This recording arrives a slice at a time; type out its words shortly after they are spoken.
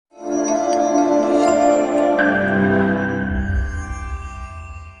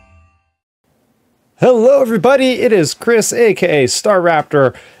Hello everybody, it is Chris, aka Star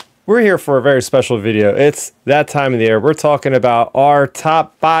Raptor. We're here for a very special video. It's that time of the year. We're talking about our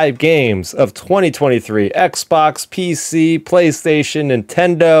top 5 games of 2023. Xbox, PC, PlayStation,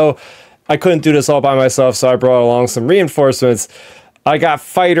 Nintendo. I couldn't do this all by myself, so I brought along some reinforcements. I got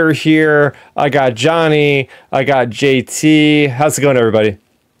Fighter here, I got Johnny, I got JT. How's it going, everybody?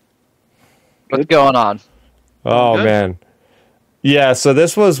 What's going on? Oh, man. Yeah, so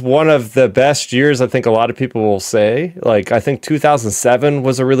this was one of the best years, I think a lot of people will say. Like, I think 2007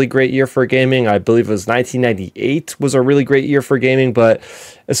 was a really great year for gaming. I believe it was 1998 was a really great year for gaming. But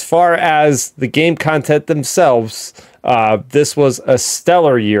as far as the game content themselves, this was a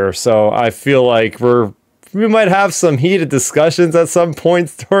stellar year. So I feel like we might have some heated discussions at some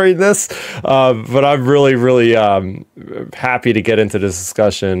points during this, but I'm really happy to get into this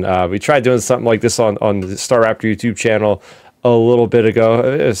discussion. We tried doing something like this on the Star Raptor YouTube channel a little bit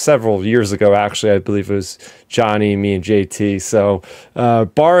ago, several years ago, actually. I believe it was Johnny, me, and JT. So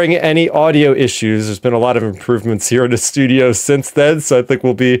barring any audio issues, there's been a lot of improvements here in the studio since then. So I think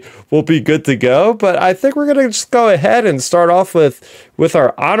we'll be good to go. But I think we're going to just go ahead and start off with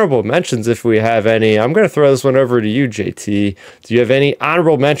our honorable mentions if we have any. I'm going to throw this one over to you, JT. Do you have any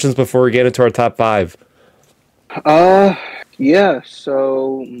honorable mentions before we get into our top 5? Yeah,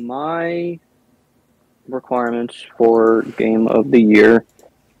 so my requirements for Game of the Year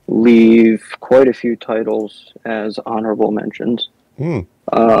leave quite a few titles as honorable mentions.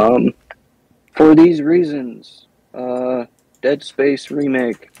 For these reasons, Dead Space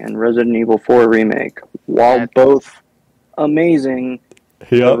Remake and Resident Evil 4 Remake, while both amazing,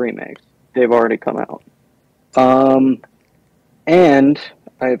 the remakes, they've already come out. And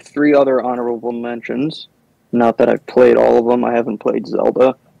I have 3 other honorable mentions. Not that I've played all of them, I haven't played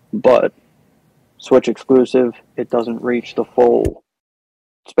Zelda, but Switch exclusive, it doesn't reach the full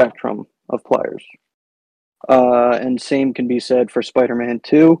spectrum of players. And same can be said for Spider-Man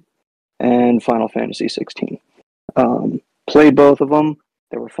 2 and Final Fantasy 16. Played both of them.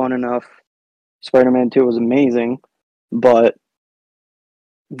 They were fun enough. Spider-Man 2 was amazing, but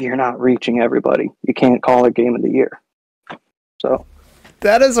you're not reaching everybody. You can't call it Game of the Year. So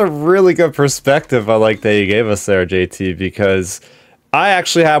that is a really good perspective I like that you gave us there, JT, because I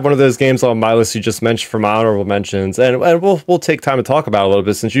actually have one of those games on my list you just mentioned for my honorable mentions, and we'll take time to talk about it a little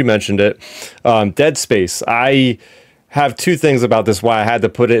bit since you mentioned it. Dead Space. I have 2 things about this why I had to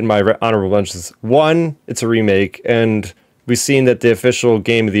put it in my honorable mentions. One, it's a remake, and we've seen that the official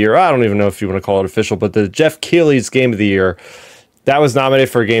Game of the Year, I don't even know if you want to call it official, but the Jeff Keighley's Game of the Year, that was nominated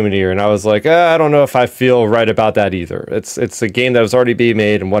for a Game of the Year, and I was like, I don't know if I feel right about that either. It's a game that was already being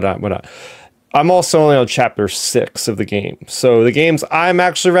made and whatnot. I'm also only on chapter 6 of the game. So the games I'm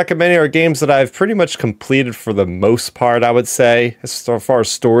actually recommending are games that I've pretty much completed for the most part, I would say, as far as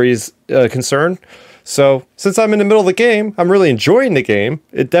stories concerned. So since I'm in the middle of the game, I'm really enjoying the game.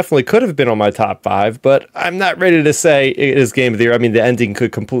 It definitely could have been on my top 5, but I'm not ready to say it is Game of the Year. I mean, the ending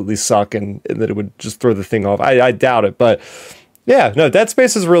could completely suck and that it would just throw the thing off. I doubt it, but yeah, no, Dead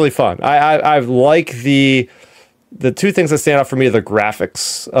Space is really fun. I like the 2 things that stand out for me are the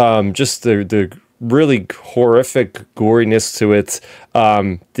graphics, just the really horrific goriness to it,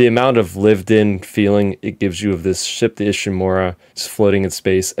 the amount of lived-in feeling it gives you of this ship, the Ishimura, just floating in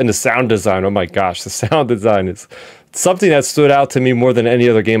space, and the sound design. Oh my gosh, the sound design is something that stood out to me more than any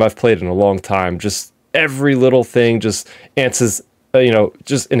other game I've played in a long time. Just every little thing just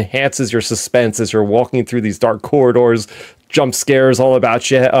enhances your suspense as you're walking through these dark corridors, jump scares all about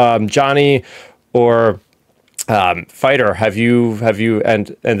you. Johnny or Fighter, have you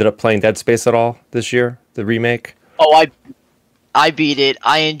ended up playing Dead Space at all this year, the remake? Oh, I beat it.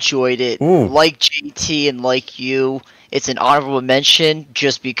 I enjoyed it. Ooh. Like JT and like you, it's an honorable mention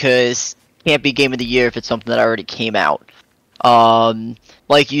just because it can't be Game of the Year if it's something that already came out.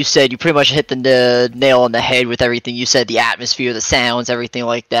 Like you said, you pretty much hit the nail on the head with everything you said, the atmosphere, the sounds, everything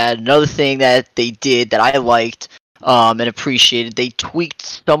like that. Another thing that they did that I liked and appreciated, they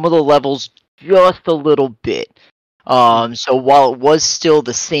tweaked some of the levels just a little bit. So while it was still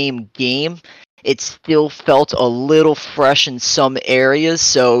the same game, it still felt a little fresh in some areas,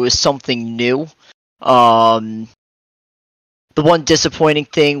 so it was something new. The one disappointing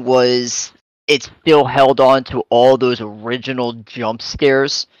thing was it still held on to all those original jump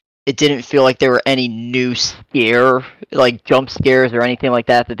scares. It didn't feel like there were any new jump scares or anything like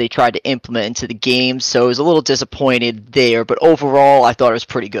that they tried to implement into the game, so I was a little disappointed there, but overall I thought it was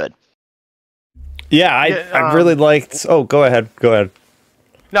pretty good. Yeah, I really liked. Oh, go ahead.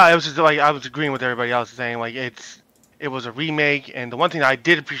 No, it was just like I was agreeing with everybody else saying like it was a remake, and the one thing that I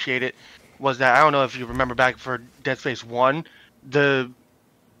did appreciate it was that I don't know if you remember back for Dead Space 1, the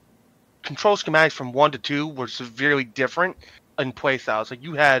control schematics from 1 to 2 were severely different in playstyles. Like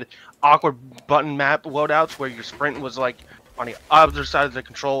you had awkward button map loadouts where your sprint was like on the other side of the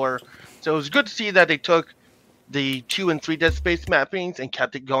controller. So it was good to see that they took the 2 and 3 Dead Space mappings and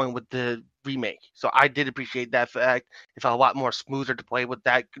kept it going with the remake. So I did appreciate that fact. It felt a lot more smoother to play with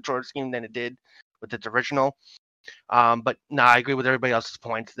that controller scheme than it did with its original. But no, I agree with everybody else's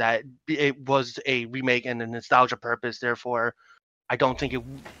points that it was a remake and a nostalgia purpose. Therefore, I don't think it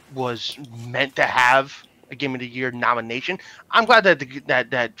was meant to have a Game of the Year nomination. I'm glad that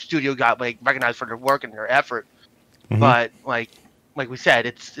that studio got like recognized for their work and their effort. Mhm. But like we said,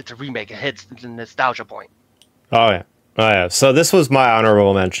 it's a remake. It hits the nostalgia point. Oh yeah. Oh yeah. So this was my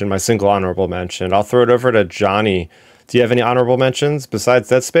honorable mention, my single honorable mention. I'll throw it over to Johnny. Do you have any honorable mentions besides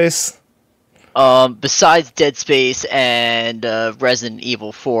Dead Space? Besides Dead Space and Resident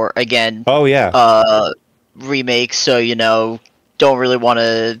Evil 4, again, Oh yeah. remakes, so don't really want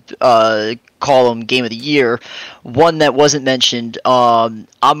to call them Game of the Year. One that wasn't mentioned,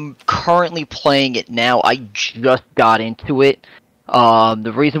 I'm currently playing it now. I just got into it.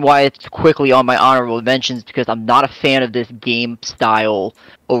 The reason why it's quickly on my honorable mentions is because I'm not a fan of this game style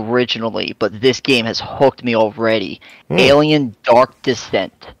originally, but this game has hooked me already. Alien Dark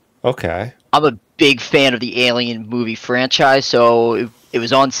Descent. Okay. I'm a big fan of the Alien movie franchise, so it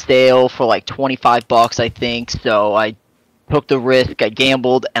was on sale for like $25, I think, so I took the risk, I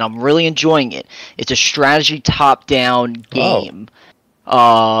gambled, and I'm really enjoying it. It's a strategy top-down game.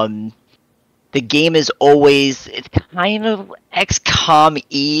 The game is always, it's kind of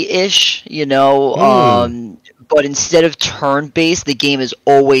XCOM-y-ish, but instead of turn-based, the game is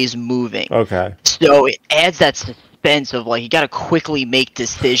always moving. Okay. So it adds that suspense of, like, you gotta quickly make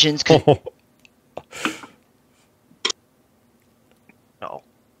decisions, 'cause No.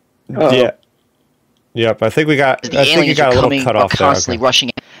 Yeah. Yep. I think you got a little cut off there. Constantly rushing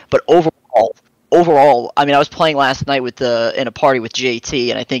in. But overall, I mean, I was playing last night in a party with JT,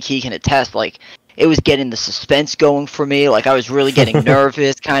 and I think he can attest. Like, it was getting the suspense going for me. Like, I was really getting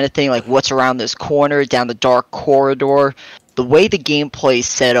nervous, kind of thing. Like, what's around this corner, down the dark corridor. The way the gameplay is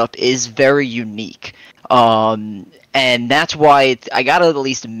set up is very unique. And that's why I gotta at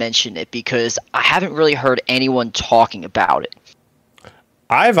least mention it, because I haven't really heard anyone talking about it.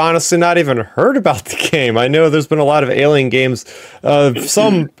 I've honestly not even heard about the game. I know there's been a lot of Alien games,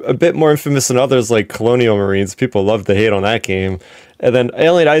 some a bit more infamous than others, like Colonial Marines. People love to hate on that game. And then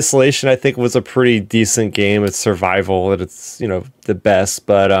Alien Isolation, I think, was a pretty decent game. It's survival, and it's the best.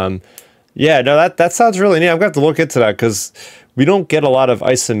 But yeah, no, that sounds really neat. I'm gonna have to look into that because we don't get a lot of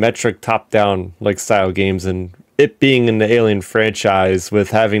isometric top-down like style games, and it being in the Alien franchise with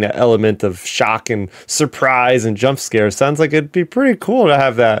having that element of shock and surprise and jump scare sounds like it'd be pretty cool to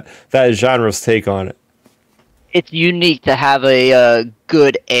have that genre's take on it. It's unique to have a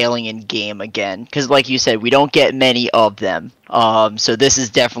good Alien game again, because like you said, we don't get many of them. So this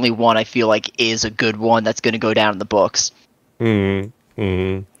is definitely one I feel like is a good one that's going to go down in the books. And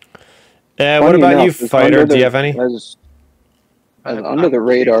what about you, Fighter? Do you have any? As under the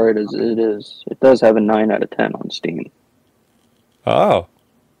radar, it does have a 9 out of 10 on Steam. Oh,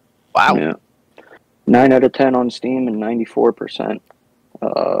 wow! Yeah, 9 out of 10 on Steam and 94%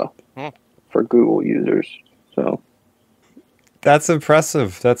 for Google users. So that's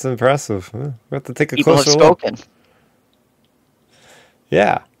impressive. That's impressive. We have to take a People have closer look. spoken.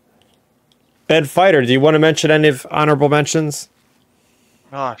 Yeah. And Fighter, do you want to mention any of honorable mentions?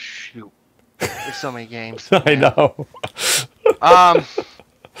 Oh shoot! There's so many games. I know. I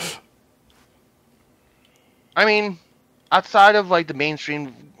mean, outside of like the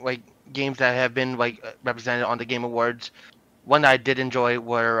mainstream like games that have been like represented on the Game Awards, one that I did enjoy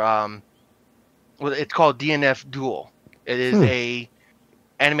were it's called DNF Duel. It is a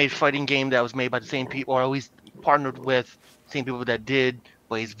animated fighting game that was made by the same people, or at least partnered with the same people that did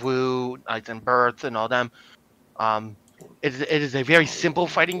Blaze Blue, Nights and Birth, and all them. It is a very simple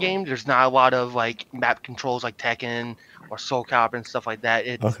fighting game. There's not a lot of like map controls like Tekken or Soul Calibur and stuff like that.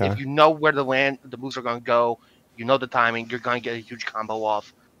 If you know where the moves are going to go, you know the timing, you're going to get a huge combo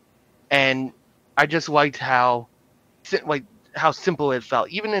off. And I just liked how simple it felt.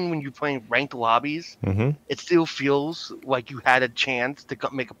 Even when you're playing ranked lobbies, it still feels like you had a chance to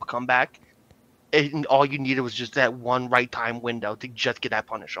make a comeback. And all you needed was just that one right time window to just get that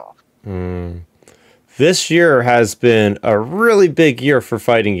punish off. This year has been a really big year for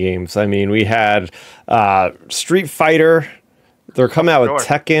fighting games. I mean, we had Street Fighter. They're coming out with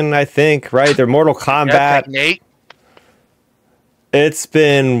Tekken, I think, right? They're Mortal Kombat. Yeah, it's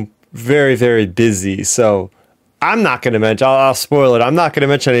been very, very busy. So I'm not going to mention. I'll spoil it. I'm not going to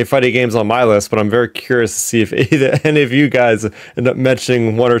mention any fighting games on my list, but I'm very curious to see if any of you guys end up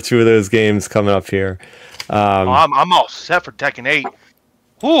mentioning one or two of those games coming up here. I'm all set for Tekken 8.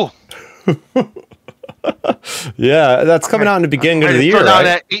 Ooh. Yeah, that's coming out in the beginning of the year, right?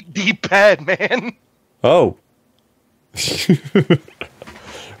 That 8D pad, man. Oh.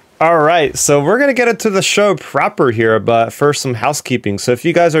 All right, so we're going to get into the show proper here, but first some housekeeping. So if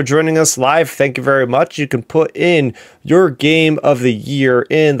you guys are joining us live, thank you very much. You can put in your game of the year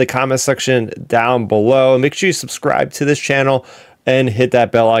in the comment section down below. And make sure you subscribe to this channel and hit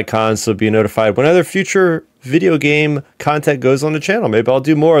that bell icon so be notified when other future video game content goes on the channel. Maybe I'll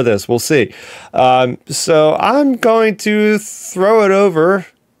do more of this. We'll see. So I'm going to throw it over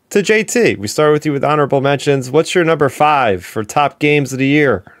to JT. We start with you with honorable mentions. What's your number 5 for top games of the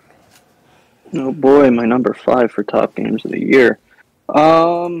year? Oh boy, my number 5 for top games of the year.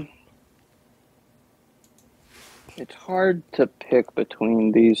 It's hard to pick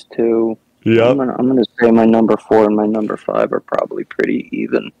between these two. Yep. I'm gonna say my number 4 and my number 5 are probably pretty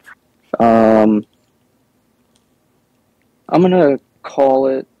even. I'm gonna call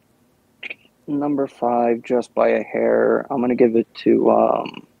it number 5 just by a hair. I'm gonna give it to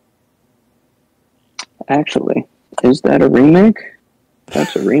actually, is that a remake?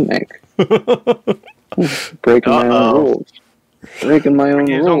 That's a remake. Breaking my own rules. Breaking my own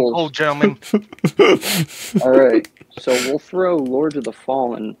rules. Old gentleman. All right, so we'll throw Lords of the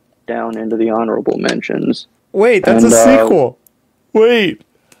Fallen down into the honorable mentions. Wait, that's a sequel. Wait.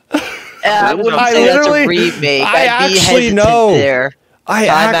 I wouldn't say that's a remake. I'd be hesitant there. I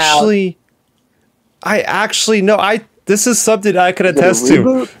actually know. This is something I could attest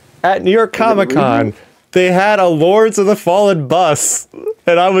to. At New York Comic Con, they had a Lords of the Fallen bus.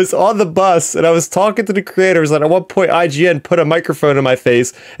 And I was on the bus, and I was talking to the creators, and at one point, IGN put a microphone in my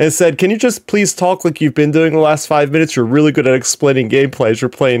face and said, "Can you just please talk like you've been doing the last 5 minutes? You're really good at explaining gameplay as you're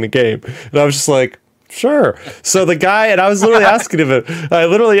playing the game." And I was just like, sure. So the guy, and I was literally asking him, I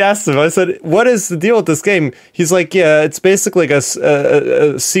literally asked him, I said, "What is the deal with this game?" He's like, "Yeah, it's basically like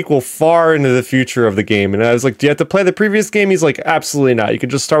a sequel far into the future of the game." And I was like, "Do you have to play the previous game?" He's like, "Absolutely not. You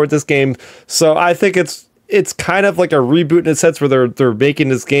can just start with this game." So I think it's kind of like a reboot in a sense where they're making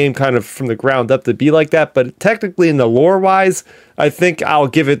this game kind of from the ground up to be like that. But technically, in the lore wise, I think I'll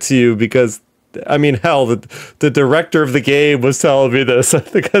give it to you because, I mean, hell, the director of the game was telling me this. I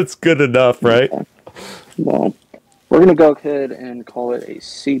think that's good enough, right? Well, we're going to go ahead and call it a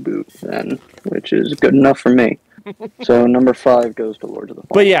C-boot then, which is good enough for me. So number 5 goes to Lords of the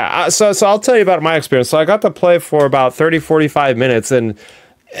Fallen. But yeah, so I'll tell you about my experience. So I got to play for about 30, 45 minutes, and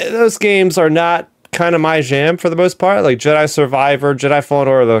those games are not kind of my jam for the most part. Like Jedi Survivor, Jedi Fallen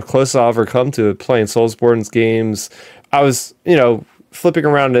Order, the closest I'll ever come to playing Soulsborne's games. I was, flipping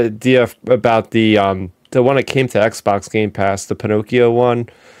around the idea about the one that came to Xbox Game Pass, the Pinocchio one.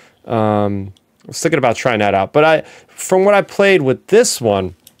 I was thinking about trying that out. But from what I played with this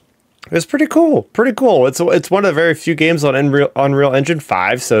one, it was pretty cool. Pretty cool. It's one of the very few games on Unreal Engine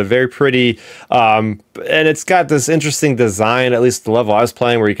 5, so very pretty. And it's got this interesting design, at least the level I was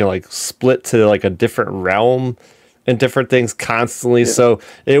playing, where you can like split to like a different realm and different things constantly. Yeah. So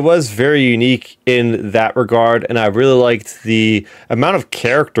it was very unique in that regard, and I really liked the amount of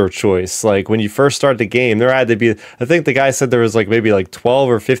character choice. Like when you first start the game, there had to be, I think the guy said there was like maybe like 12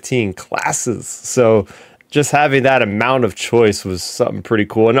 or 15 classes. So just having that amount of choice was something pretty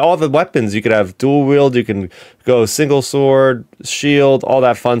cool. And all the weapons, you could have dual wield, you can go single sword, shield, all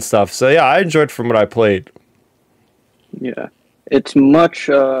that fun stuff. So yeah, I enjoyed from what I played. Yeah, it's much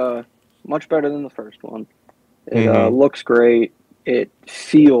better than the first one. It looks great. It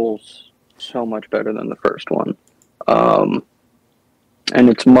feels so much better than the first one. And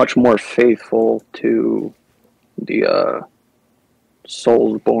it's much more faithful to the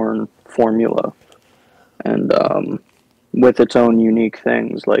Soulsborne formula. And with its own unique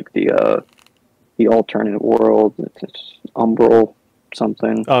things, like the alternate world, it's Umbral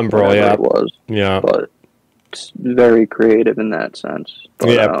something. Umbral, yeah. It was. Yeah. But it's very creative in that sense. But,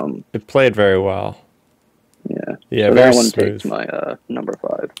 yeah, it played very well. Yeah. Yeah, so very that one smooth. takes my number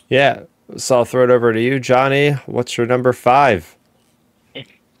 5. Yeah. So I'll throw it over to you, Johnny. What's your number 5?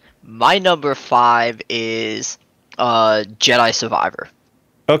 My number 5 is Jedi Survivor.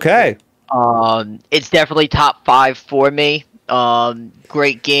 Okay. It's definitely top 5 for me.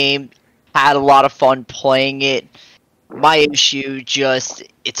 Great game. Had a lot of fun playing it. My issue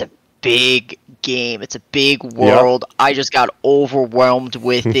it's a big game. It's a big world. Yep. I just got overwhelmed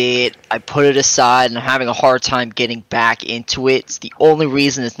with it. I put it aside and I'm having a hard time getting back into it. It's the only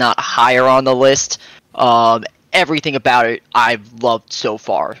reason it's not higher on the list. everything about it I've loved so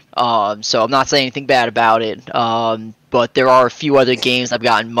far. So I'm not saying anything bad about it. But there are a few other games I've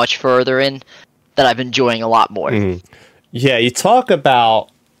gotten much further in that I've enjoying a lot more. Yeah, you talk about,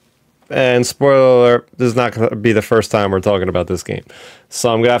 and spoiler alert, this is not going to be the first time we're talking about this game. So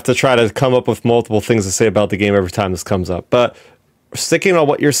I'm going to have to try to come up with multiple things to say about the game every time this comes up. But sticking on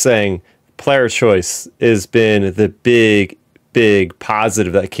what you're saying, player choice has been the big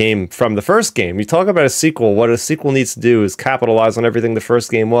positive that came from the first game. You talk about a sequel. What a sequel needs to do is capitalize on everything the first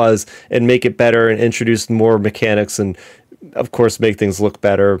game was and make it better and introduce more mechanics and, of course, make things look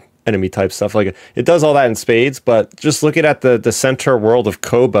better. Enemy type stuff, like it does all that in spades. But just looking at the center world of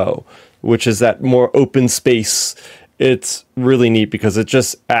Kobo, which is that more open space, it's really neat because it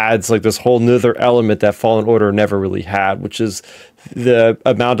just adds like this whole nother element that Fallen Order never really had, which is the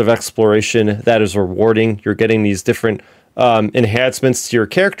amount of exploration that is rewarding. You're getting these different enhancements to your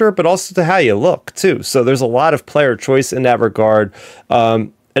character, but also to how you look too. So there's a lot of player choice in that regard.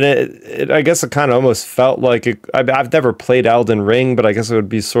 And I guess it kind of almost felt like I've never played Elden Ring, but I guess it would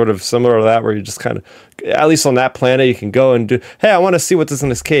be sort of similar to that, where you just kind of, at least on that planet, you can go and do, hey, I want to see what's in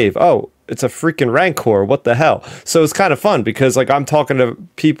this cave. Oh, it's a freaking Rancor. What the hell? So it's kind of fun because like I'm talking to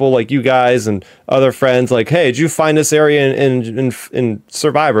people like you guys and other friends like, hey, did you find this area in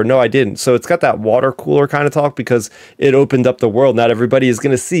Survivor? No, I didn't. So it's got that water cooler kind of talk because it opened up the world. Not everybody is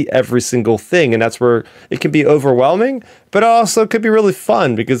going to see every single thing. And that's where it can be overwhelming, but also could be really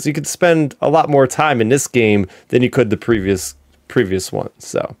fun because you could spend a lot more time in this game than you could the previous one.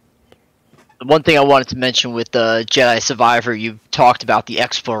 So. One thing I wanted to mention with Jedi Survivor, you talked about the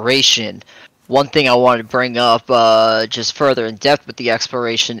exploration. One thing I wanted to bring up just further in depth with the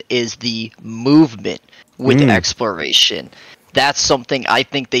exploration is the movement with exploration. That's something I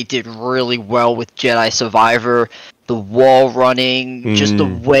think they did really well with Jedi Survivor. The wall running, just the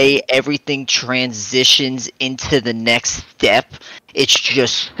way everything transitions into the next step. It's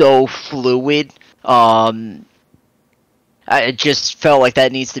just so fluid. I just felt like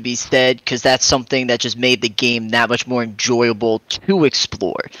that needs to be said because that's something that just made the game that much more enjoyable to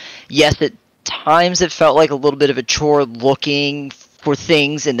explore. Yes, at times it felt like a little bit of a chore looking for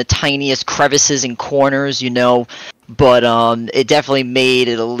things in the tiniest crevices and corners, but it definitely made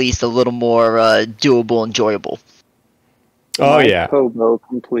it at least a little more doable, enjoyable. Oh, My yeah.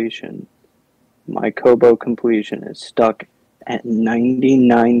 My Kobo completion is stuck at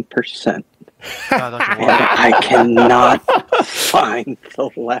 99%. And I cannot find the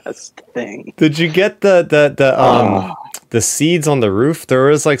last thing. Did you get the seeds on the roof? There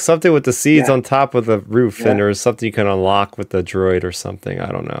was like something with the seeds on top of the roof, and there was something you can unlock with the droid or something.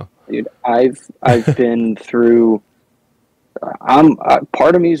 I don't know. Dude, I've been through.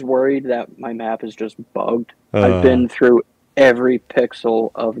 Part of me is worried that my map is just bugged. I've been through every pixel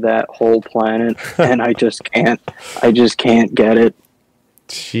of that whole planet, and I just can't get it.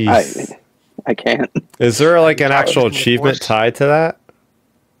 Jeez. I can't. Is there like an actual achievement tied to that?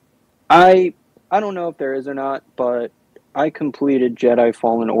 I don't know if there is or not, but I completed Jedi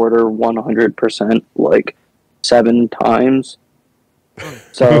Fallen Order 100% like 7 times.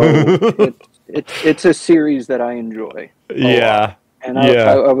 So it's a series that I enjoy. Yeah. And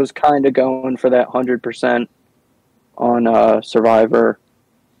I was kind of going for that 100% on Survivor,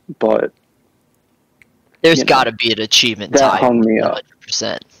 but there's got to be an achievement that tied hung me up.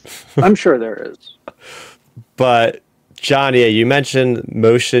 100%. I'm sure there is. But John, you mentioned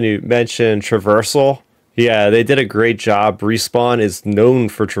motion, you mentioned traversal. Yeah, they did a great job. Respawn is known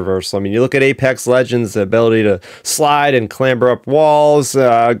for traversal. I mean, you look at Apex Legends, the ability to slide and clamber up walls,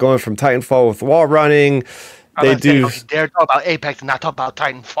 going from Titanfall with wall running. They do. Dare talk about Apex and not talk about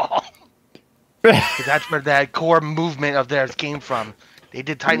Titanfall. That's where that core movement of theirs came from. They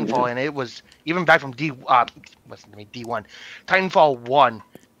did Titanfall, and it was even back from D1. Titanfall 1,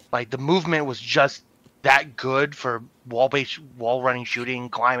 like the movement was just that good for wall running, shooting,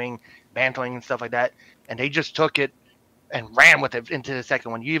 climbing, mantling, and stuff like that. And they just took it and ran with it into the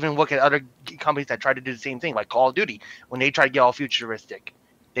second one. You even look at other companies that tried to do the same thing, like Call of Duty, when they tried to get all futuristic.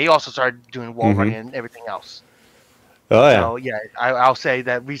 They also started doing wall running and everything else. Oh yeah. So yeah, I'll say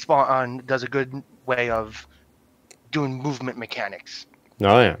that Respawn does a good way of doing movement mechanics.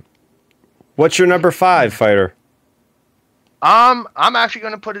 Oh yeah. What's your number 5 fighter? I'm actually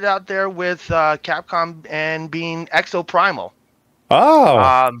going to put it out there with Capcom and being Exoprimal.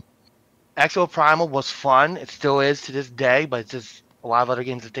 Oh. Exoprimal was fun. It still is to this day, but it's just a lot of other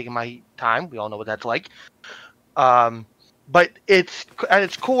games have taken my time. We all know what that's like. But it's at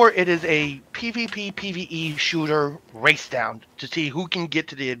its core, it is a PvP, PvE shooter race down to see who can get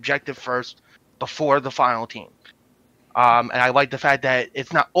to the objective first before the final team. And I like the fact that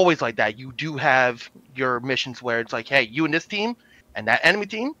it's not always like that. You do have your missions where it's like, hey, you and this team and that enemy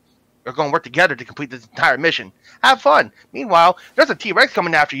team are going to work together to complete this entire mission. Have fun. Meanwhile, there's a T-Rex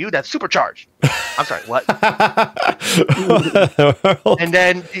coming after you that's supercharged. I'm sorry, what? And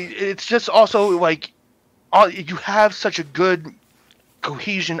then it's just also like, you have such a good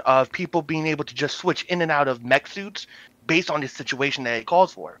cohesion of people being able to just switch in and out of mech suits based on the situation that it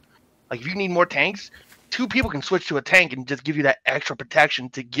calls for. Like, if you need more tanks, 2 people can switch to a tank and just give you that extra protection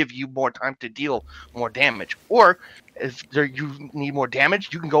to give you more time to deal more damage. Or if you need more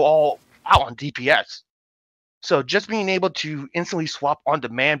damage, you can go all out on DPS. So just being able to instantly swap on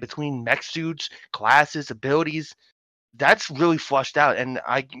demand between mech suits, classes, abilities, that's really flushed out. And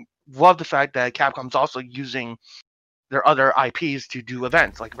I love the fact that Capcom's also using their other IPs to do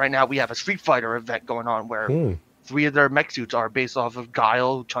events. Like right now we have a Street Fighter event going on where 3 of their mech suits are based off of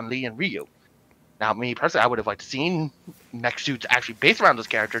Guile, Chun-Li, and Ryu. Now, me personally, I would have liked to seen mech suits actually based around those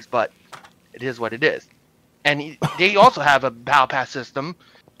characters, but it is what it is. And they also have a battle pass system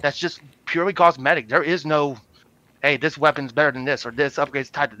that's just purely cosmetic. There is no, hey, this weapon's better than this, or this upgrade's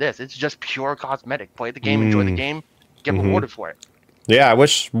tied to this. It's just pure cosmetic. Play the game, enjoy the game, get rewarded for it. Yeah, I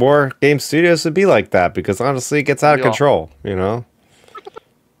wish more game studios would be like that, because honestly, it gets out of control, you know?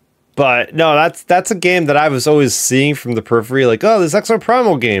 But no, that's a game that I was always seeing from the periphery, like, oh, this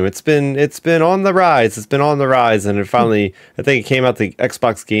Exoprimal game, it's been on the rise, and it finally, I think it came out the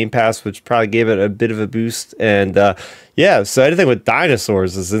Xbox Game Pass, which probably gave it a bit of a boost, and yeah, so anything with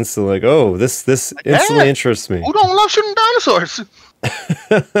dinosaurs is instantly like, oh, this instantly interests me. Who don't love shooting dinosaurs?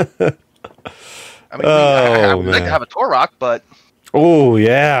 I mean, I would like to have a Turok, but oh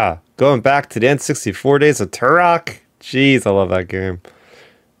yeah, going back to the N64 days of Turok, jeez, I love that game.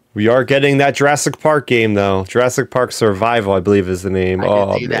 We are getting that Jurassic Park game, though. Jurassic Park Survival, I believe, is the name.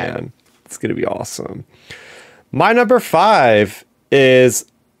 Oh, man. It's going to be awesome. My number 5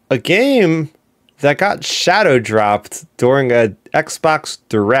 is a game that got shadow dropped during a Xbox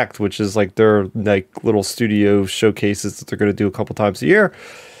Direct, which is like their little studio showcases that they're going to do a couple times a year.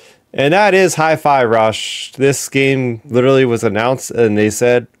 And that is Hi-Fi Rush. This game literally was announced, and they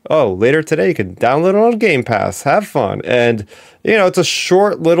said, oh, later today you can download it on Game Pass. Have fun. And, you know, it's a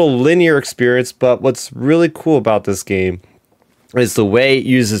short little linear experience, but what's really cool about this game is the way it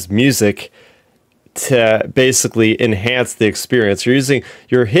uses music to basically enhance the experience.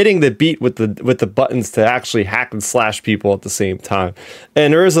 You're hitting the beat with the buttons to actually hack and slash people at the same time.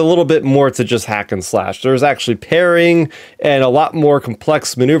 And there is a little bit more to just hack and slash. There's actually pairing and a lot more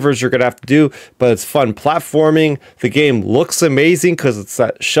complex maneuvers you're gonna have to do, but it's fun platforming. The game looks amazing because it's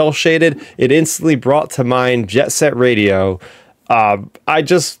that shell shaded. It instantly brought to mind Jet Set Radio. I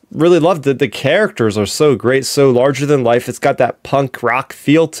just really loved it. The characters are so great, so larger than life. It's got that punk rock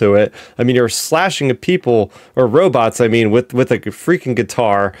feel to it. I mean, you're slashing at people, or robots, I mean, with a freaking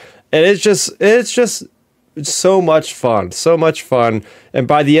guitar. And it's just so much fun. And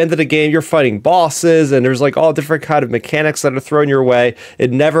by the end of the game, you're fighting bosses, and there's like all different kind of mechanics that are thrown your way.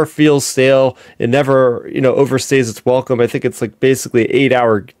 It never feels stale. It never, overstays its welcome. I think it's like basically an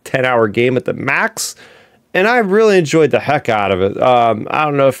 8-hour, 10-hour game at the max. And I really enjoyed the heck out of it. I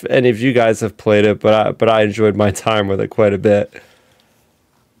don't know if any of you guys have played it, but I enjoyed my time with it quite a bit.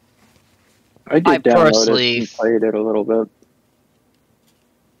 I did download it and played it a little bit.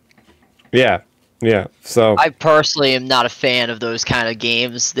 Yeah. So I personally am not a fan of those kind of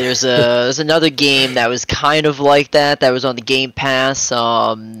games. There's another game that was kind of like that was on the Game Pass.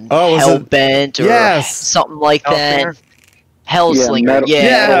 Hellbent or something like that.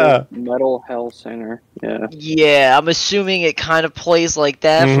 Hellslinger, Metal Hellsinger, yeah. I'm assuming it kind of plays like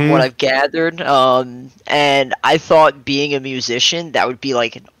that from what I've gathered. And I thought, being a musician, that would be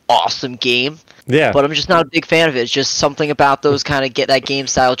like an awesome game. Yeah. But I'm just not a big fan of it. It's just something about those kind of that game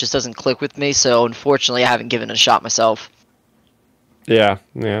style just doesn't click with me. So unfortunately, I haven't given it a shot myself. Yeah.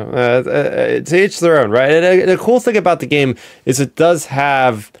 To each their own, right? And the cool thing about the game is it does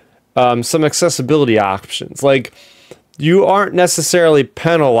have some accessibility options, like. You aren't necessarily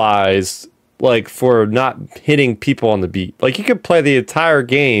penalized like for not hitting people on the beat. Like you could play the entire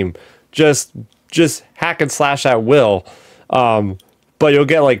game just hack and slash at will, but you'll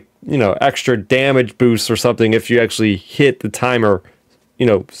get like extra damage boosts or something if you actually hit the timer,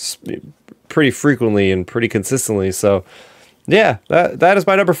 pretty frequently and pretty consistently. So yeah, that is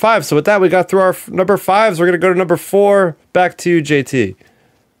my number 5. So with that, we got through our number 5s. We're gonna go to number 4. Back to you, JT.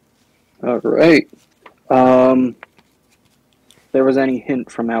 All right. There was any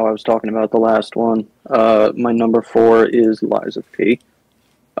hint from how I was talking about the last one. My number 4 is Lies of P.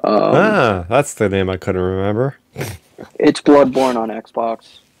 That's the name I couldn't remember. It's Bloodborne on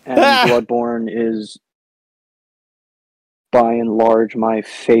Xbox, and Bloodborne is, by and large, my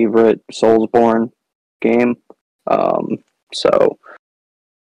favorite Soulsborne. game. So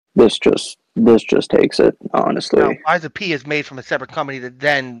this just takes it, honestly. Now, Lies of P is made from a separate company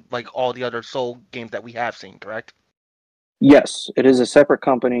than like all the other Soul games that we have seen, correct? Yes, it is a separate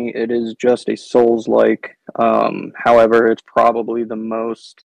company. It is just a Souls-like. However, it's probably the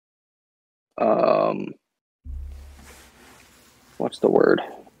most what's the word?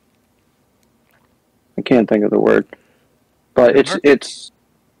 I can't think of the word. But it's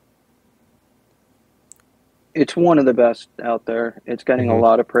one of the best out there. It's getting a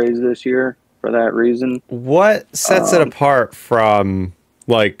lot of praise this year for that reason. What sets it apart from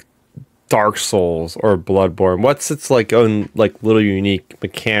like Dark Souls or Bloodborne? What's its like own like little unique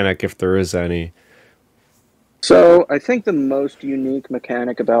mechanic, if there is any? So I think the most unique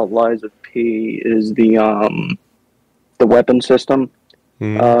mechanic about Lies of P is the weapon system.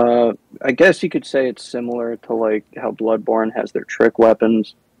 I guess you could say it's similar to like how Bloodborne has their trick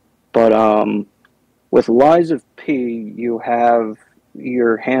weapons, but with Lies of P, you have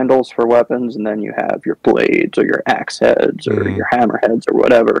your handles for weapons, and then you have your blades or your axe heads or your hammer heads or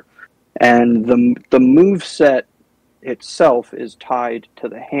whatever. And the move set itself is tied to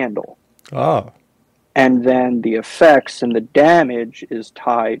the handle. Oh. And then the effects and the damage is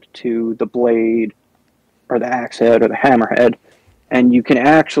tied to the blade or the axe head or the hammer head. And you can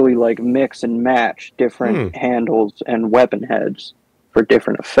actually like mix and match different handles and weapon heads for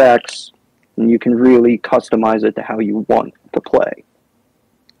different effects. And you can really customize it to how you want to play.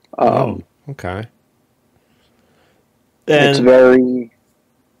 Okay. It's very...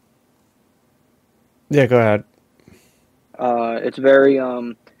 Yeah, go ahead. It's very...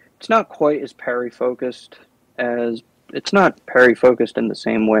 it's not quite as parry-focused as... It's not parry-focused in the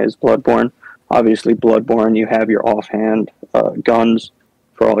same way as Bloodborne. Obviously, Bloodborne, you have your offhand guns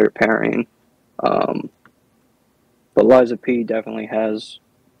for all your parrying. But Lies of P definitely has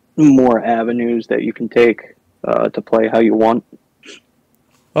more avenues that you can take to play how you want.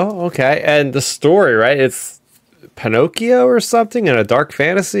 Oh, okay. And the story, right? It's Pinocchio or something in a dark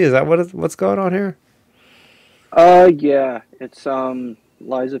fantasy? Is that what's going on here? Yeah. It's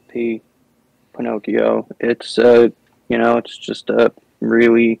Lies of P, Pinocchio. It's it's just a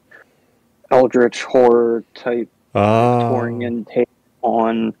really eldritch horror type Victorian take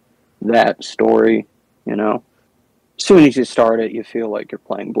on that story, you know. As soon as you start it, you feel like you're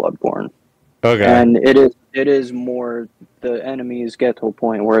playing Bloodborne. Okay. And it is more, the enemies get to a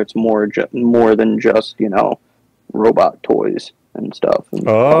point where it's more than just, robot toys and stuff. And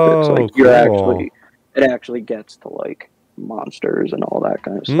puppets. Like cool. It actually gets to like monsters and all that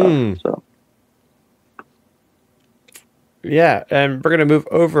kind of stuff. So yeah, and we're gonna move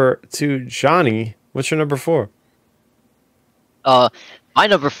over to Johnny. What's your number 4? My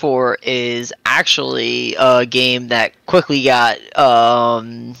number 4 is actually a game that quickly got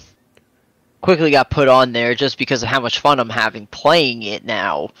put on there just because of how much fun I'm having playing it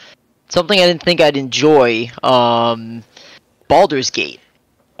now. Something I didn't think I'd enjoy. Baldur's Gate.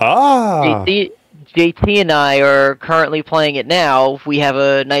 JT and I are currently playing it now. We have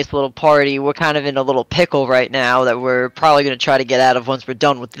a nice little party. We're kind of in a little pickle right now that we're probably going to try to get out of once we're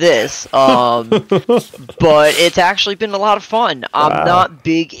done with this. But it's actually been a lot of fun. I'm not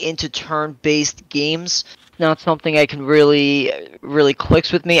big into turn-based games. Not something I can really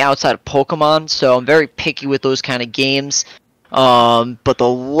clicks with me outside of Pokemon, so I'm very picky with those kind of games. But the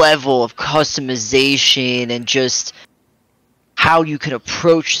level of customization and just how you can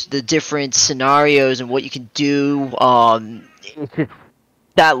approach the different scenarios and what you can do,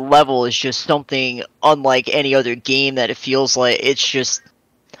 that level is just something unlike any other game that it feels like it's just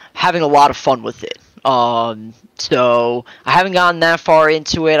having a lot of fun with it. So I haven't gotten that far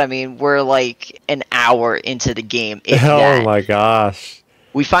into it. I mean, we're like an hour into the game. Oh my gosh.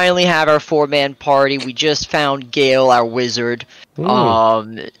 We finally have our 4-man party. We just found Gale, our wizard.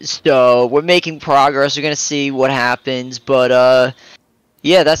 So we're making progress. We're gonna see what happens, but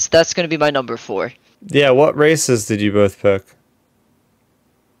yeah, that's gonna be my number 4. Yeah, what races did you both pick?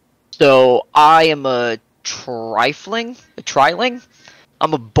 So I am a triling.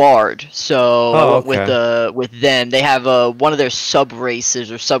 I'm a bard. So with them, they have one of their sub races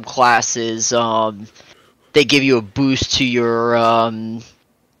or sub classes. They give you a boost to your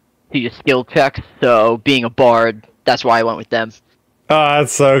skill checks. So being a bard, that's why I went with them. Oh,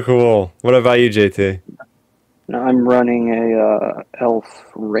 that's so cool. What about you, JT? I'm running a elf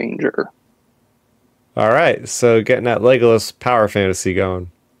ranger. All right, so getting that Legolas power fantasy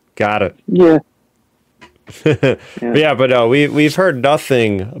going. Got it. Yeah. Yeah, but no, we've heard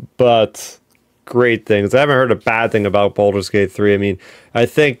nothing but great things. I haven't heard a bad thing about Baldur's Gate 3. I mean, I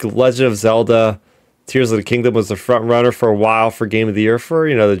think Legend of Zelda Tears of the Kingdom was the front runner for a while for Game of the Year for,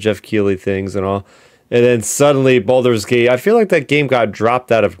 the Jeff Keighley things and all. and then suddenly Baldur's Gate. I feel like that game got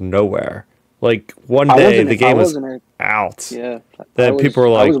dropped out of nowhere. Like one I day wasn't- the game I was wasn't out. Yeah. Then people were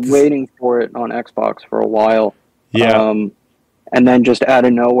I like, was waiting for it on Xbox for a while. yeah. And then just out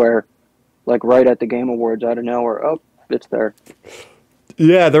of nowhere, like right at the Game Awards, out of nowhere, oh, it's there.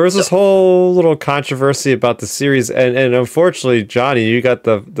 Yeah, there was this whole little controversy about the series, and unfortunately, Johnny, you got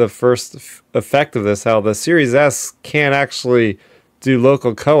the first effect of this. How the Series S can't actually do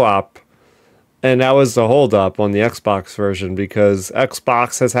local co-op, and that was the holdup on the Xbox version because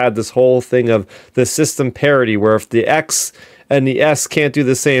Xbox has had this whole thing of the system parity, where if the X and the S can't do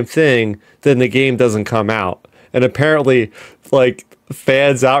the same thing, then the game doesn't come out. And apparently, like,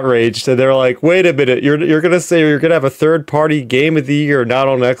 fans outraged, and they're like, "Wait a minute! You're gonna say you're gonna have a third-party game of the year not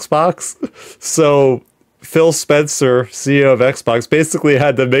on Xbox?" So Phil Spencer, CEO of Xbox, basically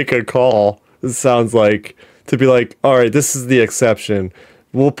had to make a call. It sounds like to be like, "All right, this is the exception.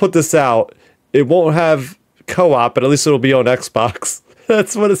 We'll put this out. It won't have co-op, but at least it'll be on Xbox."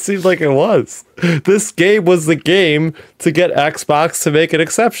 That's what it seemed like it was. This game was the game to get Xbox to make an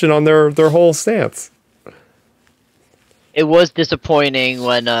exception on their whole stance. It was disappointing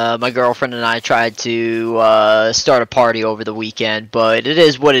when my girlfriend and I tried to start a party over the weekend, but it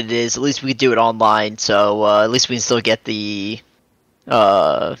is what it is. At least we do it online, so at least we can still get the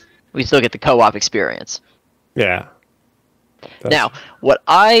co-op experience. Yeah. Now, what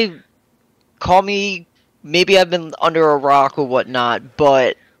I call me, maybe I've been under a rock or whatnot,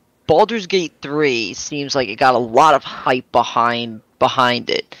 but Baldur's Gate 3 seems like it got a lot of hype behind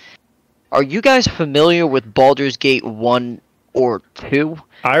it. Are you guys familiar with Baldur's Gate 1 or 2?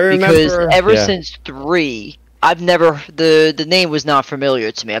 I remember, because ever yeah. since 3, I've never the name was not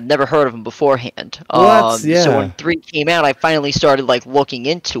familiar to me. I've never heard of them beforehand. Well, yeah. So when 3 came out, I finally started like looking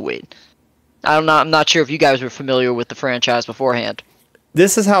into it. I'm not sure if you guys were familiar with the franchise beforehand.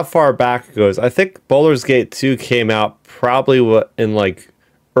 This is how far back it goes. I think Baldur's Gate 2 came out probably in like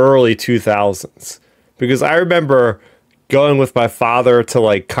early 2000s, because I remember going with my father to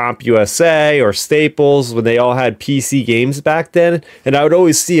like CompUSA or Staples when they all had PC games back then, and I would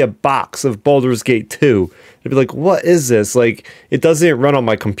always see a box of Baldur's Gate 2. I'd be like, "What is this?" Like, it doesn't even run on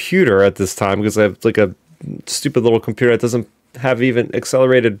my computer at this time because I have like a stupid little computer that doesn't have even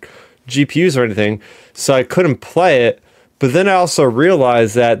accelerated GPUs or anything, so I couldn't play it. But then I also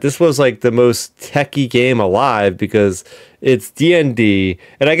realized that this was like the most techie game alive because it's D&D,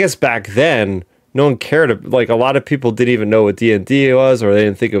 and I guess back then no one cared. Like, a lot of people didn't even know what D&D was, or they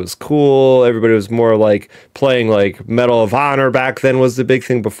didn't think it was cool. Everybody was more like playing like Medal of Honor back then was the big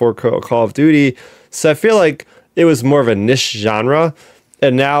thing before Call of Duty. So I feel like it was more of a niche genre.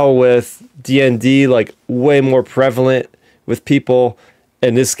 And now with D&D like way more prevalent with people,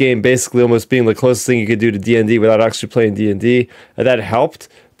 and this game basically almost being the closest thing you could do to D&D without actually playing D&D, that helped.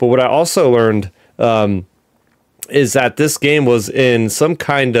 But what I also learned is that this game was in some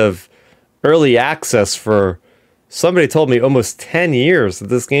kind of early access for, somebody told me, almost 10 years that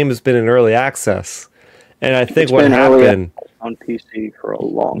this game has been in early access. And I think It's what been early happened on PC for a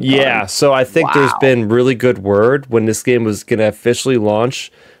long time. Yeah, so I think there's been really good word when this game was going to officially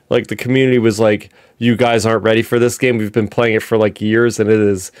launch. Like, the community was like, "You guys aren't ready for this game. We've been playing it for like years," and it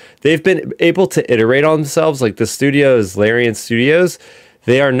is. They've been able to iterate on themselves. Like, the studio is Larian Studios.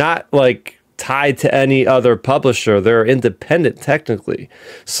 They are not like tied to any other publisher. They're independent technically,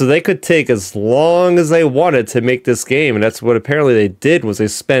 so they could take as long as they wanted to make this game, and that's what apparently they did. Was they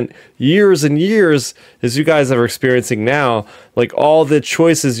spent years and years, as you guys are experiencing now, like all the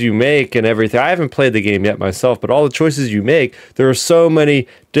choices you make and everything. I haven't played the game yet myself, but all the choices you make, there are so many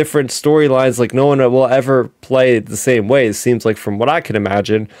different storylines, like no one will ever play it the same way, it seems like, from what I can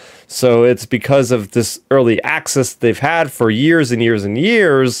imagine. So it's because of this early access they've had for years and years and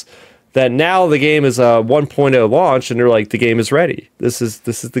years that now the game is a 1.0 launch, and they're like, the game is ready. This is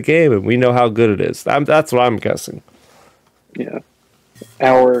the game, and we know how good it is. That's what I'm guessing. Yeah.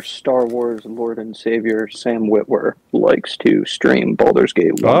 Our Star Wars Lord and Savior, Sam Witwer, likes to stream Baldur's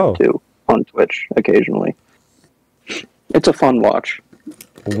Gate 1 and 2 on Twitch occasionally. It's a fun watch.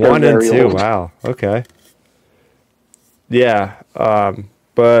 1 and 2, old. wow. Okay. Yeah,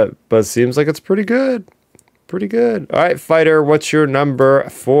 but seems like it's pretty good. Pretty good. All right, Fighter, what's your number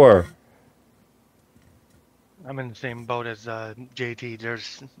 4? I'm in the same boat as JT.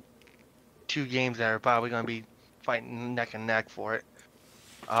 There's 2 games that are probably going to be fighting neck and neck for it.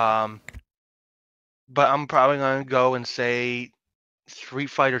 But I'm probably going to go and say Street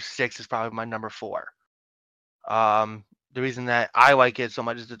Fighter 6 is probably my number 4. The reason that I like it so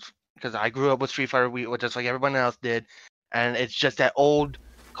much is because I grew up with Street Fighter, just like everyone else did, and it's just that old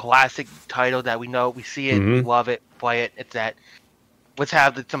classic title that we know, we see it, we love it, play it. It's that let's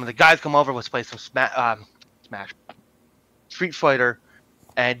have some of the guys come over. Let's play some Smash, Street Fighter,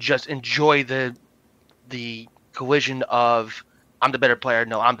 and just enjoy the collision of I'm the better player.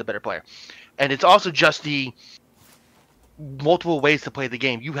 No, I'm the better player. And it's also just the multiple ways to play the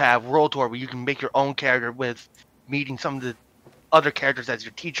game. You have World Tour where you can make your own character with meeting some of the other characters as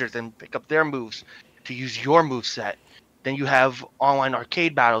your teachers and pick up their moves to use your move set. Then you have online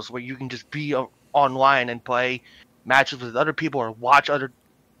arcade battles where you can just be online and play matches with other people or watch other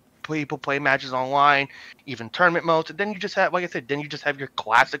people play matches online, even tournament modes. And then you just have, like I said, then you just have your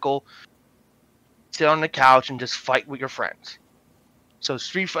classical sit on the couch and just fight with your friends. So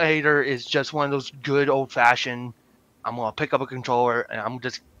Street Fighter is just one of those good old-fashioned, I'm going to pick up a controller and I'm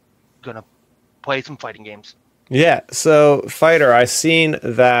just going to play some fighting games. Yeah, so Fighter, I've seen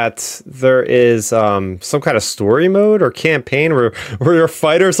that there is some kind of story mode or campaign where your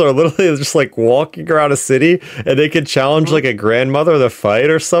fighters are literally just like walking around a city and they can challenge like a grandmother to fight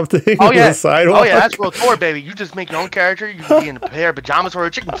or something. Oh yeah, on the sidewalk. Oh yeah, that's World Tour, baby. You just make your own character. You can be in a pair of pajamas or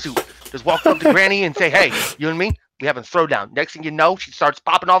a chicken suit. Just walk up to Granny and say, "Hey, you and me, we having a throwdown." Next thing you know, she starts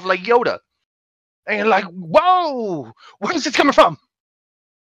popping off like Yoda, and you're like, "Whoa, where's this coming from?"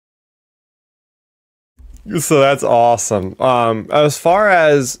 So that's awesome. As far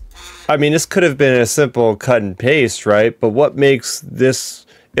as, I mean, this could have been a simple cut and paste, right? But what makes this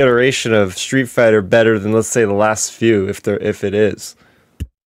iteration of Street Fighter better than, let's say, the last few, if it is?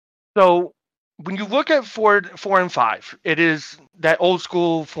 So when you look at 4 and 5, it is that old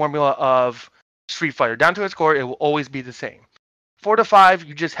school formula of Street Fighter. Down to its core, it will always be the same. 4 to 5,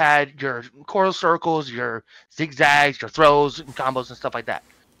 you just had your choral circles, your zigzags, your throws, and combos and stuff like that.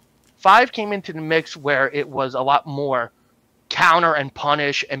 5 came into the mix where it was a lot more counter and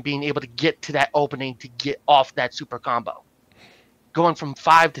punish and being able to get to that opening to get off that super combo. Going from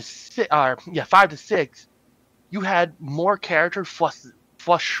 5 to 6, you had more character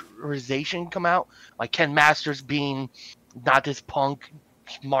flusherization come out, like Ken Masters being not this punk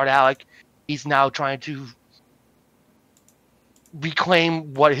smart aleck. He's now trying to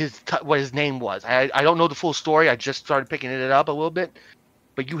reclaim what his name was. I don't know the full story. I just started picking it up a little bit.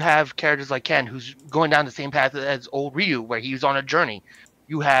 But you have characters like Ken, who's going down the same path as old Ryu, where he's on a journey.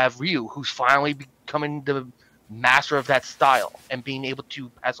 You have Ryu, who's finally becoming the master of that style and being able to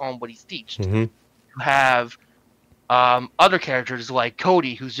pass on what he's taught. Mm-hmm. You have other characters like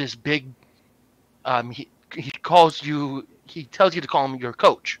Cody, who's this big. He tells you to call him your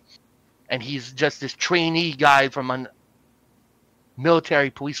coach, and he's just this trainee guy from a military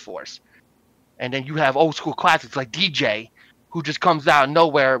police force. And then you have old school classics like DJ, who just comes out of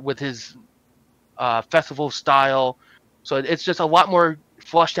nowhere with his festival style. So it's just a lot more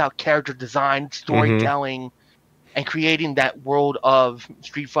flushed out character design, storytelling, and creating that world of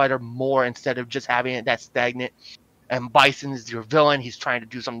Street Fighter more instead of just having it that stagnant. And Bison is your villain. He's trying to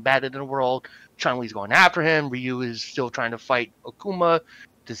do something bad in the world. Chun-Li's going after him. Ryu is still trying to fight Akuma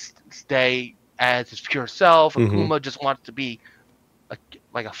to stay as his pure self. Akuma just wants to be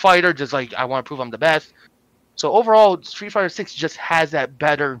like a fighter, just like, I want to prove I'm the best. So overall, Street Fighter 6 just has that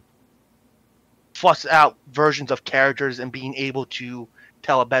better flush out versions of characters and being able to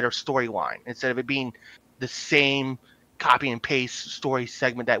tell a better storyline instead of it being the same copy and paste story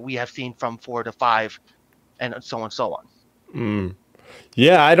segment that we have seen from 4 to 5 and so on and so on.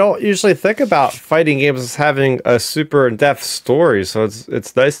 Yeah, I don't usually think about fighting games as having a super in-depth story, so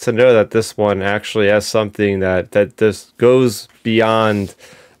it's nice to know that this one actually has something that just goes beyond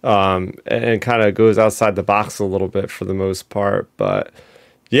and kind of goes outside the box a little bit for the most part. But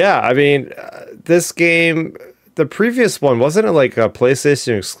yeah, I mean, this game, the previous one, wasn't it like a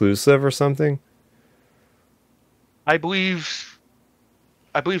PlayStation exclusive or something? I believe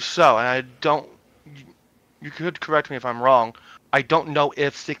so, and I don't. You could correct me if I'm wrong. I don't know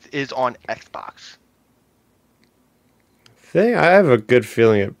if 6 is on Xbox. I have a good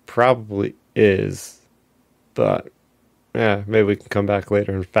feeling it probably is, but yeah, maybe we can come back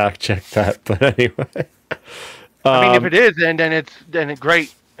later and fact check that. But anyway, I mean, if it is, then it's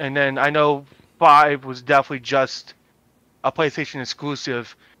great. And then I know 5 was definitely just a PlayStation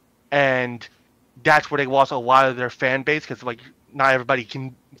exclusive, and that's where they lost a lot of their fan base because like not everybody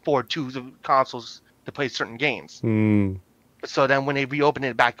can afford 2 consoles to play certain games. So then when they reopened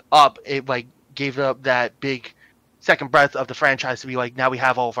it back up, it like gave up that big second breath of the franchise to be like, now we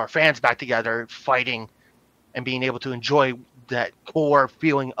have all of our fans back together fighting and being able to enjoy that core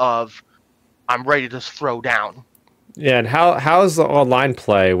feeling of I'm ready to throw down. Yeah, and how's the online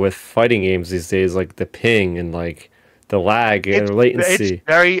play with fighting games these days, like the ping and like the lag and latency? It's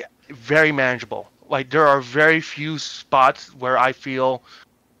very, very manageable. Like there are very few spots where I feel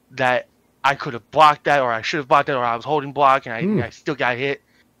that I could have blocked that, or I should have blocked that, or I was holding block and I still got hit.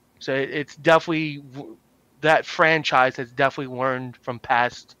 So it's definitely that franchise has definitely learned from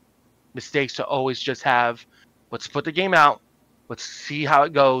past mistakes to always just have, let's put the game out, let's see how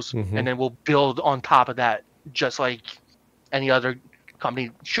it goes, and then we'll build on top of that, just like any other company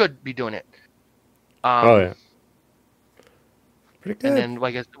should be doing it. Oh yeah, pretty good. And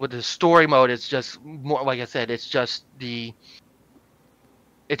then with the story mode, it's just more like I said, it's just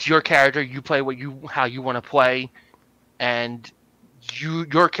it's your character. You play how you want to play, and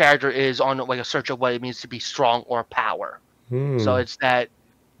your character is on like a search of what it means to be strong or power. So it's that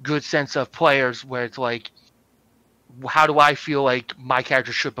good sense of players where it's like, how do I feel like my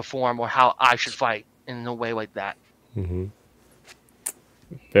character should perform, or how I should fight in a way like that.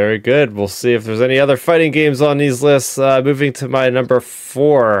 Very good. We'll see if there's any other fighting games on these lists. Moving to my number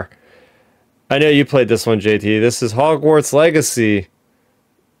 4. I know you played this one, JT. This is Hogwarts Legacy.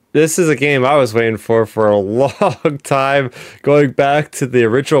 This is a game I was waiting for a long time, going back to the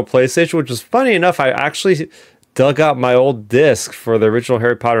original PlayStation, which was funny enough. I actually dug out my old disc for the original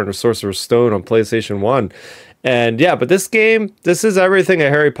Harry Potter and the Sorcerer's Stone on PlayStation 1. And yeah, but this game, this is everything a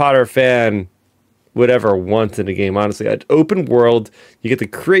Harry Potter fan would ever want in a game, honestly. An open world, you get to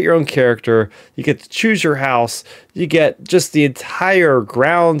create your own character, you get to choose your house, you get just the entire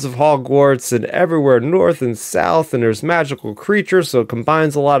grounds of Hogwarts and everywhere north and south, and there's magical creatures, so it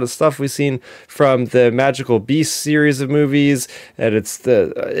combines a lot of stuff we've seen from the Magical Beast series of movies, and it's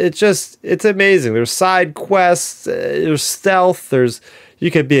amazing. There's side quests, there's stealth, you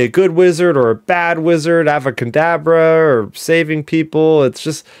could be a good wizard or a bad wizard, Avacadabra, or saving people. It's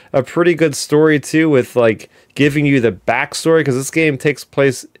just a pretty good story, too, with, like, giving you the backstory, because this game takes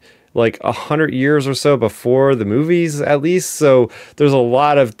place, like, 100 years or so before the movies, at least. So there's a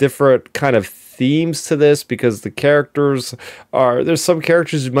lot of different kind of themes to this, because the characters there's some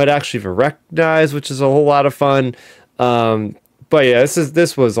characters you might actually even recognize, which is a whole lot of fun. But yeah,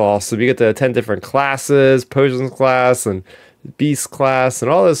 this was awesome. You get the 10 different classes, potions class, and beast class,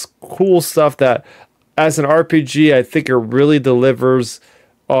 and all this cool stuff that as an RPG I think it really delivers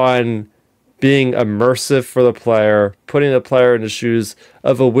on being immersive for the player, putting the player in the shoes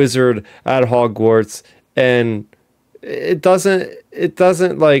of a wizard at Hogwarts, and it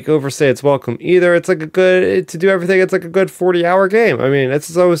doesn't like overstay its welcome either. It's like to do everything, it's like a good 40-hour game. I mean,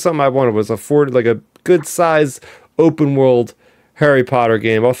 it's always something I wanted, was a good sized open world Harry Potter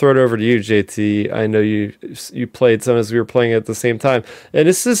game. I'll throw it over to you, JT. I know you played some as we were playing it at the same time. And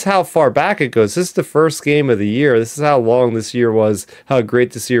this is how far back it goes. This is the first game of the year. This is how long this year was, how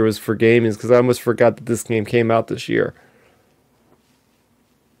great this year was for gaming, because I almost forgot that this game came out this year.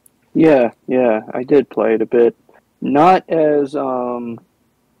 Yeah, I did play it a bit. Not as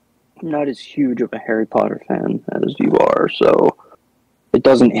huge of a Harry Potter fan as you are, so it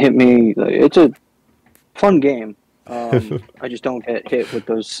doesn't hit me. It's a fun game. I just don't get hit with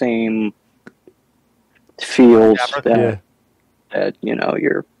those same feels that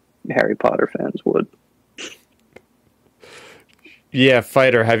your Harry Potter fans would. Yeah,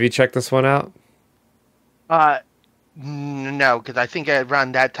 Fighter, have you checked this one out? No, because I think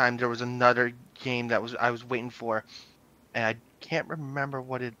around that time there was another game that I was waiting for, and I can't remember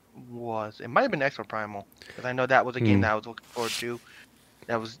what it was. It might have been Exo Primal, because I know that was a game that I was looking forward to.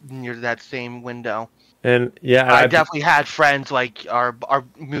 That was near that same window. And yeah, I definitely had friends like our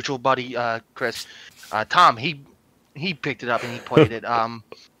mutual buddy Chris, Tom. He picked it up and he played it.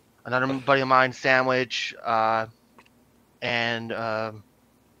 Another buddy of mine, Sandwich, and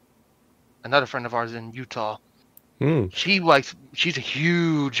another friend of ours in Utah. She's a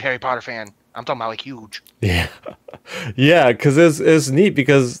huge Harry Potter fan. I'm talking about like huge. Yeah, yeah, because it's neat,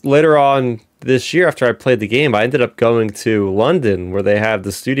 because later on this year, after I played the game, I ended up going to London, where they have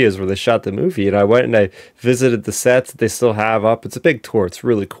the studios where they shot the movie, and I went and I visited the sets that they still have up. It's a big tour. It's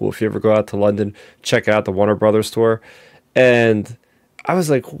really cool. If you ever go out to London, check out the Warner Brothers tour. And I was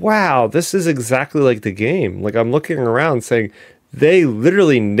like, wow, this is exactly like the game. Like, I'm looking around saying, they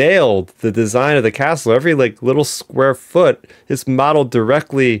literally nailed the design of the castle. Every like little square foot is modeled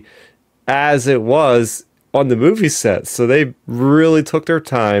directly as it was on the movie set. So they really took their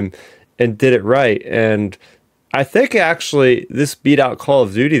time and did it right. And I think actually this beat out Call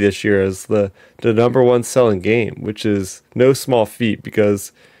of Duty this year as the number one selling game, which is no small feat,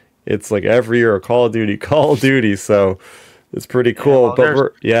 because it's like every year a Call of Duty. So it's pretty cool.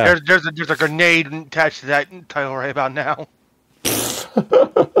 Yeah, well, there's a grenade attached to that title right about now.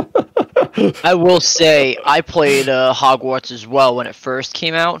 I will say I played Hogwarts as well when it first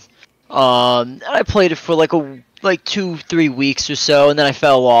came out. I played it for like 2-3 weeks or so, and then I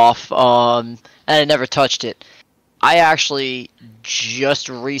fell off. And I never touched it. I actually just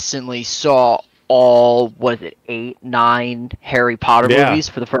recently saw all, was it 8, 9 Harry Potter movies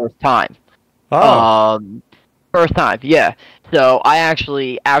for the first time. Oh, First time, yeah. So I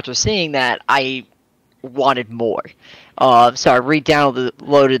actually, after seeing that, I wanted more. So I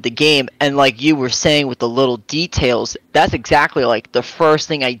re-downloaded the game, and like you were saying with the little details, that's exactly like the first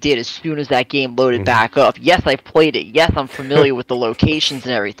thing I did as soon as that game loaded back up. Yes, I've played it. Yes, I'm familiar with the locations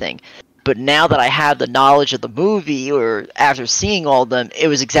and everything. But now that I have the knowledge of the movie, or after seeing all of them, it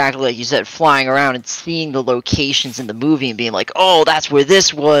was exactly like you said, flying around and seeing the locations in the movie and being like, oh, that's where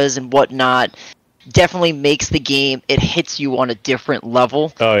this was and whatnot. Definitely makes the game, it hits you on a different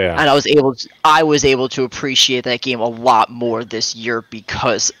level. oh yeah. And I was able to appreciate that game a lot more this year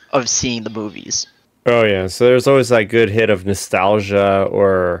because of seeing the movies. Oh yeah, so there's always that good hit of nostalgia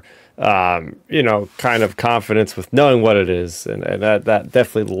or kind of confidence with knowing what it is, and that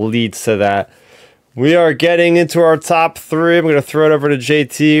definitely leads to that. We are getting into our top 3. I'm going to throw it over to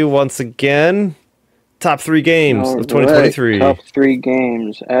JT once again. Top 3 games of 2023. Top 3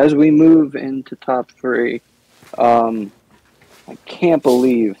 games. As we move into top 3, I can't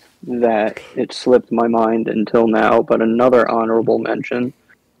believe that it slipped my mind until now, but another honorable mention,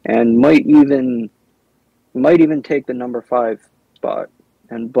 and might even take the number 5 spot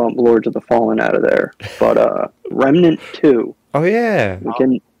and bump Lords of the Fallen out of there. But Remnant 2. Oh yeah.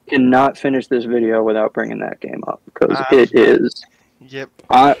 We cannot finish this video without bringing that game up because it is. Yep.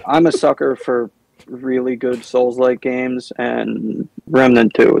 I'm a sucker for really good Souls-like games, and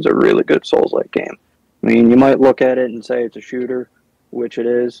Remnant 2 is a really good Souls-like game. I mean, you might look at it and say it's a shooter, which it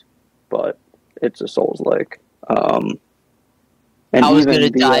is, but it's a Souls-like. And I was going to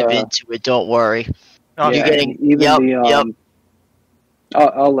dive into it, don't worry. I'll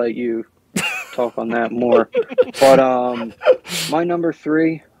let you talk on that more. But my number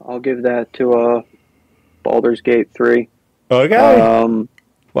 3, I'll give that to Baldur's Gate 3. Okay.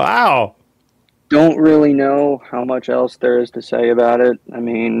 Wow. Don't really know how much else there is to say about it. I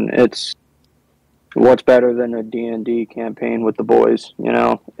mean, it's what's better than a D&D campaign with the boys, you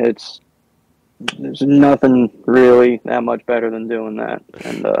know? There's nothing really that much better than doing that.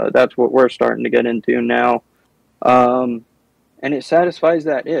 And that's what we're starting to get into now. And it satisfies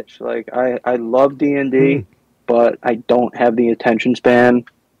that itch. Like, I love D&D, but I don't have the attention span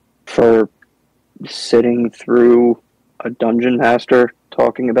for sitting through a dungeon master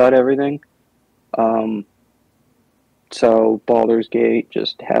talking about everything. So Baldur's Gate,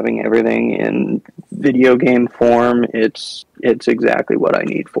 just having everything in video game form, it's exactly what I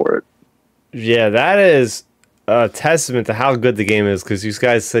need for it. Yeah, that is a testament to how good the game is, because you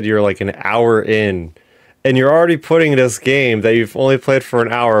guys said you're like an hour in, and you're already putting this game that you've only played for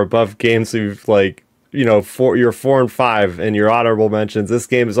an hour above games you've you're 4 and 5 and your honorable mentions. This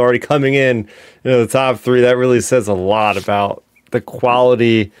game is already coming in the top 3. That really says a lot about the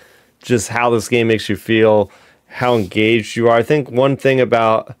quality, just how this game makes you feel, how engaged you are. I think one thing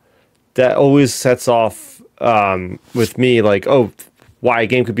about that always sets off with me, like, oh, why a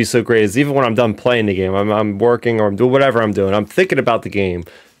game could be so great, is even when I'm done playing the game, I'm working or I'm doing whatever I'm doing, I'm thinking about the game.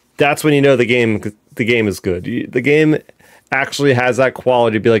 That's when you know the game is good. The game actually has that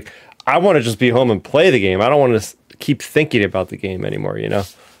quality to be like, I want to just be home and play the game. I don't want to keep thinking about the game anymore, you know?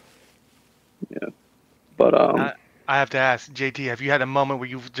 Yeah. But I have to ask, JT, have you had a moment where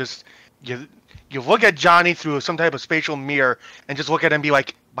you look at Johnny through some type of spatial mirror and just look at him and be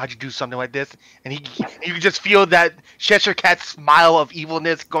like, why'd you do something like this? And you can just feel that Cheshire Cat smile of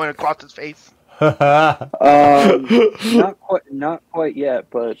evilness going across his face? Not quite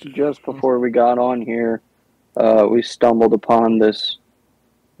yet, but just before we got on here, we stumbled upon this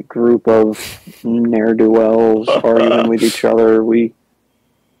group of ne'er-do-wells arguing with each other. We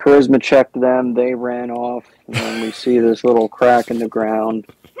charisma checked them, they ran off, and then we see this little crack in the ground.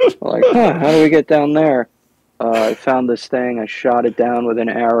 We're like, how do we get down there? I found this thing, I shot it down with an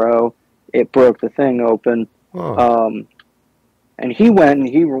arrow, it broke the thing open. And he went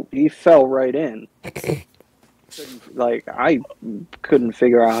and he fell right in. Like, I couldn't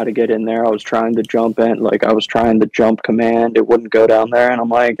figure out how to get in there. I was trying to jump in, like, I was trying to jump command, it wouldn't go down there, and I'm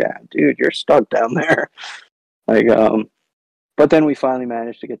like, dude, you're stuck down there. Like, but then we finally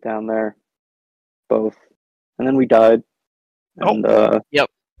managed to get down there, both, and then we died. And,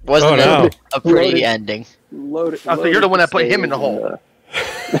 yep. Wasn't it a pretty ending? So you're the one that put him in the hole.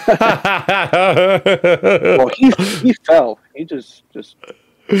 Well, he fell. He just.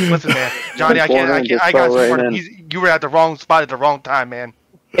 Listen, man, Johnny, I got support. You were at the wrong spot at the wrong time, man.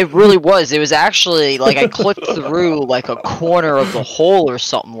 It really was. It was actually like I clipped through like a corner of the hole or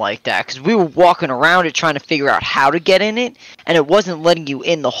something like that, because we were walking around it trying to figure out how to get in it, and it wasn't letting you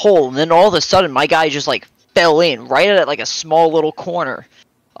in the hole. And then all of a sudden, my guy just like fell in right at like a small little corner.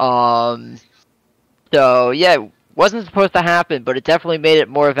 So yeah, it wasn't supposed to happen, but it definitely made it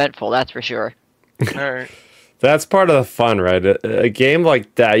more eventful. That's for sure. All right. That's part of the fun, right? A game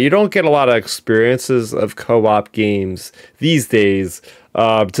like that, you don't get a lot of experiences of co-op games these days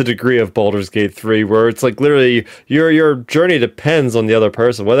to the degree of Baldur's Gate 3, where it's like literally your journey depends on the other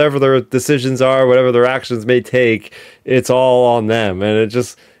person. Whatever their decisions are, whatever their actions may take, it's all on them. And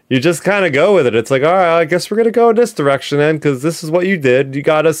you just kind of go with it. It's like, all right, I guess we're going to go in this direction then, because this is what you did. You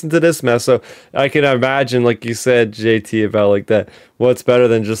got us into this mess. So I can imagine, like you said, JT, about like that. What's better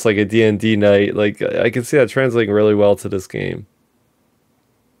than just like a D&D night? Like, I can see that translating really well to this game.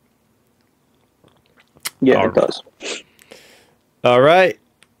 Yeah, it does. All right.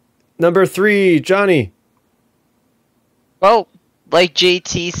 Number 3, Johnny. Well, like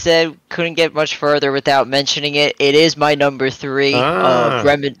JT said, couldn't get much further without mentioning it. It is my number 3,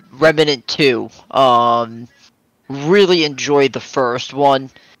 Remnant 2. Really enjoyed the first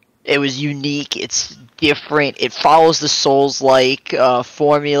one. It was unique. It's different. It follows the Souls-like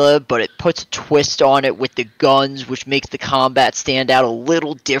formula, but it puts a twist on it with the guns, which makes the combat stand out a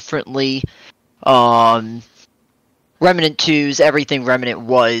little differently. Remnant 2's everything Remnant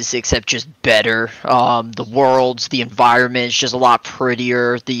was, except just better. The worlds, the environment is just a lot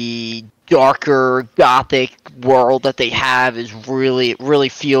prettier. The darker, gothic world that they have is really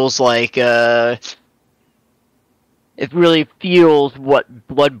feels like it really feels what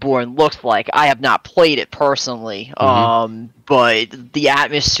Bloodborne looks like. I have not played it personally, but the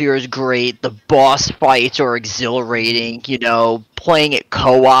atmosphere is great. The boss fights are exhilarating. You know, playing it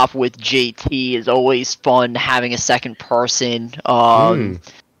co-op with JT is always fun. Having a second person,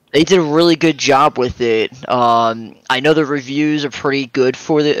 they did a really good job with it. I know the reviews are pretty good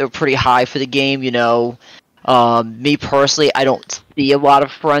pretty high for the game. You know. Me personally, I don't see a lot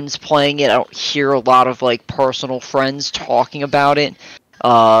of friends playing it. I don't hear a lot of like personal friends talking about it.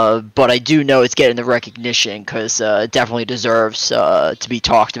 But I do know it's getting the recognition because it definitely deserves to be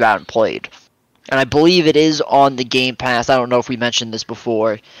talked about and played. And I believe it is on the Game Pass. I don't know if we mentioned this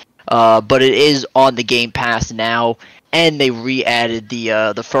before, but it is on the Game Pass now, and they re-added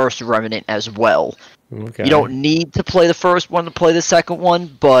the first Remnant as well. Okay. You don't need to play the first one to play the second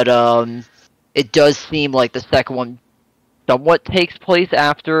one, but it does seem like the second one somewhat takes place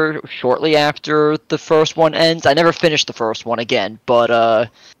shortly after the first one ends. I never finished the first one again, but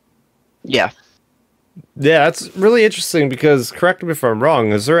yeah. Yeah, that's really interesting because, correct me if I'm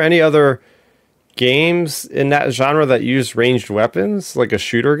wrong, is there any other games in that genre that use ranged weapons, like a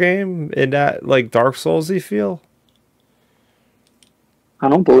shooter game in that like Dark Souls-y feel? I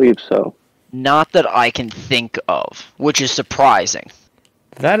don't believe so. Not that I can think of, which is surprising.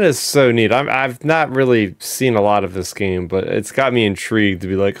 That is so neat. I've not really seen a lot of this game, but it's got me intrigued to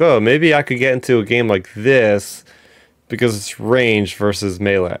be like, oh, maybe I could get into a game like this because it's ranged versus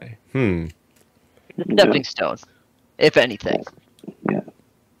melee. Stepping stone, if anything. Yeah,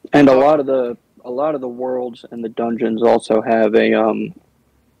 and a lot of the worlds and the dungeons also have a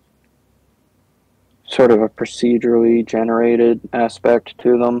sort of a procedurally generated aspect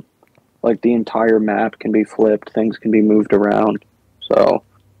to them. Like the entire map can be flipped, things can be moved around. So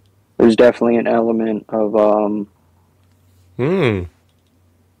there's definitely an element of you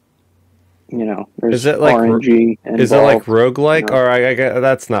know, there's is it like RNG involved. Is it like roguelike? You know? Or I guess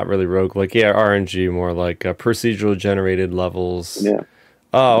that's not really roguelike. Yeah, RNG, more like procedural generated levels. Yeah.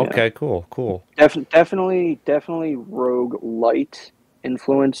 Oh, Yeah. okay, cool. Definitely roguelite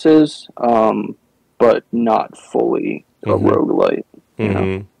influences, but not fully a roguelite. You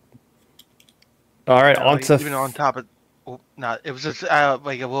know? All right, on to Even on top of, it was just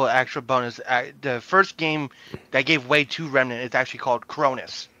like a little extra bonus. The first game that gave way to Remnant is actually called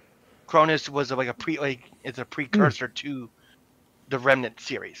Cronus. Cronus was like it's a precursor to the Remnant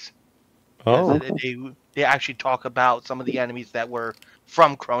series. Oh, They actually talk about some of the enemies that were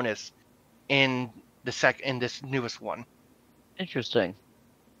from Cronus in this newest one. Interesting.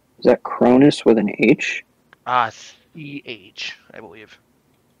 Is that Cronus with an H? CH, I believe.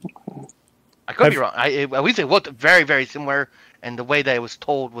 I could be wrong. At least it looked very, very similar, and the way that it was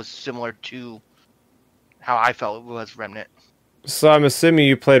told was similar to how I felt it was Remnant. so I'm assuming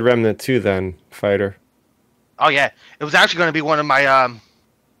you played Remnant 2 then, Fighter. Oh yeah, it was actually going to be one of my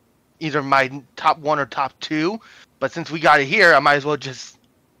either my top 1 or top 2, but since we got it here, I might as well just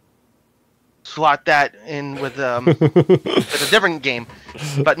slot that in with with a different game.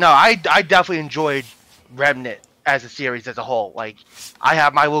 But no, I definitely enjoyed Remnant as a series as a whole. Like, I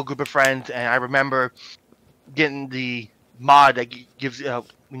have my little group of friends, and I remember getting the mod that gives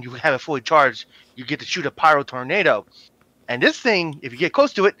when you have it fully charged, you get to shoot a pyro tornado. And this thing, if you get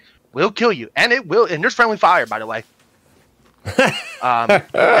close to it, will kill you, and it will. And there's friendly fire, by the way.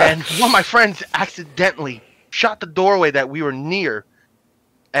 And one of my friends accidentally shot the doorway that we were near,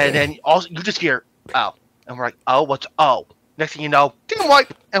 and then also you just hear oh, and we're like, oh, what's oh? Next thing you know, team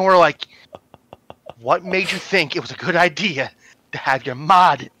wipe, and we're like, what made you think it was a good idea to have your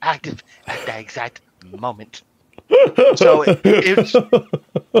mod active at that exact moment? So it's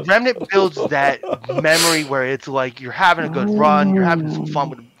Remnant builds that memory where it's like you're having a good run, you're having some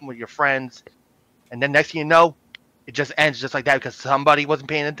fun with your friends, and then next thing you know, it just ends just like that because somebody wasn't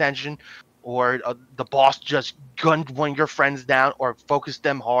paying attention, or the boss just gunned one of your friends down or focused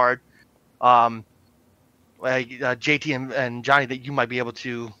them hard. JT and Johnny, that you might be able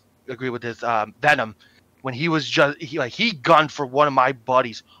to agree with this. Venom, when he was he gunned for one of my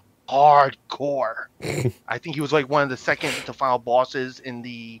buddies hardcore. I think he was like one of the second to final bosses in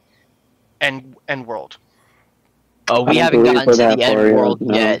the end world. Oh, we haven't gotten to the end world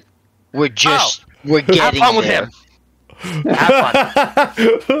yet. We're getting have fun with there. him. Have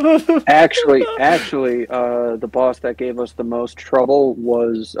fun. Actually, the boss that gave us the most trouble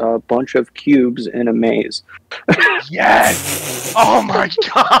was a bunch of cubes in a maze. Yes! Oh my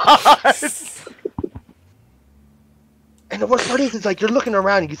god! And the worst part is, it's like you're looking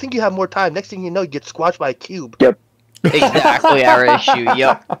around and you think you have more time. Next thing you know, you get squashed by a cube. Yep. Exactly our issue.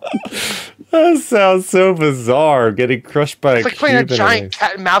 Yep. That sounds so bizarre. Getting crushed by It's like playing a giant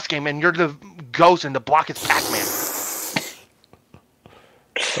cat and mouse game, and you're the ghost, and the block is Pac-Man.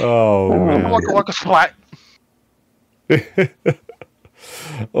 Oh man. Waka splat.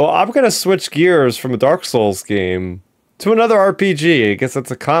 Well, I'm gonna switch gears from a Dark Souls game to another RPG. I guess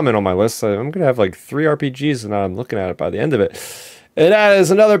that's a comment on my list. So I'm gonna have like 3 RPGs, and I'm looking at it by the end of it. And that is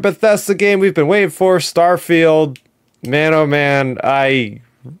another Bethesda game we've been waiting for, Starfield. Man, oh man, I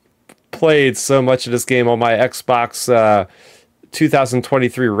played so much of this game on my Xbox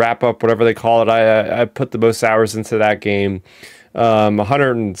 2023 wrap-up, whatever they call it. I put the most hours into that game.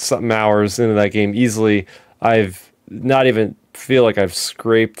 100 and something hours into that game easily. I've not even feel like I've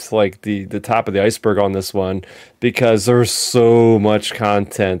scraped like the top of the iceberg on this one because there's so much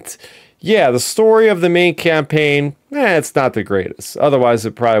content. Yeah, the story of the main campaign, it's not the greatest. Otherwise,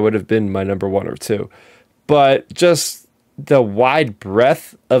 it probably would have been my number 1 or 2. But just the wide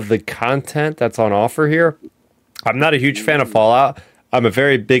breadth of the content that's on offer here. I'm not a huge fan of Fallout. I'm a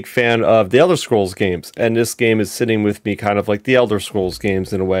very big fan of the Elder Scrolls games, and this game is sitting with me kind of like the Elder Scrolls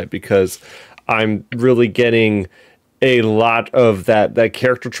games in a way because I'm really getting a lot of that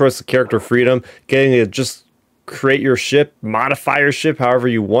character choice, the character freedom, getting to just create your ship, modify your ship however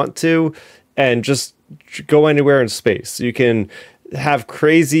you want to, and just go anywhere in space. You can have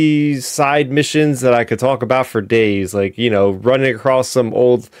crazy side missions that I could talk about for days, like, you know, running across some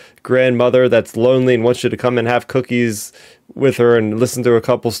old grandmother that's lonely and wants you to come and have cookies with her and listen to a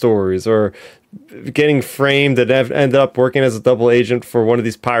couple stories, or getting framed and ended up working as a double agent for one of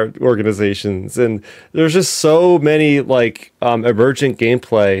these pirate organizations. And there's just so many like emergent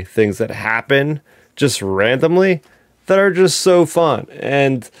gameplay things that happen just randomly that are just so fun.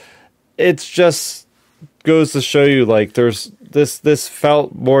 And it's just goes to show you like there's this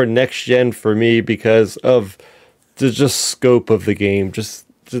felt more next gen for me because of the just scope of the game, just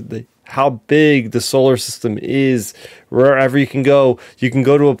how big the solar system is. Wherever you can go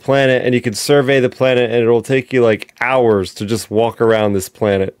to a planet and you can survey the planet, and it'll take you like hours to just walk around this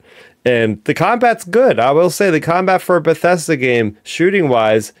planet. And the combat's good. I will say the combat for a Bethesda game, shooting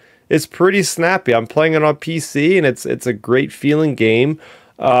wise, is pretty snappy. I'm playing it on PC, and it's a great feeling game.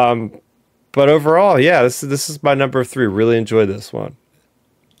 But overall, yeah, this is my number 3. Really enjoyed this one.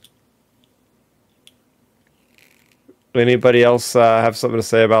 Anybody else have something to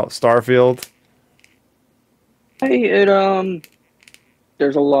say about Starfield? Hey,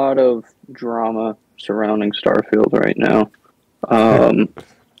 there's a lot of drama surrounding Starfield right now.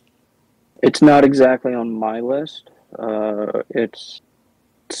 It's not exactly on my list. It's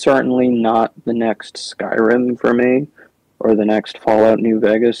certainly not the next Skyrim for me, or the next Fallout New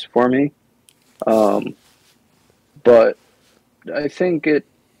Vegas for me. But I think it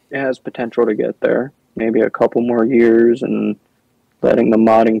has potential to get there. Maybe a couple more years and letting the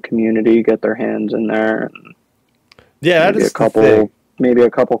modding community get their hands in there. And yeah, maybe a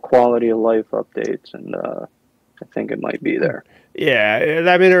couple quality of life updates, and I think it might be there. Yeah,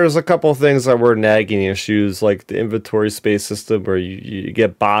 I mean, there's a couple things that were nagging issues, like the inventory space system, where you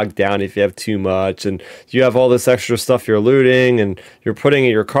get bogged down if you have too much, and you have all this extra stuff you're looting, and you're putting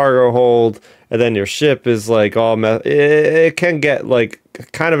in your cargo hold, and then your ship is like all it can get like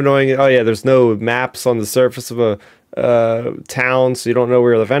kind of annoying. Oh yeah, there's no maps on the surface of a town, so you don't know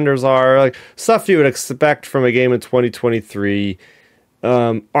where the vendors are. Like stuff you would expect from a game in 2023.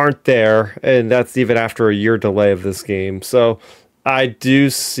 aren't there, and that's even after a year delay of this game. So I do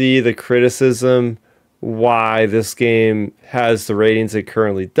see the criticism why this game has the ratings it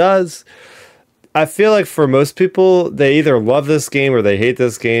currently does. I feel like for most people, they either love this game or they hate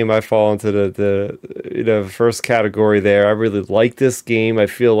this game. I fall into the first category there. I really like this game. I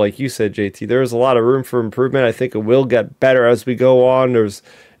feel like you said, JT, there's a lot of room for improvement. I think it will get better as we go on. There's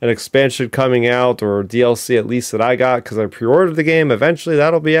an expansion coming out, or DLC at least that I got because I pre-ordered the game. Eventually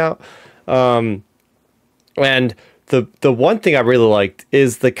that'll be out. And the one thing I really liked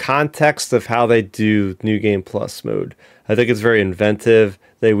is the context of how they do New Game Plus mode. I think it's very inventive.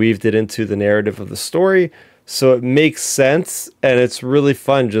 They weaved it into the narrative of the story, so it makes sense, and it's really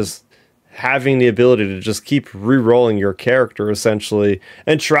fun just having the ability to just keep re-rolling your character essentially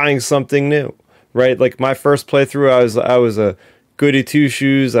and trying something new, right? Like my first playthrough, I was a goody two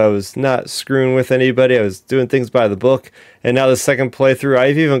shoes. I was not screwing with anybody. I was doing things by the book. And now the second playthrough,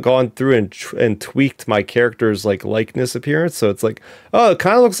 I've even gone through and tweaked my character's like likeness appearance. So it's like, oh, it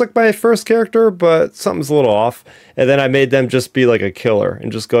kind of looks like my first character, but something's a little off. And then I made them just be like a killer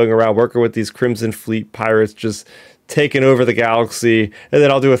and just going around working with these Crimson Fleet pirates, just taking over the galaxy. And then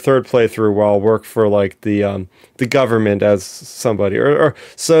I'll do a third playthrough where I'll work for like the government as somebody. Or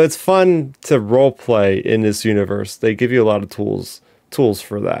so it's fun to role play in this universe. They give you a lot of tools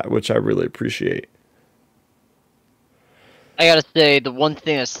for that, which I really appreciate. I gotta say, the one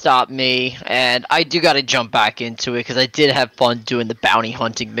thing that stopped me, and I do gotta jump back into it because I did have fun doing the bounty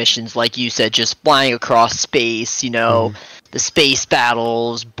hunting missions, like you said, just flying across space, the space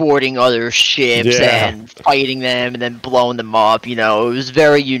battles, boarding other ships and fighting them and then blowing them up. It was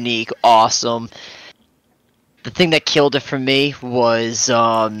very unique, awesome. The thing that killed it for me was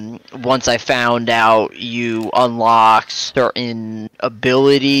once I found out you unlock certain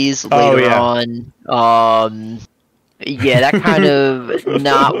abilities later on. That kind of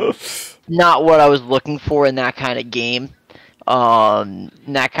not what I was looking for in that kind of game.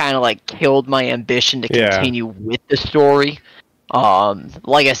 That kind of like killed my ambition to continue with the story.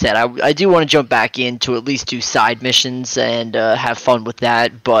 Like I said, I do want to jump back in to at least do side missions and have fun with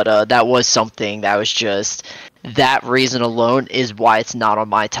that. But that was something that was just that reason alone is why it's not on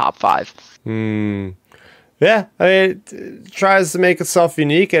my top 5. Yeah, I mean, it tries to make itself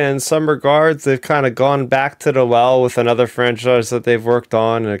unique, and in some regards, they've kind of gone back to the well with another franchise that they've worked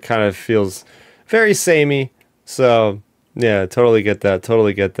on, and it kind of feels very samey. So, yeah, totally get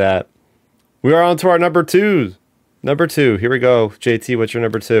that. We are on to our number 2. Number 2, here we go. JT, what's your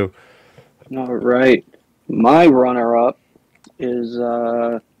number 2? All right. My runner-up is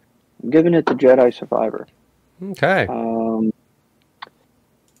I'm giving it to Jedi Survivor. Okay.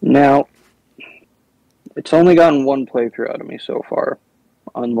 Now, it's only gotten one playthrough out of me so far,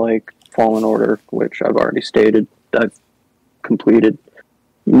 unlike Fallen Order, which I've already stated I've completed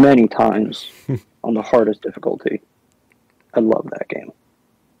many times on the hardest difficulty. I love that game.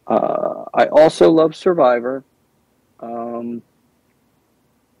 I also love Survivor for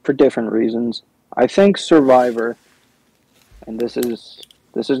different reasons. I think Survivor, and this is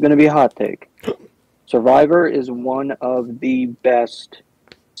going to be a hot take, Survivor is one of the best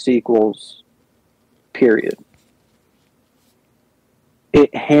sequels, period.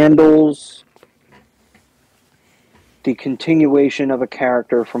 It handles the continuation of a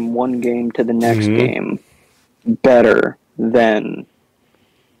character from one game to the next game better than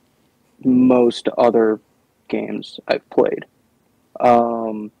most other games I've played.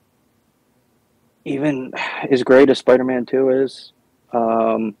 Even as great as Spider-Man 2 is,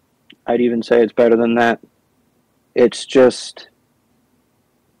 I'd even say it's better than that. It's just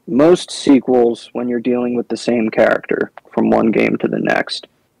most sequels, when you're dealing with the same character from one game to the next,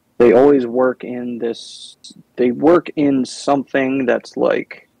 they always work in something that's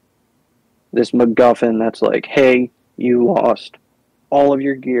like this MacGuffin that's like, hey, you lost all of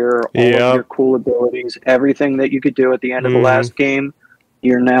your gear, all of your cool abilities, everything that you could do at the end of the last game,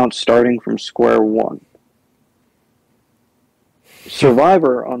 you're now starting from square one.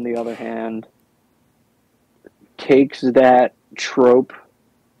 Survivor, on the other hand, takes that trope,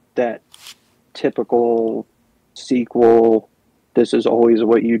 that typical sequel, this is always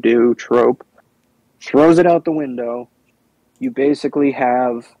what you do trope, throws it out the window. You basically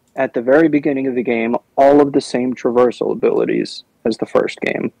have, at the very beginning of the game, all of the same traversal abilities as the first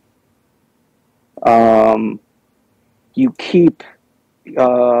game. You keep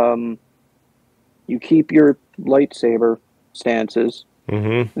your lightsaber stances.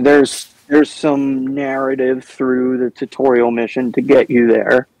 There's some narrative through the tutorial mission to get you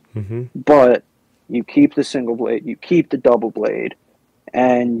there, but you keep the single blade, you keep the double blade,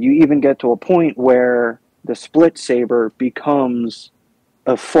 and you even get to a point where the split saber becomes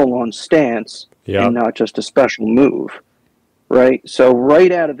a full-on stance Yep. and not just a special move, right? So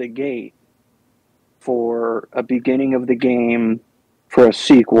right out of the gate, for a beginning of the game, for a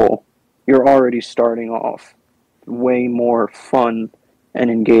sequel, you're already starting off way more fun and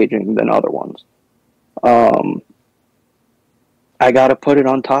engaging than other ones. I gotta put it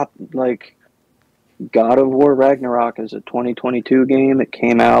on top, like, God of War Ragnarok is a 2022 game. It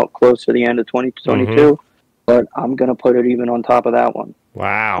came out close to the end of 2022, but I'm gonna put it even on top of that one.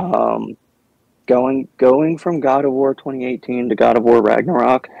 Wow. Going from God of War 2018 to God of War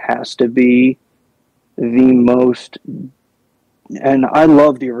Ragnarok has to be the most, and I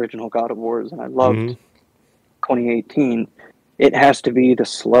love the original God of Wars, and I loved 2018. It has to be the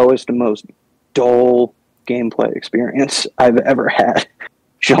slowest and most dull gameplay experience I've ever had,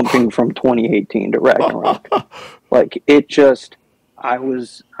 jumping from 2018 to Ragnarok. Like, it just, I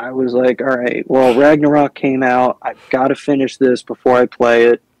was like, all right, well, Ragnarok came out, I've got to finish this before I play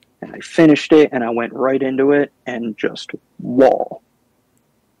it. And I finished it, and I went right into it, and just wall.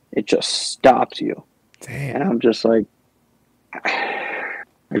 It just stops you. Damn. And I'm just like, I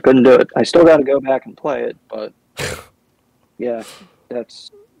couldn't do it. I still got to go back and play it, but yeah, that's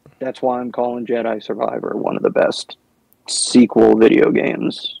why I'm calling Jedi Survivor one of the best sequel video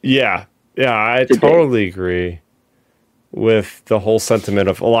games. Yeah, I totally agree with the whole sentiment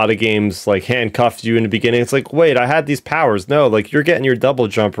of a lot of games like handcuffed you in the beginning. It's like, wait, I had these powers. No, like, you're getting your double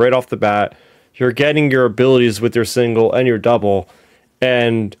jump right off the bat. You're getting your abilities with your single and your double.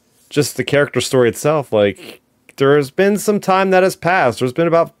 And just the character story itself, like, there's been some time that has passed. There's been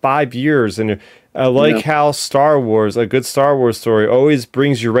about 5 years. And I like how Star Wars, a good Star Wars story, always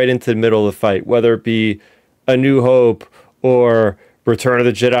brings you right into the middle of the fight, whether it be A New Hope or Return of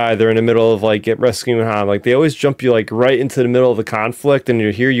the Jedi. They're in the middle of, like, rescuing Han. Like, they always jump you, like, right into the middle of the conflict, and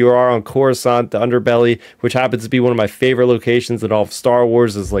here you are on Coruscant, the underbelly, which happens to be one of my favorite locations in all of Star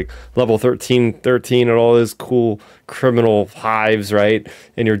Wars, is like level 13 and all those cool criminal hives, right?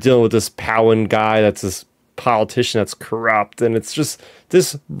 And you're dealing with this Powan guy that's this politician that's corrupt, and it's just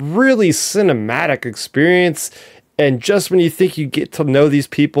this really cinematic experience. And just when you think you get to know these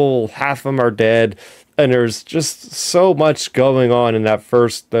people, half of them are dead. And there's just so much going on in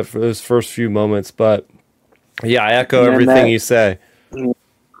those first few moments. But yeah, I echo everything you say.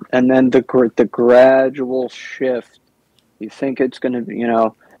 And then the gradual shift. You think it's going to be,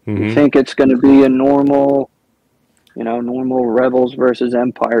 you think it's going to be a normal Rebels versus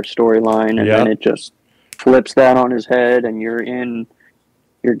Empire storyline, and then it just flips that on his head, and you're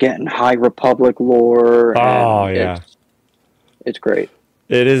getting High Republic lore. Oh, and yeah. It's great.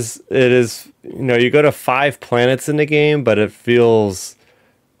 It is, you go to 5 planets in the game, but it feels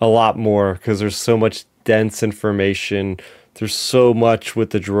a lot more because there's so much dense information. There's so much with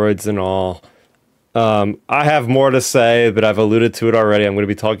the droids and all. I have more to say, but I've alluded to it already. I'm going to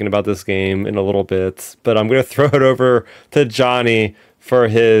be talking about this game in a little bit, but I'm going to throw it over to Johnny for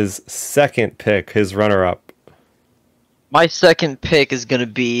his second pick, his runner-up. My second pick is going to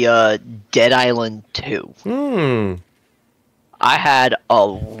be Dead Island 2. I had a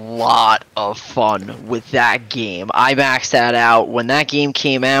lot of fun with that game. I maxed that out. When that game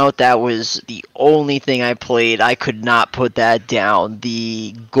came out, that was the only thing I played. I could not put that down.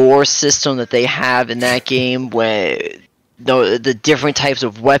 The gore system that they have in that game, where the different types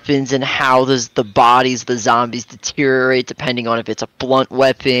of weapons and how the bodies, the zombies deteriorate depending on if it's a blunt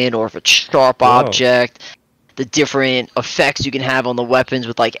weapon or if it's a sharp object. The different effects you can have on the weapons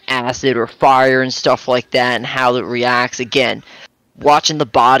with, like, acid or fire and stuff like that, and how it reacts. Again, watching the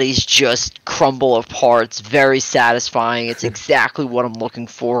bodies just crumble apart, it's very satisfying. It's exactly what I'm looking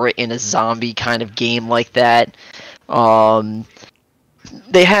for in a zombie kind of game like that.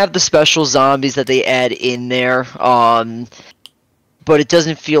 They have the special zombies that they add in there, but it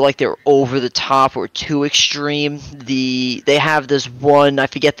doesn't feel like they're over the top or too extreme. They have this one, I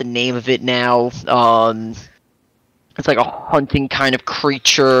forget the name of it now, it's like a hunting kind of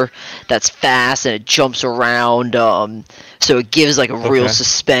creature that's fast and it jumps around. So it gives like a real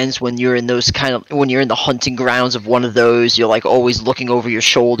suspense when you're in when you're in the hunting grounds of one of those. You're like always looking over your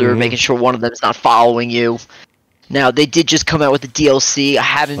shoulder, making sure one of them's not following you. Now they did just come out with the DLC. I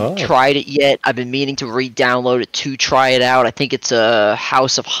haven't tried it yet. I've been meaning to re-download it to try it out. I think it's a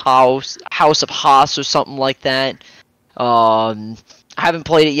House of Hoss or something like that. I haven't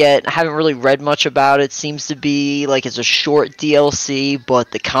played it yet. I haven't really read much about it. Seems to be like it's a short DLC, but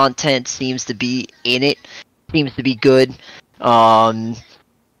the content seems to be in it. Seems to be good.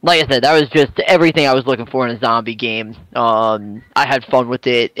 Like I said, that was just everything I was looking for in a zombie game. I had fun with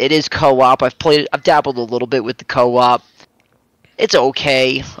it. It is co-op. I've dabbled a little bit with the co-op. It's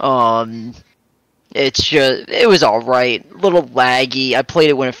okay. It was all right. A little laggy. I played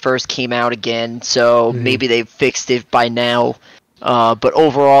it when it first came out again, so maybe they fixed it by now. But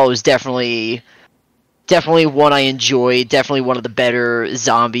overall, it was definitely one I enjoyed. Definitely one of the better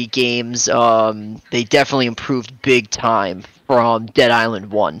zombie games. They definitely improved big time from Dead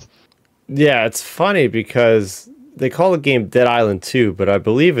Island 1. Yeah, it's funny because they call the game Dead Island 2, but I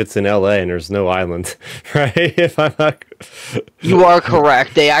believe it's in LA and there's no island, right? If I'm not... You are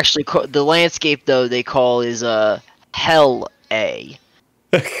correct. They actually the landscape though they call is Hell A.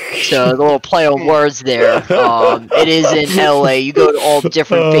 So the little play on words there. It is in LA. You go to all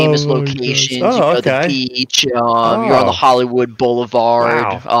different famous locations. Oh, you go to okay. the beach. You're on the Hollywood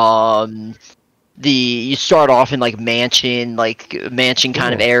Boulevard. Wow. You start off in mansion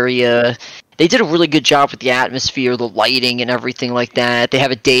kind of Cool. area. They did a really good job with the atmosphere, the lighting, and everything like that. They have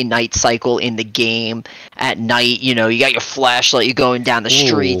a day-night cycle in the game. At night, you got your flashlight. You're going down the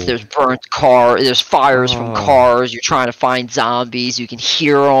streets. Ooh. There's there's fires from cars. You're trying to find zombies. You can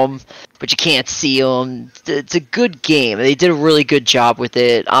hear them, but you can't see them. It's a good game. They did a really good job with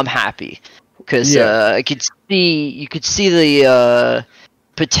it. I'm happy because you could see the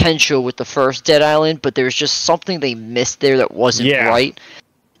potential with the first Dead Island, but there's just something they missed there that wasn't right.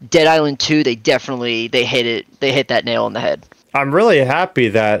 Dead Island 2, they hit it. They hit that nail on the head. I'm really happy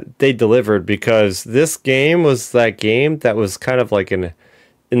that they delivered because this game was that game that was kind of like in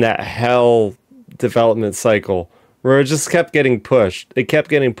that hell development cycle where it just kept getting pushed. It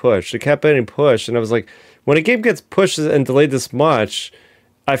kept getting pushed. It kept getting pushed. And I was like, when a game gets pushed and delayed this much,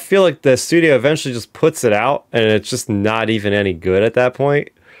 I feel like the studio eventually just puts it out and it's just not even any good at that point.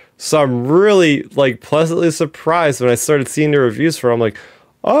 So I'm really pleasantly surprised when I started seeing the reviews for it. I'm like,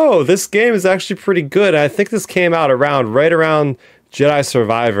 oh, this game is actually pretty good. And I think this came out right around Jedi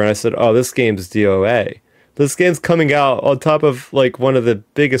Survivor. And I said, oh, this game's DOA. This game's coming out on top of one of the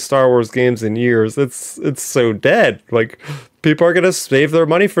biggest Star Wars games in years. It's so dead. People are going to save their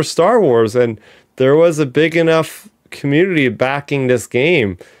money for Star Wars. And there was a big enough community backing this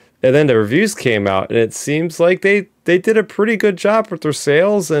game. And then the reviews came out. And it seems like they did a pretty good job with their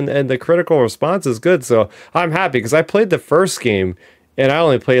sales. And the critical response is good. So I'm happy because I played the first game. And I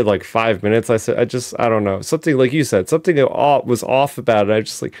only played 5 minutes. I don't know. Something like you said, something that was off about it. I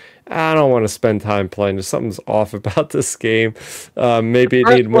just I don't want to spend time playing. There's something's off about this game. Maybe it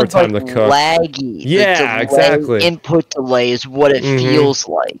needed more time to cook. Laggy. Yeah, exactly. Input delay is what it feels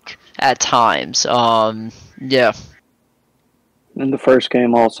like at times. Yeah. And the first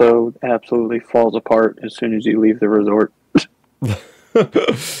game also absolutely falls apart as soon as you leave the resort.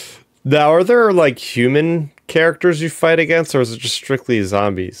 Now, are there human characters you fight against, or is it just strictly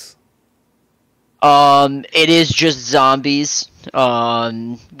zombies? It is just zombies.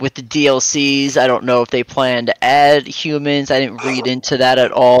 With the DLCs, I don't know if they plan to add humans. I didn't read into that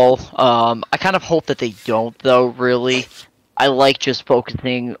at all. I kind of hope that they don't, though, really. I like just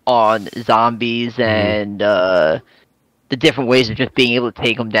focusing on zombies and the different ways of just being able to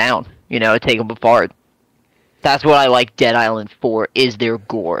take them down, take them apart. That's what I like Dead Island for, is their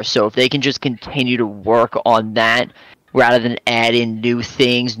gore. So if they can just continue to work on that, rather than add in new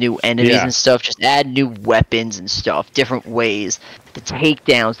things, new enemies and stuff, just add new weapons and stuff, different ways. The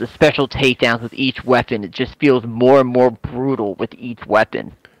takedowns, the special takedowns with each weapon, it just feels more and more brutal with each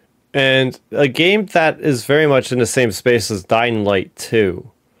weapon. And a game that is very much in the same space as Dying Light 2.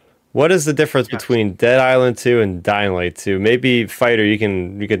 What is the difference between Dead Island 2 and Dying Light 2? Maybe Fighter, you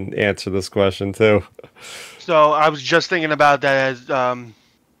can answer this question too. So I was just thinking about that as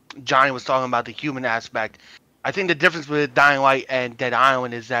Johnny was talking about the human aspect. I think the difference with Dying Light and Dead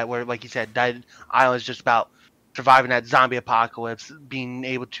Island is that where, like you said, Dead Island is just about surviving that zombie apocalypse, being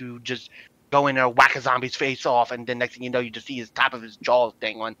able to just go in there, whack a zombie's face off, and then next thing you know, you just see his top of his jaw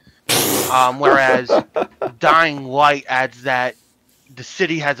dangling. Whereas Dying Light adds that the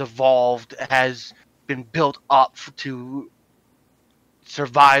city has evolved, has been built up to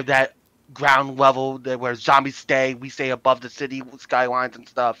survive that ground level where zombies stay. We stay above the city skylines and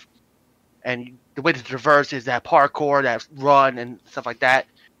stuff. And the way to traverse is that parkour, that run, and stuff like that.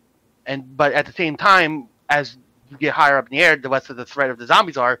 But at the same time, as you get higher up in the air, the less of the threat of the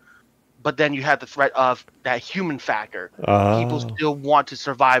zombies are. But then you have the threat of that human factor. People still want to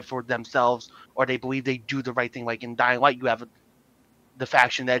survive for themselves, or they believe they do the right thing. Like in Dying Light, you have the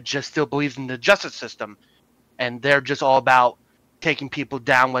faction that just still believes in the justice system, and they're just all about taking people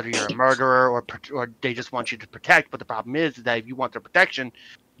down, whether you're a murderer or they just want you to protect. But the problem is that if you want their protection,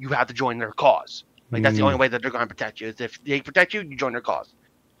 you have to join their cause. That's the only way that they're going to protect you, is if they protect you, you join their cause.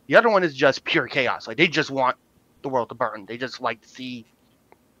 The other one is just pure chaos. They just want the world to burn. They just like to see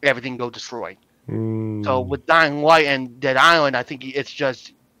everything go destroyed. So with Dying Light and Dead Island, I think it's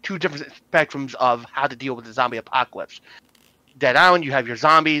just two different spectrums of how to deal with the zombie apocalypse. Dead Island, you have your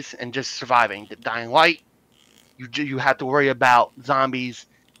zombies and just surviving. The Dying Light, you have to worry about zombies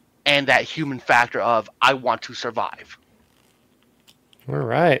and that human factor of I want to survive. All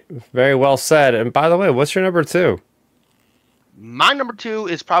right. Very well said. And by the way, what's your number 2? My number 2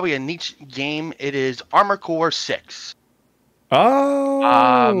 is probably a niche game. It is Armor Core 6.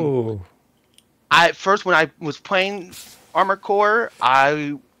 Oh. At first, when I was playing Armor Core,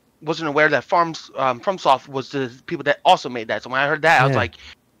 I wasn't aware that FromSoft was the people that also made that. So when I heard that, I was like,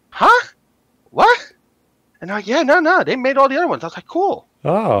 huh? What? And they're like, yeah, no, they made all the other ones. I was like, cool.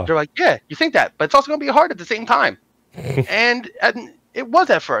 Oh. They're like, yeah, you think that, but it's also going to be hard at the same time. and it was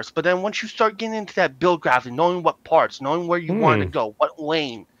at first, but then once you start getting into that build graphic, knowing what parts, knowing where you want to go, what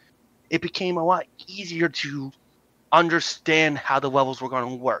lane, it became a lot easier to understand how the levels were going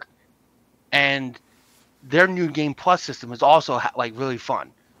to work. And their new Game Plus system is also like really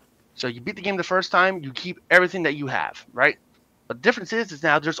fun. So you beat the game the first time, you keep everything that you have, right? But the difference is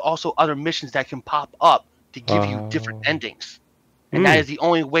now there's also other missions that can pop up to give you different endings. And that is the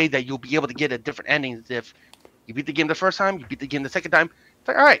only way that you'll be able to get a different ending is if you beat the game the first time, you beat the game the second time. It's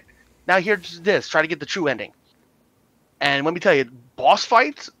like, all right, now here's this. Try to get the true ending. And let me tell you, boss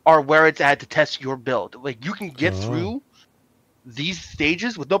fights are where it's at to test your build. Like, you can get through these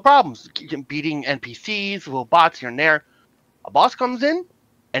stages with no problems. Beating NPCs, little bots here and there. A boss comes in,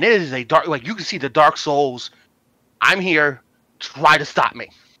 and it is a dark, like, you can see the Dark Souls. I'm here, try to stop me.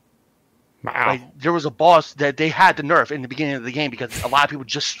 Wow. Like, there was a boss that they had to nerf in the beginning of the game because a lot of people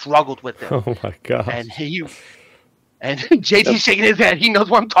just struggled with him. Oh my god. And JT's shaking his head. He knows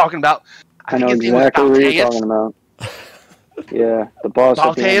what I'm talking about. I know exactly what you're talking about. Yeah, the boss.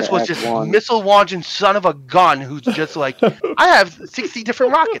 Balteus was just missile launching son of a gun who's just like, I have 60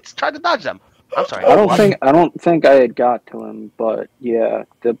 different rockets. Try to dodge them. I'm sorry. I don't think I had got to him, but yeah,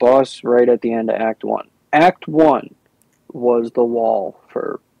 the boss right at the end of Act 1. Act 1 was the wall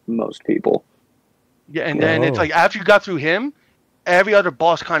for most people. Yeah, and then it's like after you got through him, every other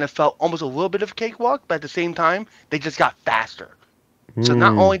boss kind of felt almost a little bit of a cakewalk, but at the same time, they just got faster. So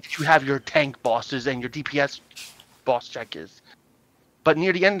not only did you have your tank bosses and your DPS boss checkers, but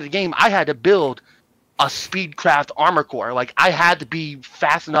near the end of the game, I had to build a Speedcraft armor core. Like, I had to be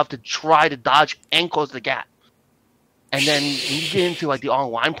fast enough to try to dodge and close the gap. And then when you get into like the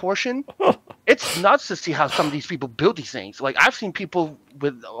online portion, it's nuts to see how some of these people build these things. Like, I've seen people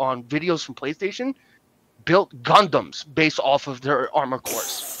on videos from PlayStation built Gundams based off of their armor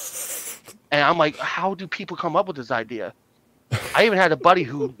cores. And I'm like, how do people come up with this idea? I even had a buddy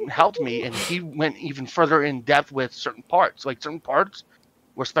who helped me, and he went even further in depth with certain parts. Like, certain parts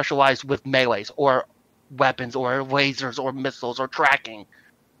were specialized with melees or weapons or lasers or missiles or tracking.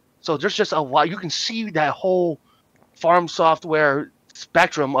 So there's just a lot. You can see that whole farm software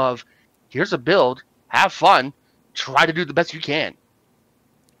spectrum of here's a build, have fun, try to do the best you can.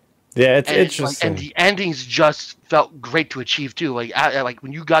 Yeah, it's interesting. And the endings just felt great to achieve too. Like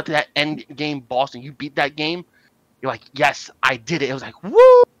when you got to that end game boss and you beat that game, you're like, yes, I did it. It was like,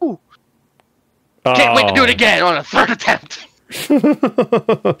 woo! Can't wait to do it again on a third attempt.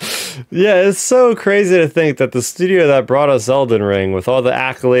 Yeah, it's so crazy to think that the studio that brought us Elden Ring, with all the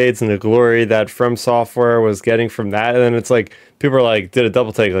accolades and the glory that From Software was getting from that, and then it's like people are like, did a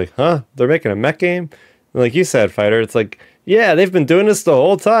double take, like, huh? They're making a mech game? And like you said, Fighter, it's like, yeah, they've been doing this the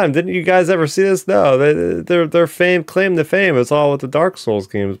whole time. Didn't you guys ever see this? No, their claim to fame is all with the Dark Souls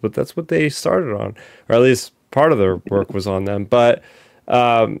games, but that's what they started on, or at least part of their work was on them. But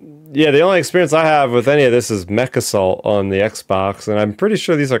yeah, the only experience I have with any of this is Mech Assault on the Xbox, and I'm pretty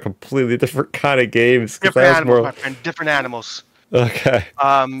sure these are completely different kind of games. Different animals, my friend. Different animals. Okay.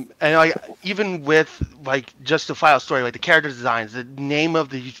 And like even with like just the file story, like the character designs, the name of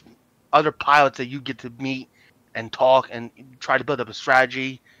the other pilots that you get to meet and talk and try to build up a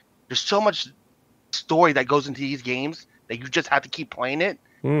strategy. There's so much story that goes into these games that you just have to keep playing it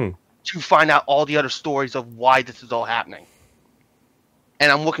to find out all the other stories of why this is all happening.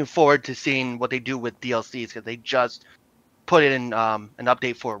 And I'm looking forward to seeing what they do with DLCs because they just put in an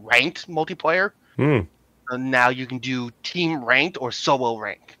update for ranked multiplayer. And now you can do team ranked or solo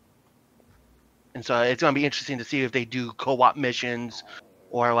rank. And so it's going to be interesting to see if they do co-op missions,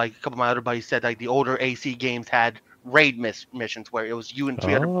 or like a couple of my other buddies said, like the older AC games had raid missions where it was you and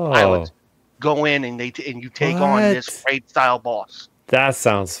three other pilots go in and you take on this raid style boss. That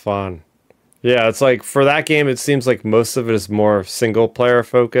sounds fun. Yeah, it's like for that game, it seems like most of it is more single player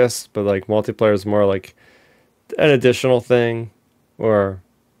focused, but like multiplayer is more like an additional thing, or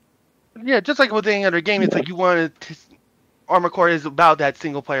yeah, just like with any other game, it's like you want to. Armored Core is about that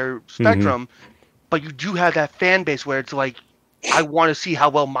single player spectrum, but you do have that fan base where it's like I want to see how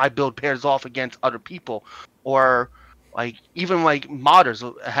well my build pairs off against other people, or like even like modders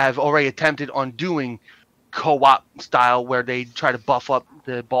have already attempted on doing co-op style where they try to buff up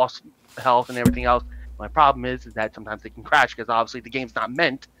the boss health and everything else. My problem is that sometimes they can crash because obviously the game's not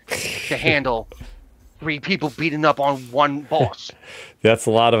meant to handle 3 people beating up on one boss. That's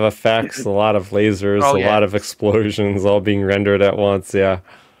a lot of effects, a lot of lasers, Oh, a yeah. lot of explosions all being rendered at once. Yeah.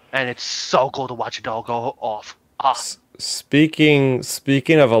 And it's so cool to watch it all go off. Speaking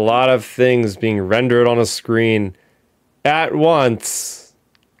of a lot of things being rendered on a screen at once,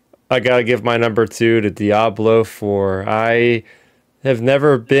 I gotta give my number 2 to Diablo 4. I have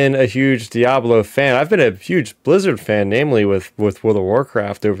never been a huge Diablo fan. I've been a huge Blizzard fan, namely with World of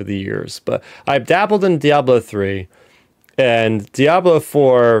Warcraft over the years, but I've dabbled in Diablo 3, and Diablo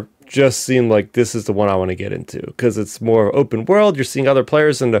 4 just seemed like this is the one I want to get into because it's more open world. You're seeing other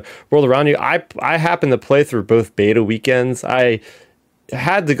players in the world around you. I happen to play through both beta weekends. I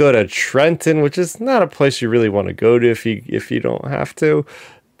had to go to Trenton, which is not a place you really want to go to if you don't have to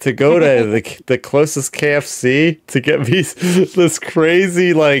go to the closest KFC to get me this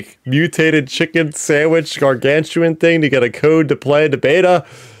crazy like mutated chicken sandwich gargantuan thing to get a code to play the beta.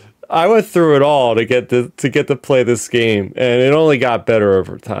 I went through it all to get to play this game, and it only got better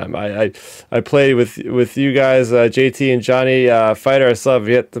over time. I played with you guys, JT and Johnny Fighter. I still have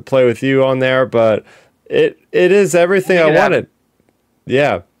yet to play with you on there, but it is everything I wanted.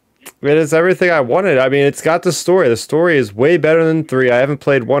 Yeah, it is everything I wanted. I mean, it's got the story. The story is way better than 3. I haven't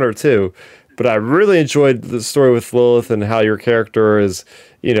played 1 or 2, but I really enjoyed the story with Lilith and how your character is,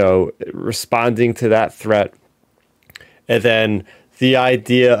 responding to that threat, and then the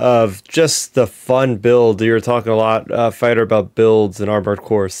idea of just the fun build. You were talking a lot, Fighter, about builds in Armored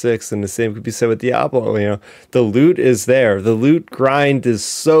Core 6, and the same could be said with Diablo. The loot is there. The loot grind is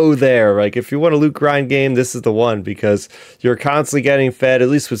so there. Like, if you want a loot grind game, this is the one, because you're constantly getting fed, at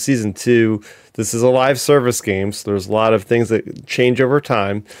least with Season 2. This is a live service game, so there's a lot of things that change over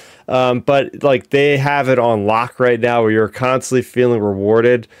time. But, like, they have it on lock right now where you're constantly feeling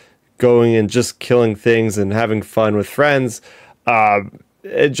rewarded, going and just killing things and having fun with friends. I'm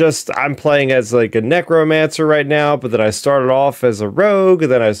playing as like a necromancer right now, but then I started off as a rogue,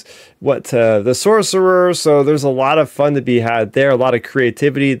 and then I went to the sorcerer. So there's a lot of fun to be had there, a lot of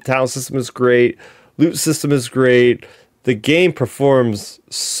creativity. The talent system is great, loot system is great. The game performs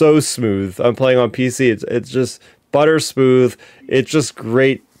so smooth. I'm playing on PC. It's just butter smooth. It's just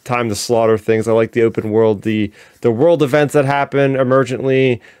great time to slaughter things. I like the open world, the world events that happen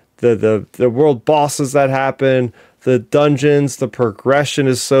emergently, the world bosses that happen. The dungeons, the progression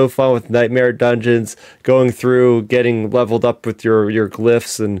is so fun with Nightmare Dungeons, going through, getting leveled up with your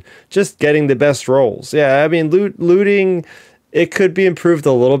glyphs, and just getting the best rolls. Yeah, I mean, looting, it could be improved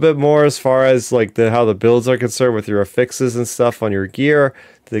a little bit more as far as like how the builds are concerned with your affixes and stuff on your gear.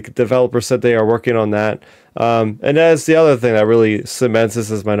 The developer said they are working on that. And that's the other thing that really cements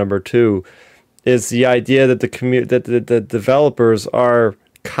this as my number 2, is the idea that the developers are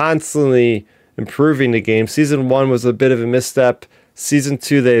constantly improving the game. Season 1 was a bit of a misstep. Season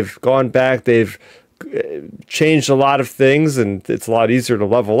 2, they've gone back. They've changed a lot of things, and it's a lot easier to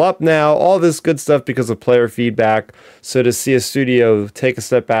level up now. All this good stuff because of player feedback. So to see a studio take a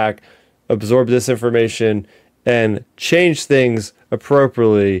step back, absorb this information, and change things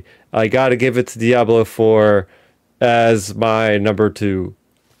appropriately, I got to give it to Diablo 4 as my number 2.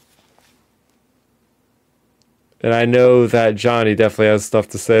 And I know that Johnny definitely has stuff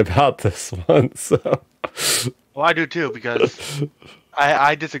to say about this one. So, well, I do too, because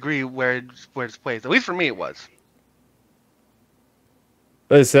I disagree where it's placed. At least for me, it was.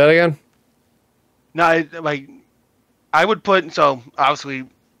 Wait, say that again? No, I would put, so obviously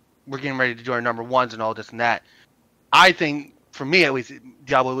we're getting ready to do our number 1s and all this and that. I think, for me at least,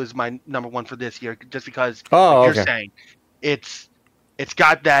 Diablo is my number 1 for this year, just because you're saying it's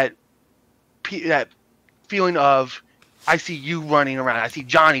got that feeling of, I see you running around, I see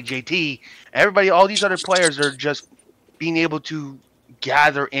Johnny, JT, everybody, all these other players are just being able to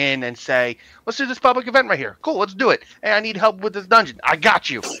gather in and say, let's do this public event right here. Cool, let's do it. Hey, I need help with this dungeon. I got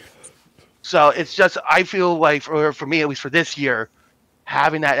you. So it's just, I feel like for me, at least for this year,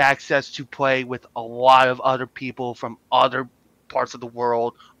 having that access to play with a lot of other people from other parts of the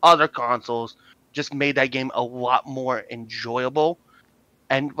world, other consoles, just made that game a lot more enjoyable.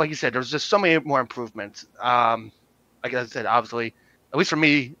 And like you said, there's just so many more improvements. Like I said, obviously, at least for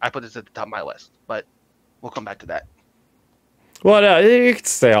me, I put this at the top of my list. But we'll come back to that. Well, no, you can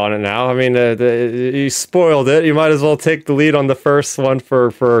stay on it now. I mean, you spoiled it. You might as well take the lead on the first one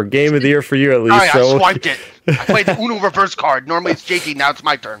for Game of the Year for you at least. Alright, I swiped it. I played the Uno reverse card. Normally it's JT, now it's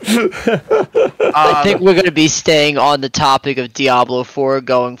my turn. I think we're going to be staying on the topic of Diablo 4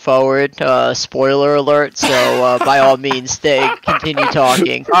 going forward. Spoiler alert. So by all means, continue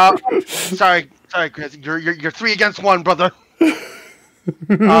talking. Sorry, Chris. You're 3 against 1, brother.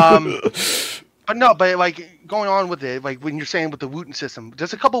 But no, but like going on with it, like when you're saying with the Wooten system,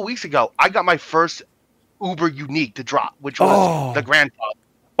 just a couple weeks ago, I got my first Uber Unique to drop, which was the Grand Pub.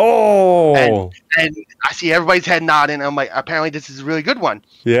 Oh, and I see everybody's head nodding. And I'm like, apparently this is a really good one.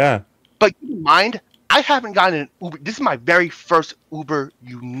 yeah. But keep in mind, I haven't gotten an Uber. This is my very first Uber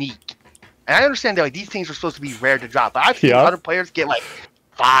Unique, and I understand that like these things are supposed to be rare to drop. But I've seen other players get like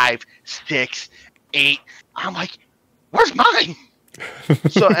 5, 6, 8. I'm like, where's mine?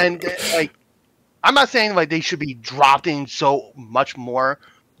 So and like. I'm not saying like they should be dropping so much more,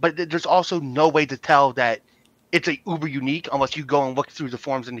 but there's also no way to tell that it's a Uber Unique unless you go and look through the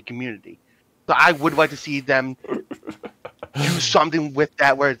forums in the community. So I would like to see them do something with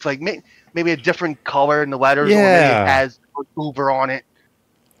that where it's like maybe a different color in the letters, or maybe it has Uber on it.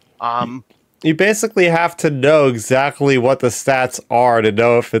 You basically have to know exactly what the stats are to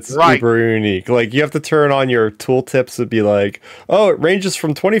know if it's Uber Unique. Like, you have to turn on your tooltips and be like, oh, it ranges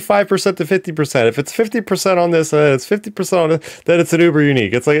from 25% to 50%. If it's 50% on this and it's 50% on it, then it's an Uber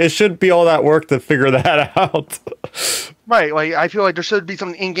Unique. It's like, it shouldn't be all that work to figure that out. Right. Like, I feel like there should be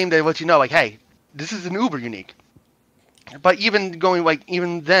something in-game that lets you know, like, hey, this is an Uber Unique. But even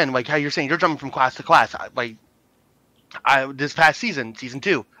then, like how you're saying, you're jumping from class to class. This past season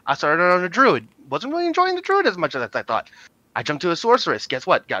 2, I started on a druid. Wasn't really enjoying the druid as much as I thought. I jumped to a sorceress. Guess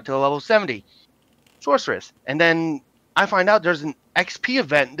what? Got to a level 70 sorceress, and then I find out there's an XP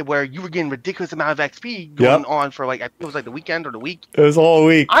event where you were getting ridiculous amount of XP going on for like I think it was like the weekend or the week. It was all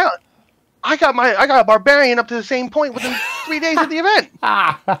week. I got a barbarian up to the same point within 3 days of the event,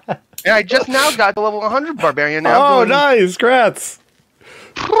 and I just now got the level 100 barbarian. Now oh, nice, congrats!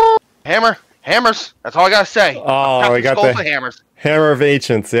 Hammers. That's all I gotta say. Oh, we got the hammers. Hammer of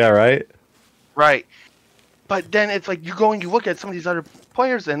Ancients. Yeah, right. Right. But then it's like you go and you look at some of these other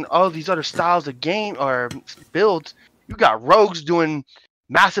players and all these other styles of game or builds. You got rogues doing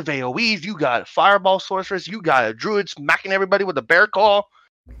massive AoEs. You got fireball sorcerers. You got a druid smacking everybody with a bear claw.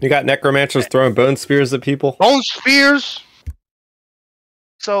 You got necromancers throwing bone spears at people. Bone spears.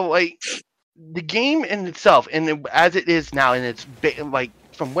 So like the game in itself, and as it is now, and it's like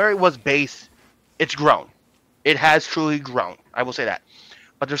from where it was base. It's grown. It has truly grown. I will say that.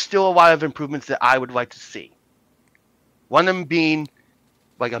 But there's still a lot of improvements that I would like to see. One of them being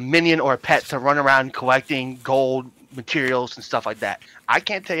like a minion or a pet to run around collecting gold materials and stuff like that. I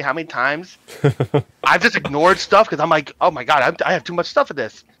can't tell you how many times I've just ignored stuff because I'm like, oh my god, I have too much stuff for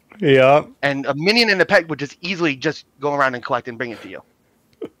this. Yeah. And a minion and a pet would just easily just go around and collect and bring it to you.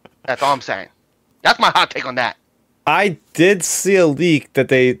 That's all I'm saying. That's my hot take on that. I did see a leak that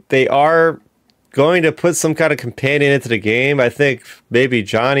they are going to put some kind of companion into the game. I think maybe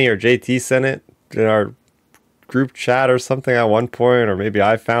Johnny or JT sent it in our group chat or something at one point, or maybe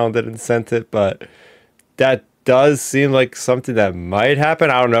I found it and sent it, but that does seem like something that might happen.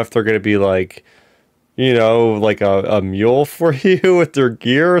 I don't know if they're going to be like, you know, like a mule for you with their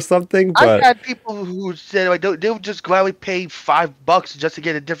gear or something. But I've had people who said like they'll just gladly pay $5 just to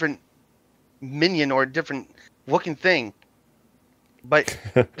get a different minion or a different looking thing. But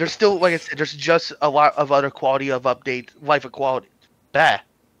there's still, like I said, there's just a lot of other quality of updates, life equality. Bah.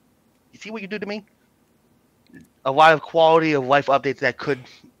 You see what you do to me? A lot of quality of life updates that could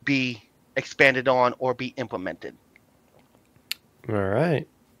be expanded on or be implemented. All right.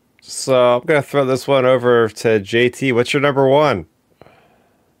 So I'm going to throw this one over to JT. What's your number one?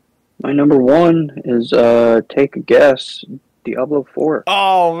 My number one is, take a guess, Diablo 4.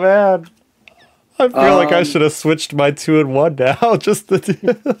 Oh, man. I feel like I should have switched my 2 and 1 now. Just to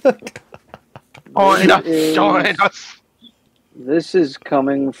Join us. This is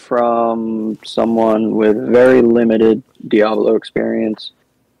coming from someone with very limited Diablo experience.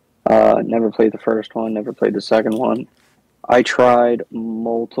 Never played the first one, never played the second one. I tried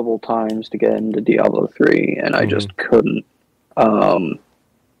multiple times to get into Diablo 3, and I just couldn't. But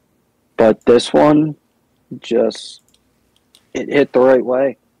this one, just, it hit the right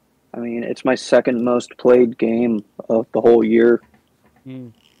way. I mean, it's my second most played game of the whole year.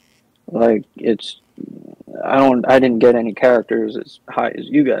 Like, I didn't get any characters as high as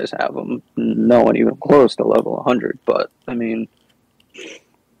you guys have them. No one even close to level 100. But I mean,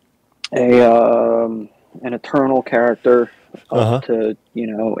 an eternal character up to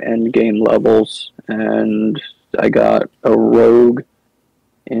end game levels, and I got a rogue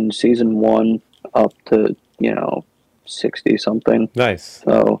in season 1 up to 60 something. Nice.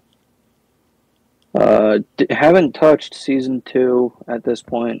 So haven't touched season 2 at this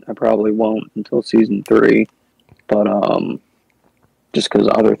point. I probably won't until season 3, but just because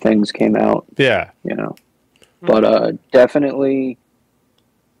other things came out. Yeah. But definitely,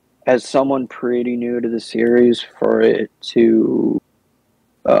 as someone pretty new to the series, for it to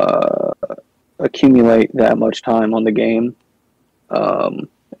accumulate that much time on the game and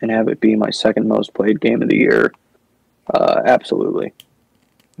have it be my second most played game of the year, absolutely.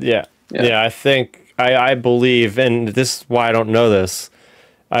 Yeah. I think I believe, and this is why I don't know this.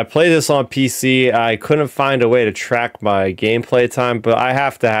 I played this on PC. I couldn't find a way to track my gameplay time, but I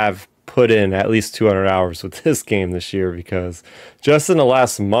have to have put in at least 200 hours with this game this year, because just in the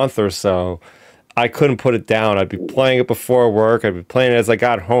last month or so, I couldn't put it down. I'd be playing it before work. I'd be playing it as I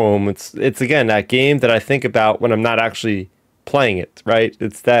got home. It's again that game that I think about when I'm not actually playing it, right?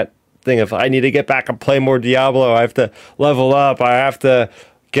 It's that thing of I need to get back and play more Diablo. I have to level up. I have to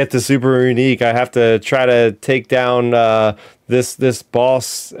get to super unique. I have to try to take down this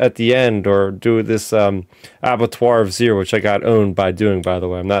boss at the end, or do this Abattoir of Zero, which I got owned by doing, by the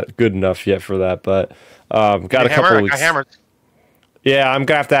way. I'm not good enough yet for that, but got a couple of weeks. Yeah, I'm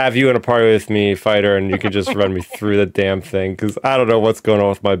gonna have you in a party with me, Fighter, and you can just run me through the damn thing, because I don't know what's going on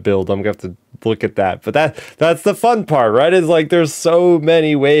with my build. I'm gonna have to look at that. But that's the fun part, right? Is like there's so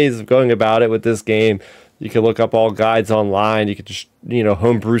many ways of going about it with this game. You can look up all guides online. You can just,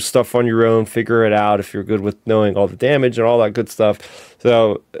 homebrew stuff on your own, figure it out if you're good with knowing all the damage and all that good stuff.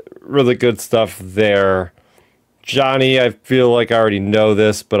 So, really good stuff there. Johnny, I feel like I already know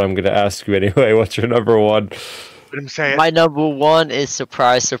this, but I'm going to ask you anyway. What's your number one? My number one is,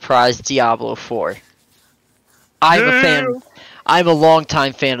 surprise, surprise, Diablo 4. I'm a fan. I'm a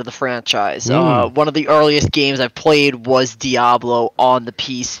longtime fan of the franchise. One of the earliest games I played was Diablo on the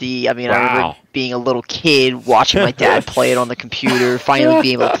PC. I mean, I remember being a little kid, watching my dad play it on the computer, finally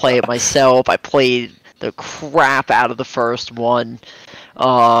being able to play it myself. I played the crap out of the first one.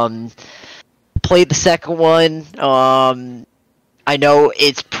 Played the second one. I know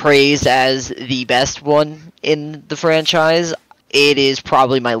it's praised as the best one in the franchise. It is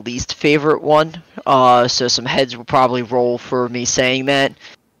probably my least favorite one, so some heads will probably roll for me saying that.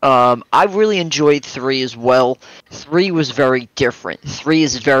 I really enjoyed 3 as well. 3 was very different. 3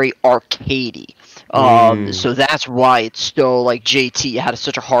 is very arcadey. So that's why it's so, like, JT had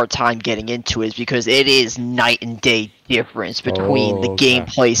such a hard time getting into it, because it is night and day difference between the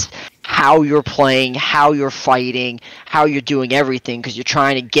gameplay, how you're playing, how you're fighting, how you're doing everything, because you're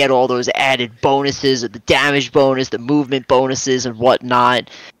trying to get all those added bonuses, the damage bonus, the movement bonuses, and whatnot.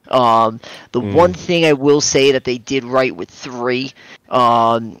 One thing I will say that they did right with 3,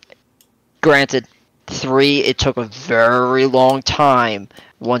 granted, 3, it took a very long time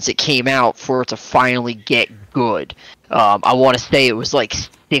once it came out for it to finally get good. I want to say it was like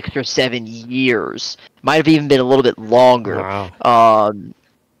 6 or 7 years. Might have even been a little bit longer.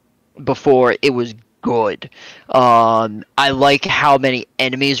 Before it was good. I like how many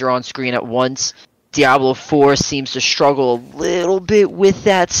enemies are on screen at once. Diablo 4 seems to struggle a little bit with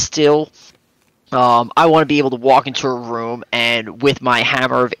that still. I want to be able to walk into a room and with my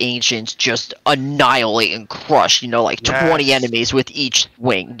Hammer of Ancients just annihilate and crush, 20 enemies with each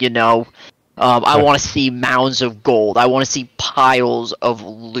swing, I want to see mounds of gold. I want to see piles of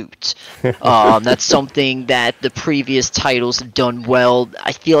loot. That's something that the previous titles have done well.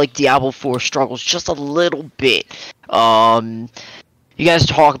 I feel like Diablo 4 struggles just a little bit. You guys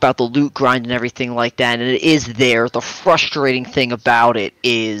talk about the loot grind and everything like that, and it is there. The frustrating thing about it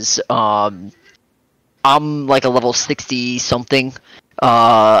is I'm like a level 60-something.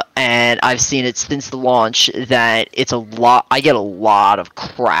 And I've seen it since the launch that it's a lot. I get a lot of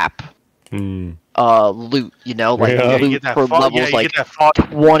crap. Loot, loot for levels like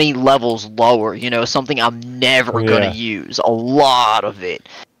 20 levels lower, something I'm never gonna use, a lot of it.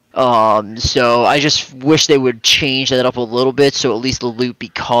 So I just wish they would change that up a little bit, so at least the loot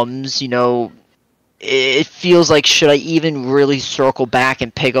becomes, it feels like, should I even really circle back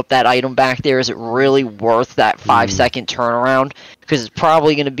and pick up that item back there? Is it really worth that 5-second turnaround? Because it's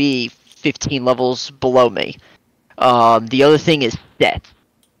probably going to be 15 levels below me. The other thing is stats.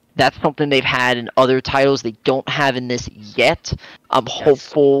 That's something they've had in other titles they don't have in this yet. I'm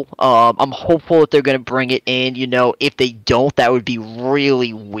hopeful. I'm hopeful that they're going to bring it in. If they don't, that would be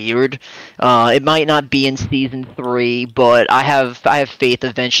really weird. It might not be in Season 3, but I have faith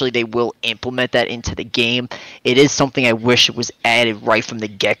eventually they will implement that into the game. It is something I wish it was added right from the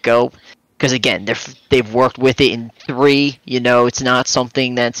get-go. Because, again, they've worked with it in 3. It's not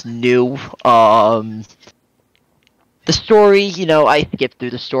something that's new. The story, you know, I skipped through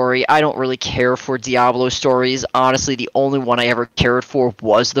the story. I don't really care for Diablo stories. Honestly, the only one I ever cared for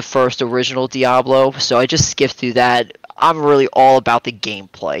was the first original Diablo, so I just skipped through that. I'm really all about the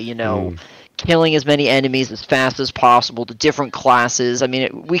gameplay, you know, killing as many enemies as fast as possible, the different classes. I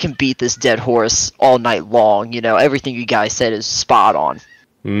mean, we can beat this dead horse all night long, you know, everything you guys said is spot on.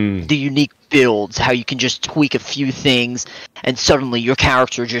 The unique builds, how you can just tweak a few things and suddenly your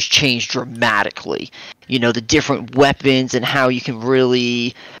character just changed dramatically. You know, the different weapons and how you can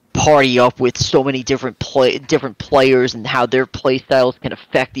really party up with so many different players and how their playstyles can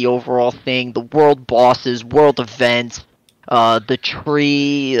affect the overall thing. The world bosses, world events, the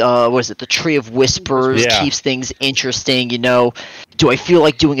tree, the Tree of Whispers keeps things interesting, you know. Do I feel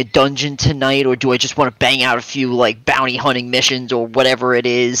like doing a dungeon tonight, or do I just want to bang out a few, like, bounty hunting missions or whatever it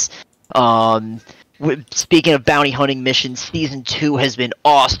is? Speaking of bounty hunting missions, Season 2 has been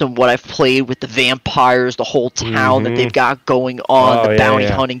awesome. What I've played with the vampires, the whole town that they've got going on, the bounty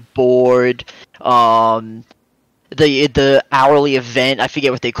hunting board, the hourly event, I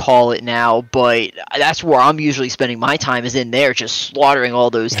forget what they call it now, but that's where I'm usually spending my time, is in there just slaughtering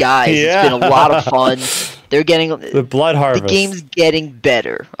all those guys. It's been a lot of fun. They're getting the blood harvest. The game's getting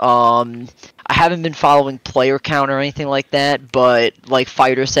better. I haven't been following player count or anything like that, but like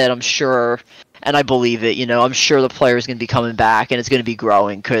Fighter said, I'm sure, and I believe it, you know, I'm sure the player's going to be coming back and it's going to be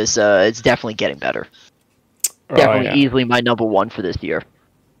growing, because it's definitely getting better. Definitely easily my number one for this year.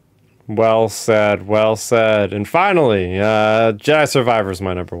 Well said, well said. And finally, Jedi Survivor is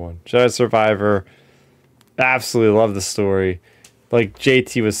my number one. Jedi Survivor, absolutely love the story. Like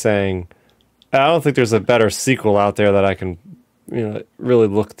JT was saying, I don't think there's a better sequel out there that I can, you know, really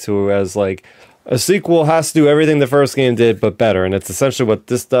look to as like a sequel has to do everything the first game did, but better. And it's essentially what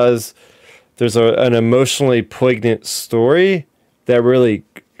this does. There's an emotionally poignant story that really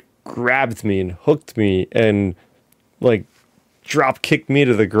grabbed me and hooked me and like drop kicked me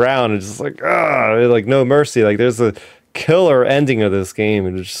to the ground, and just like, like no mercy. Like there's a killer ending of this game,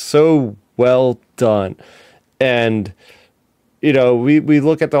 and it's so well done. And you know, we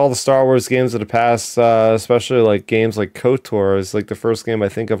look at all the Star Wars games of the past, especially like games like KOTOR is like the first game I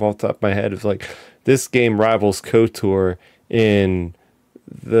think of off the top of my head. Is like this game rivals KOTOR in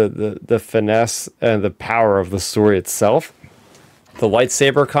the finesse and the power of the story itself. The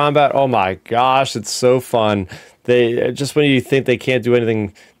lightsaber combat, oh my gosh, it's so fun. They just, when you think they can't do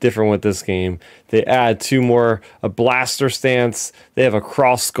anything different with this game, they add two more, a blaster stance, they have a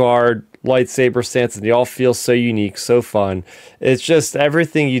cross guard lightsaber stance, and they all feel so unique, so fun. It's just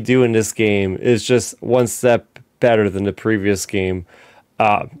everything you do in this game is just one step better than the previous game.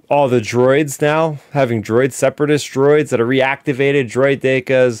 All the droids now, having droid separatist droids that are reactivated, droid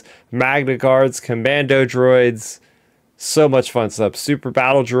dekas, magna guards, commando droids, so much fun stuff. Super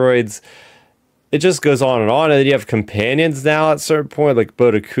battle droids. It just goes on. And then you have companions now at a certain point, like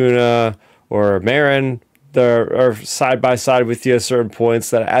Bode Akuna or Marin. They're side by side with you at certain points.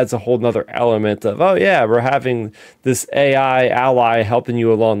 That adds a whole nother element of, oh yeah, we're having this AI ally helping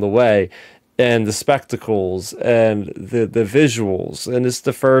you along the way. And the spectacles and the visuals. And it's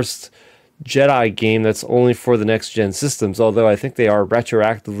the first Jedi game that's only for the next gen systems. Although I think they are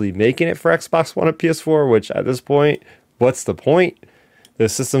retroactively making it for Xbox One and PS4, which at this point, what's the point? The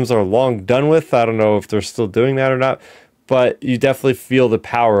systems are long done with. I don't know if they're still doing that or not, but you definitely feel the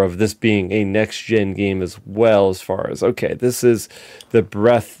power of this being a next-gen game as well, as far as, okay, this is the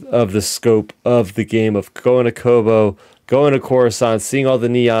breadth of the scope of the game of going to Koboh, going to Coruscant, seeing all the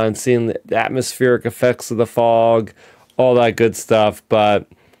neon, seeing the atmospheric effects of the fog, all that good stuff. But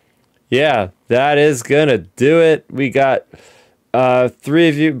yeah, that is going to do it. We got all three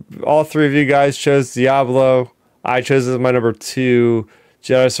of you guys chose Diablo. I chose it as my number 2.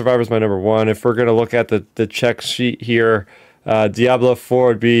 Jedi Survivor is my number 1. If we're going to look at the check sheet here, Diablo 4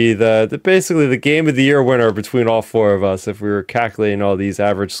 would be basically the game of the year winner between all 4 of us. If we were calculating all these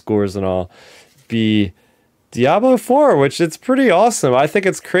average scores and all, be Diablo 4, which it's pretty awesome. I think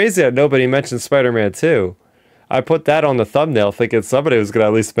it's crazy that nobody mentioned Spider-Man 2. I put that on the thumbnail thinking somebody was going to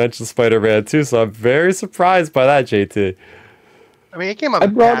at least mention Spider-Man 2, so I'm very surprised by that, JT. I mean, it came up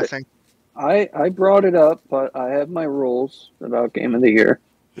in passing. I brought it up, but I have my rules about Game of the Year.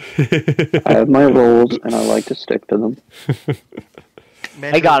 I have my rules, and I like to stick to them.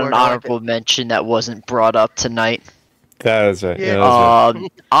 I got an honorable mention that wasn't brought up tonight. That is right. Yeah,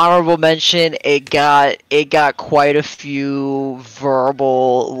 right. Honorable mention. It got quite a few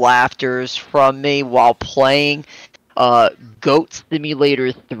verbal laughters from me while playing. Goat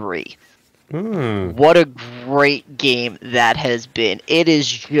Simulator 3. What a great game that has been. It is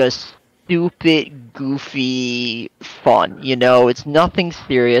just stupid, goofy fun. You know, it's nothing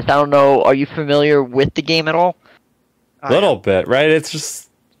serious. I don't know. Are you familiar with the game at all? Little bit, right? It's just,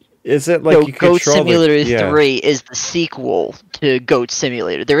 is it like So you Goat control Simulator the, 3 is the sequel to Goat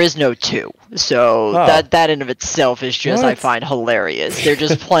Simulator. There is no 2. So Oh. that in of itself is just, I What? find hilarious. They're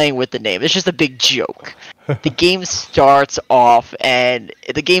just playing with the name. It's just a big joke. The game starts off with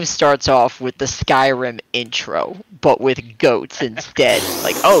the Skyrim intro, but with goats instead.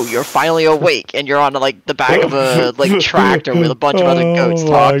 Like, oh, you're finally awake, and you're on like the back of a tractor with a bunch of other goats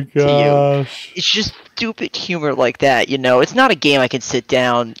talking to you. It's just stupid humor like that, you know. It's not a game I can sit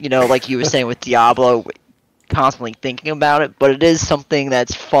down, you know, like you were saying with Diablo, constantly thinking about it, but it is something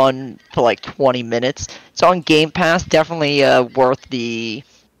that's fun for like 20 minutes. It's on Game Pass, definitely worth the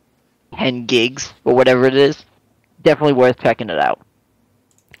 10 gigs or whatever it is. Definitely worth checking it out.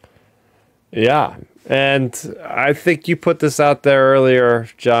 Yeah, and I think you put this out there earlier,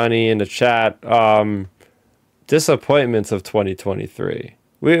 Johnny, in the chat. Disappointments of 2023.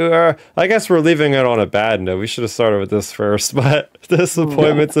 I guess we're leaving it on a bad note. We should have started with this first, but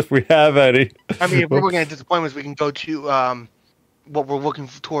disappointments if we have any. I mean, if we're looking at disappointments, we can go to what we're looking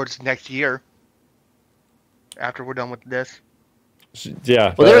towards next year. After we're done with this.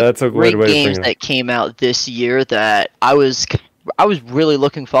 Yeah, well, that's a great good way to games think that came out this year that I was really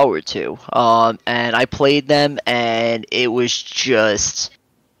looking forward to. And I played them, and it was just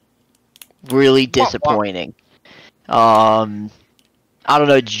really disappointing. I don't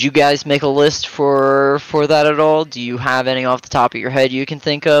know. Did you guys make a list for that at all? Do you have any off the top of your head you can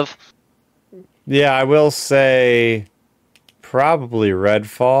think of? Yeah, I will say probably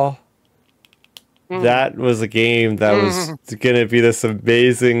Redfall. That was a game that was going to be this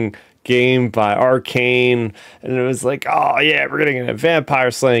amazing game by Arcane, and it was like, oh yeah, we're getting a vampire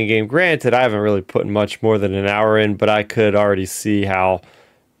slaying game. Granted, I haven't really put much more than an hour in, but I could already see how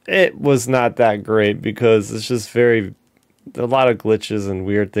it was not that great because it's just a lot of glitches and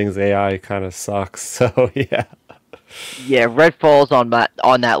weird things. AI kind of sucks. So yeah. Yeah, Redfall's on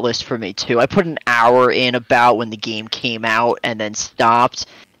that list for me too. I put an hour in about when the game came out and then stopped.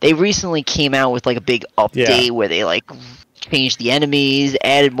 They recently came out with like a big update where they like changed the enemies,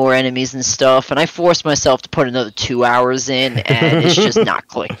 added more enemies and stuff, and I forced myself to put another 2 hours in, and it's just not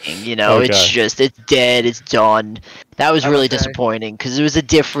clicking. You know, it's dead, it's done. That was really disappointing because it was a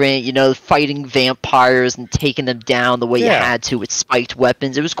different, you know, fighting vampires and taking them down the way you had to with spiked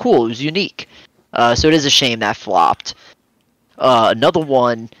weapons. It was cool. It was unique. So it is a shame that flopped. Another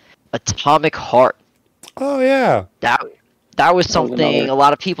one, Atomic Heart. Oh yeah. That was something a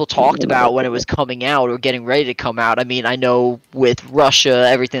lot of people talked about when it was coming out or getting ready to come out. I mean, I know with Russia,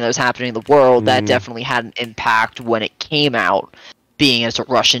 everything that was happening in the world, that definitely had an impact when it came out, being as a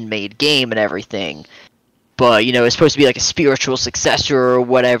Russian-made game and everything. But, you know, it's supposed to be like a spiritual successor or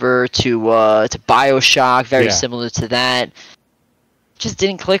whatever to BioShock, very similar to that. Just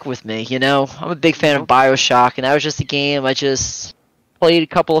didn't click with me, you know? I'm a big fan of BioShock, and that was just a game I just played a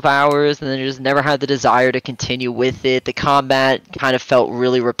couple of hours and then just never had the desire to continue with it. The combat kind of felt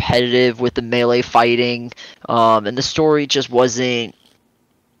really repetitive with the melee fighting, and the story just wasn't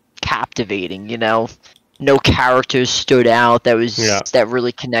captivating, you know? No characters stood out that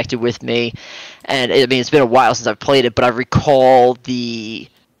really connected with me. And I mean, it's been a while since I've played it, but I recall the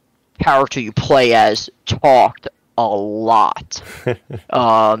character you play as talked a lot.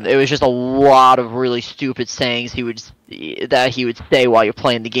 It was just a lot of really stupid sayings he would say while you're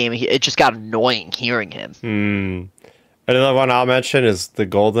playing the game. It just got annoying hearing him. Another one I'll mention is the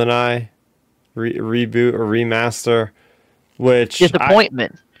GoldenEye reboot or remaster, which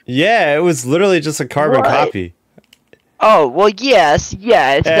disappointment. It was literally just a carbon copy. Oh, well, yes.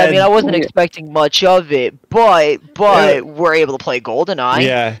 I mean, I wasn't expecting much of it, but we're able to play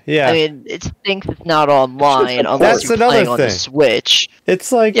GoldenEye. Yeah. I mean, it stinks it's not online unless you're playing on the Switch.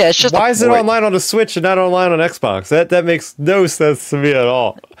 It's like, it's just why is it online on the Switch and not online on Xbox? That makes no sense to me at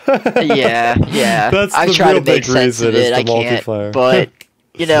all. Yeah. That's I the try real to make big sense of reason it. is the I can't, multiplayer. but,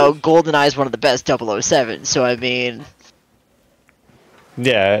 you know, GoldenEye is one of the best 007, so I mean...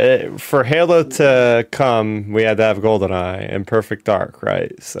 Yeah, for Halo to come, we had to have GoldenEye and Perfect Dark,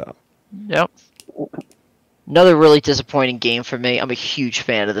 right? So. Yep. Another really disappointing game for me. I'm a huge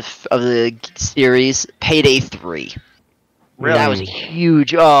fan of the series. Payday 3. Really? That was a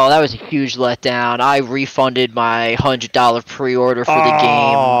huge letdown. I refunded my $100 pre-order for the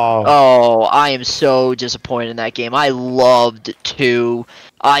game. Oh, I am so disappointed in that game. I loved 2.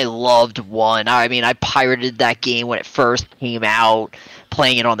 I loved 1. I mean, I pirated that game when it first came out,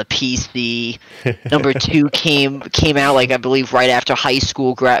 playing it on the PC. Number 2 came out, like, I believe right after high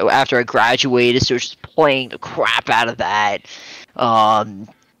school, after I graduated, so just playing the crap out of that.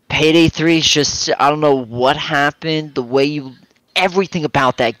 Payday 3 is just, I don't know what happened. Everything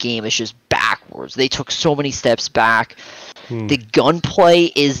about that game is just backwards. backwards. They took so many steps back. Hmm. The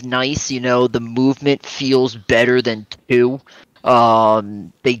gunplay is nice, the movement feels better than 2.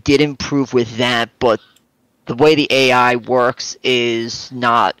 They did improve with that, but the way the AI works is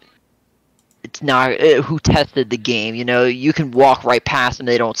not. It's not who tested the game. You can walk right past them;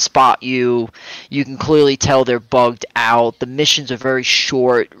 they don't spot you. You can clearly tell they're bugged out. The missions are very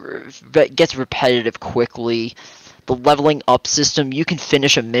short. It gets repetitive quickly. The leveling up system, you can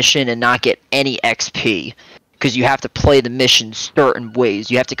finish a mission and not get any XP because you have to play the mission certain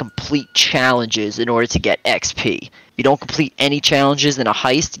ways. You have to complete challenges in order to get XP. If you don't complete any challenges in a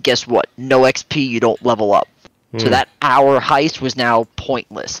heist, guess what? No XP. You don't level up. So that hour heist was now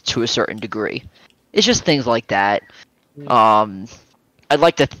pointless to a certain degree. It's just things like that. I'd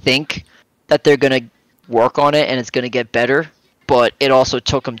like to think that they're going to work on it and it's going to get better, but it also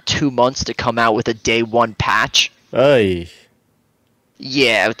took them 2 months to come out with a day 1 patch. Ay.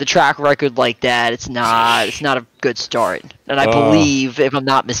 Yeah, with the track record like that, it's not a good start. And I believe, if I'm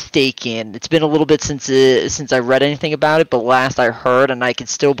not mistaken, it's been a little bit since I read anything about it, but last I heard, and I can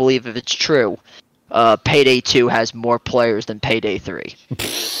still believe if it's true, Payday 2 has more players than Payday 3.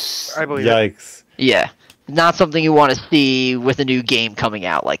 I believe Yikes. Yeah. Not something you want to see with a new game coming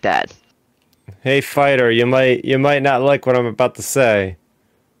out like that. Hey, fighter, you might not like what I'm about to say,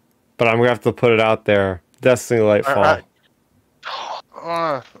 but I'm gonna have to put it out there. Destiny Lightfall. Hold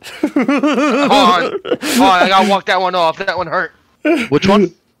on, I gotta walk that one off. That one hurt. Which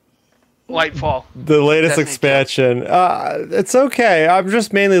one? Lightfall. The latest Destiny expansion. It's okay. I'm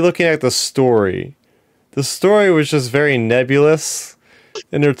just mainly looking at the story. The story was just very nebulous,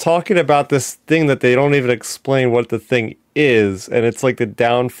 and they're talking about this thing that they don't even explain what the thing is, and it's like the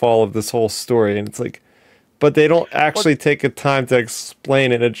downfall of this whole story, and it's like, but they don't actually take the time to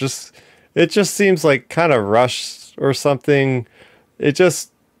explain it. It just seems like kind of rushed or something.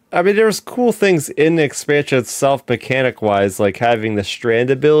 There's cool things in the expansion itself, mechanic-wise, like having the strand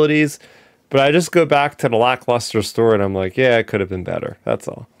abilities, but I just go back to the lackluster story, and I'm like, yeah, it could have been better. That's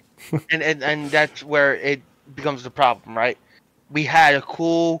all. and that's where it becomes the problem, right? We had a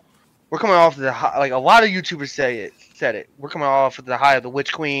cool. We're coming off the high, like a lot of YouTubers said it. We're coming off of the high of the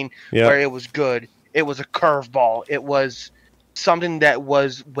Witch Queen, where it was good. It was a curveball. It was something that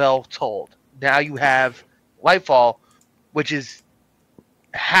was well told. Now you have Lightfall, which is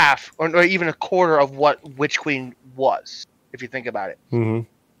half or even a quarter of what Witch Queen was, if you think about it.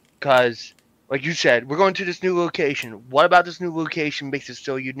 Because, like you said, we're going to this new location. What about this new location makes it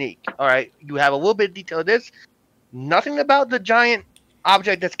so unique? All right, you have a little bit of detail of this. Nothing about the giant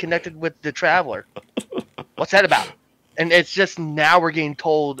object that's connected with the Traveler. What's that about? And it's just now we're getting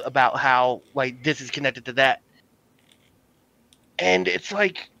told about how like this is connected to that. And it's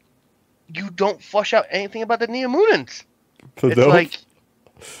like you don't flush out anything about the Neomunans.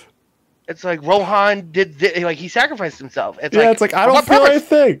 It's like Rohan did like he sacrificed himself. It's like I don't feel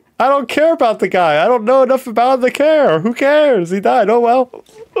anything. I don't care about the guy. I don't know enough about him to care. Who cares? He died. Oh well.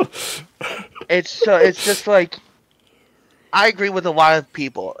 It's just like I agree with a lot of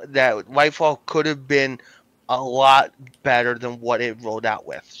people that Lightfall could have been a lot better than what it rolled out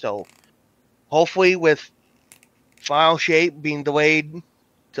with. So hopefully with final shape being delayed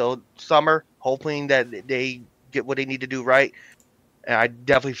till summer, hoping that they get what they need to do right. And I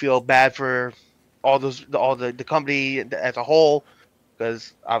definitely feel bad for all the company as a whole,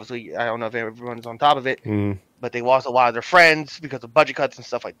 because obviously I don't know if everyone's on top of it, but they lost a lot of their friends because of budget cuts and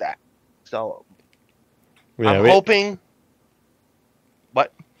stuff like that. So I'm hoping.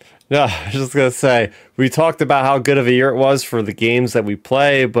 What? No, I was just gonna say we talked about how good of a year it was for the games that we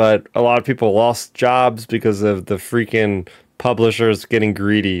play, but a lot of people lost jobs because of the freaking publishers getting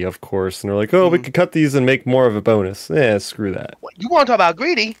greedy, of course, and they're like, "Oh, we could cut these and make more of a bonus." Yeah, screw that. You want to talk about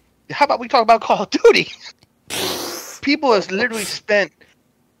greedy? How about we talk about Call of Duty? People have literally spent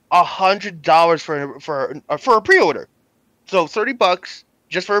 $100 for a pre-order, so $30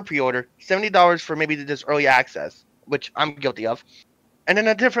 just for a pre-order, $70 for maybe this early access, which I'm guilty of, and then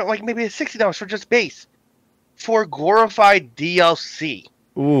a different like maybe $60 for just base for glorified DLC.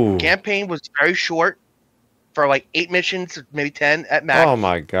 Ooh, campaign was very short. For like 8 missions, maybe 10 at max. Oh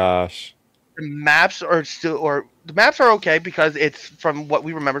my gosh! The maps are okay because it's from what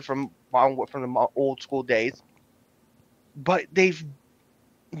we remember from the old school days. But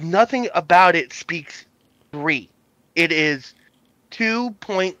nothing about it speaks 3. It is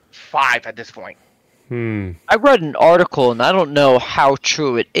 2.5 at this point. I read an article, and I don't know how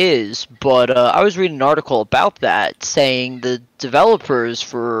true it is, but I was reading an article about that, saying the developers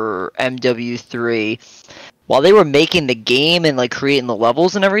for MW3, while they were making the game and like creating the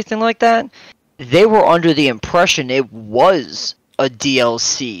levels and everything like that, they were under the impression it was a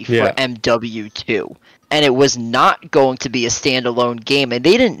DLC for Yeah. MW2, and it was not going to be a standalone game, and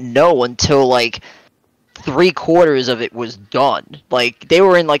they didn't know until like 3/4 of it was done. Like they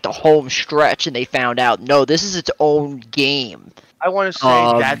were in like the home stretch, and they found out, no, this is its own game. I want to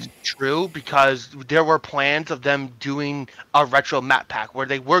say that's true because there were plans of them doing a retro map pack where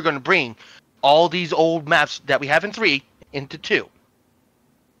they were going to bring all these old maps that we have in 3 into 2.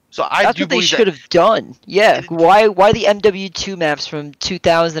 So That's what they should have done. Yeah, why the MW2 maps from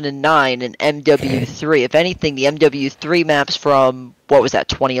 2009 and MW3? If anything, the MW3 maps from what was that,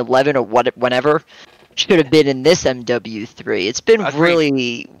 2011 or whenever, should have been in this MW3. It's been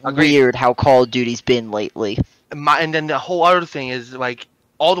really weird how Call of Duty's been lately. And then the whole other thing is like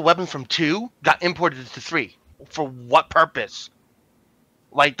all the weapons from 2 got imported to 3. For what purpose?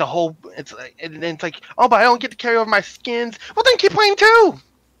 Like the whole it's like, oh, but I don't get to carry over my skins. Well, then keep playing 2.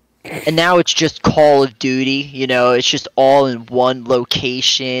 And now it's just Call of Duty, you know, it's just all in one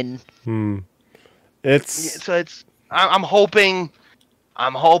location. It's so it's I'm hoping,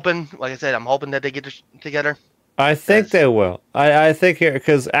 like I said, I'm hoping that they get together. I think they will. I think here,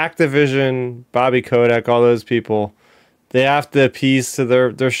 because Activision, Bobby Kotick, all those people, they have to appease to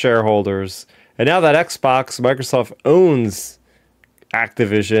their shareholders. And now that Microsoft owns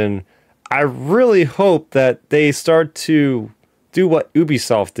Activision, I really hope that they start to do what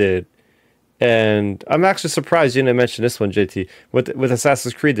Ubisoft did. And I'm actually surprised you didn't mention this one, JT, with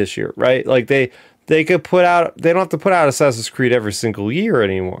Assassin's Creed this year, right? Like they could put out, they don't have to put out Assassin's Creed every single year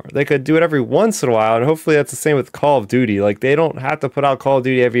anymore. They could do it every once in a while, and hopefully that's the same with Call of Duty. Like they don't have to put out Call of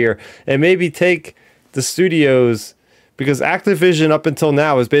Duty every year, and maybe take the studios, because Activision up until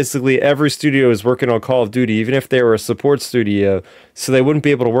now is basically every studio is working on Call of Duty, even if they were a support studio, so they wouldn't be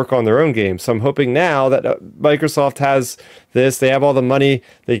able to work on their own games. So I'm hoping now that Microsoft has this, they have all the money,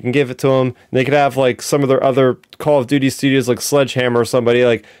 they can give it to them, and they could have like some of their other Call of Duty studios like Sledgehammer or somebody,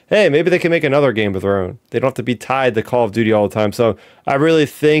 like, hey, maybe they can make another game of their own. They don't have to be tied to Call of Duty all the time. So I really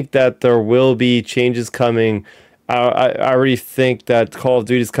think that there will be changes coming. I already think that Call of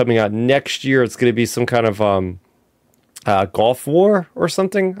Duty is coming out next year. It's going to be some kind of Gulf War or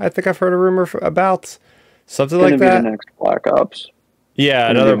something. I think I've heard a rumor about something like that. The next Black Ops. Yeah,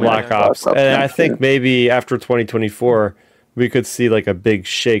 another Black Ops. And I think maybe after 2024, we could see like a big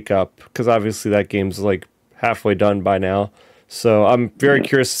shakeup, because obviously that game's like halfway done by now. So I'm very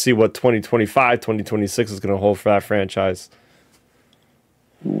curious to see what 2025, 2026 is going to hold for that franchise.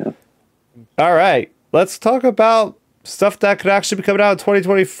 Yeah. All right, let's talk about stuff that could actually be coming out in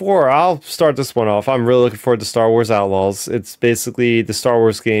 2024. I'll start this one off. I'm really looking forward to Star Wars Outlaws. It's basically the Star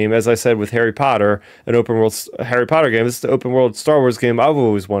Wars game, as I said, with Harry Potter, an open world Harry Potter game. This is the open world Star Wars game I've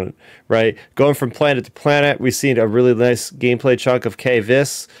always wanted, right? Going from planet to planet. We've seen a really nice gameplay chunk of Kay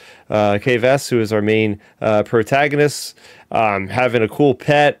Vess, who is our main protagonist, having a cool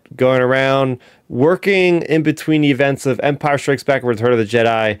pet, going around, working in between the events of Empire Strikes Back and Return of the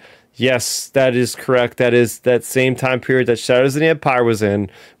Jedi. Yes, that is correct. That is that same time period that Shadows of the Empire was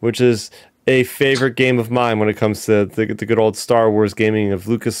in, which is a favorite game of mine when it comes to the good old Star Wars gaming of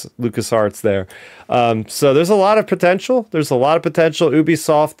LucasArts there. So there's a lot of potential.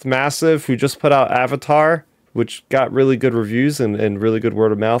 Ubisoft, massive, who just put out Avatar, which got really good reviews and really good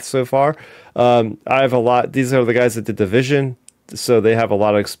word of mouth so far. I have a lot. These are the guys that did Division, so they have a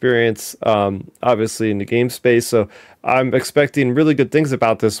lot of experience, obviously, in the game space. So I'm expecting really good things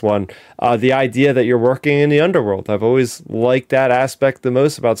about this one. The idea that you're working in the underworld, I've always liked that aspect the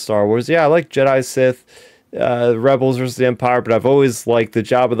most about Star Wars. Yeah, I like Jedi, Sith, Rebels versus the Empire, but I've always liked the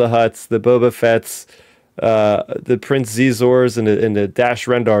Jabba the Hutts, the Boba Fett's, the Prince Zizors and the Dash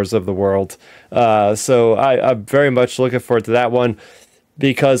Rendars of the world. So I'm very much looking forward to that one,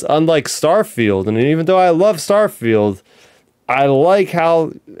 because unlike Starfield, and even though I love Starfield, I like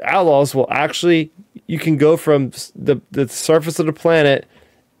how Outlaws will actually, you can go from the surface of the planet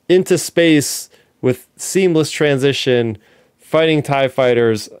into space with seamless transition, fighting TIE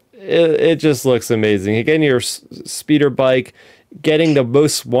fighters. It just looks amazing. Getting your speeder bike, getting the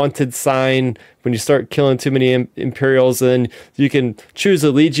most wanted sign when you start killing too many Imperials, and then you can choose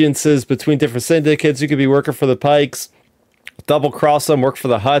allegiances between different syndicates. You could be working for the Pikes, double cross them, work for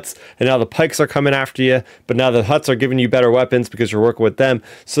the Hutts, and now the Pikes are coming after you, but now the Hutts are giving you better weapons because you're working with them.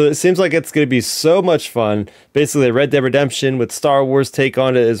 So it seems like it's going to be so much fun. Basically, Red Dead Redemption with Star Wars take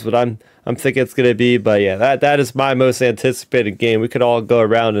on it is what I'm thinking it's going to be. But yeah, that is my most anticipated game. We could all go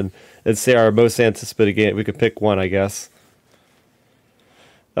around and say our most anticipated game. We could pick one, I guess.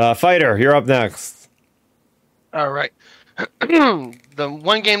 Fighter, you're up next. All right. The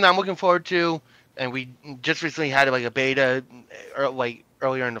one game that I'm looking forward to, and we just recently had like a beta, like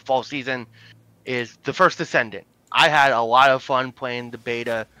earlier in the fall season, is The First Descendant. I had a lot of fun playing the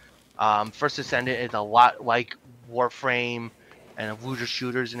beta. First Ascendant is a lot like Warframe and looter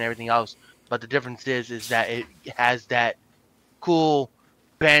shooters and everything else, but the difference is that it has that cool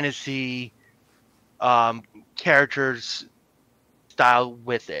fantasy characters style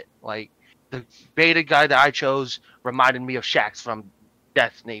with it. Like the beta guy that I chose reminded me of Shaxx from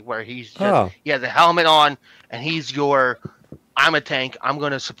Destiny, where he's just he has a helmet on and he's your I'm a tank. I'm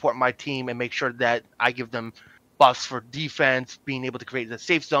going to support my team and make sure that I give them buffs for defense, being able to create a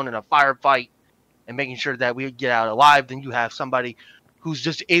safe zone in a firefight, and making sure that we get out alive. Then you have somebody who's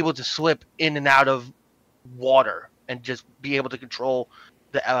just able to slip in and out of water and just be able to control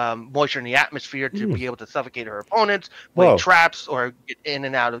the moisture in the atmosphere to be able to suffocate her opponents, play traps, or get in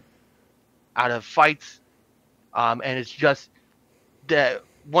and out of fights. And it's just that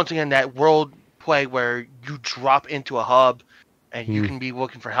once again that world play where you drop into a hub and you can be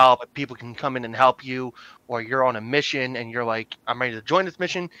looking for help, and people can come in and help you, or you're on a mission and you're like, I'm ready to join this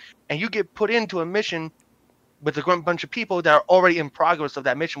mission, and you get put into a mission with a bunch of people that are already in progress of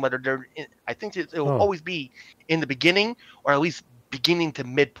that mission, whether they're in, I think it will always be in the beginning or at least beginning to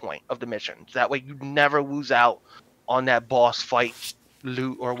midpoint of the mission. So that way you never lose out on that boss fight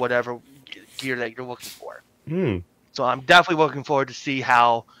loot or whatever gear that you're looking for. So I'm definitely looking forward to see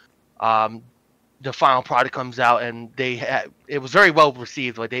how the final product comes out, and it was very well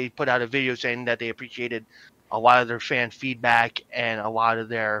received. Like they put out a video saying that they appreciated a lot of their fan feedback and a lot of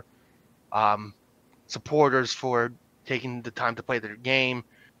their supporters for taking the time to play their game.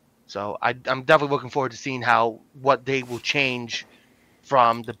 So I'm definitely looking forward to seeing what they will change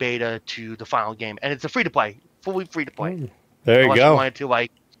from the beta to the final game. And it's a free to play, fully free to play. There you go.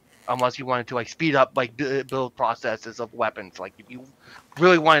 Unless you wanted to speed up build processes of weapons. Like if you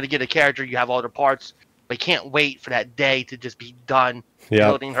really wanted to get a character, you have all the parts, but you can't wait for that day to just be done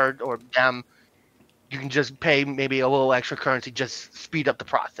building her or them. You can just pay maybe a little extra currency, just speed up the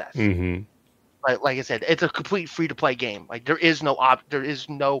process. Like I said, it's a complete free to play game. Like there is no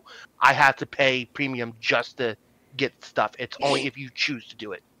I have to pay premium just to get stuff. It's only if you choose to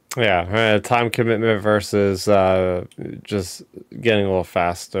do it. Yeah, time commitment versus just getting a little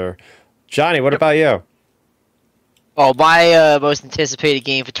faster. Johnny, what about you? Oh, my most anticipated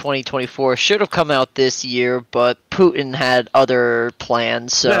game for 2024 should have come out this year, but Putin had other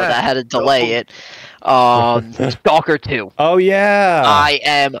plans, so that had to delay it. Stalker 2. Oh, yeah. I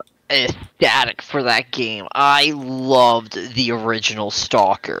am ecstatic for that game. I loved the original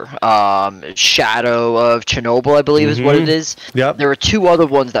Stalker. Shadow of Chernobyl, I believe is what it is. Yep. There are two other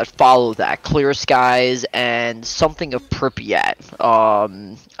ones that follow that, Clear Skies and something of Pripyat.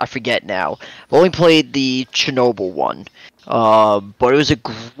 I forget now. I've only played the Chernobyl one. But it was a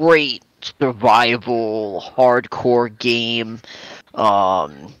great survival, hardcore game.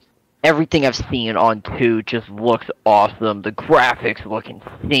 Everything I've seen on 2 just looks awesome. The graphics look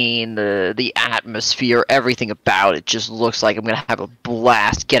insane. The atmosphere, everything about it just looks like I'm going to have a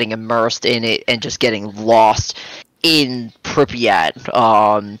blast getting immersed in it and just getting lost in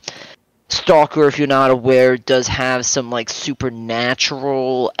Pripyat. Stalker, if you're not aware, does have some like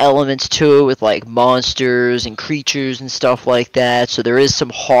supernatural elements to it with like monsters and creatures and stuff like that. So there is some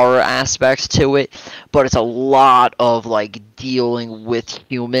horror aspects to it, but it's a lot of like dealing with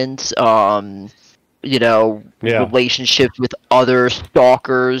humans. Relationships with other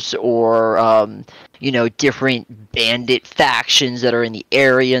stalkers or different bandit factions that are in the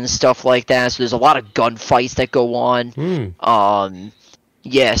area and stuff like that. So there's a lot of gunfights that go on.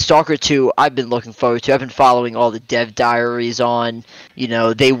 Yeah, Stalker 2, I've been looking forward to. I've been following all the dev diaries on.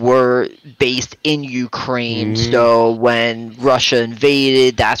 They were based in Ukraine, so when Russia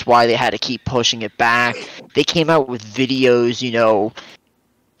invaded, that's why they had to keep pushing it back. They came out with videos,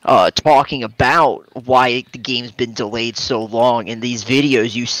 talking about why the game's been delayed so long. In these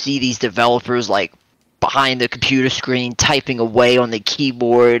videos, you see these developers, like, behind the computer screen, typing away on the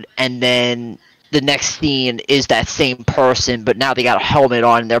keyboard, and then the next scene is that same person, but now they got a helmet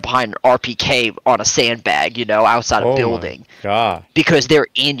on and they're behind an RPK on a sandbag, outside a building. God. Because they're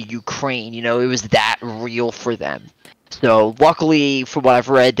in Ukraine, it was that real for them. So luckily, from what I've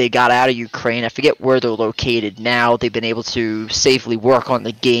read, they got out of Ukraine. I forget where they're located now. They've been able to safely work on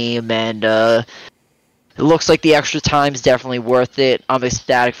the game, and it looks like the extra time is definitely worth it. I'm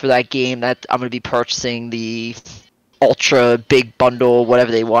ecstatic for that game. That I'm going to be purchasing the ultra big bundle,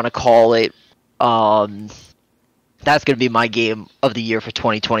 whatever they want to call it. That's going to be my game of the year for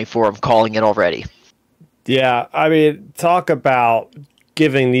 2024. I'm calling it already. Yeah, I mean, talk about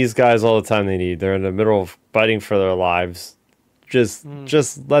giving these guys all the time they need. They're in the middle of fighting for their lives. Just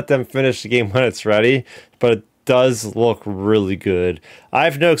let them finish the game when it's ready. But does look really good. I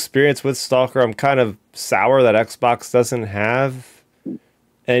have no experience with Stalker. I'm kind of sour that Xbox doesn't have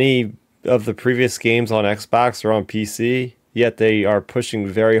any of the previous games on Xbox or on PC. Yet they are pushing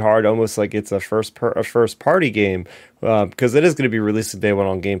very hard, almost like it's a first party game, because it is going to be released day one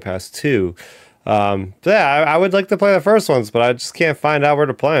on Game Pass too. So yeah, I would like to play the first ones, but I just can't find out where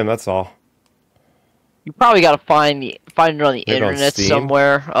to play them. That's all. You probably got to find it on the Maybe on internet Steam?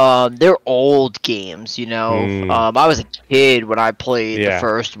 somewhere. They're old games, you know. I was a kid when I played the Yeah.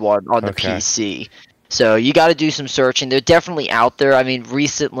 first one on the Okay. PC. So you got to do some searching. They're definitely out there. I mean,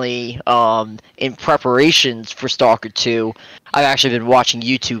 recently, in preparations for Stalker 2, I've actually been watching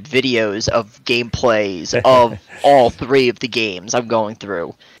YouTube videos of gameplays of all three of the games I'm going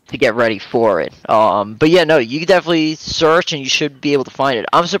through to get ready for it. But yeah, no, you can definitely search and you should be able to find it.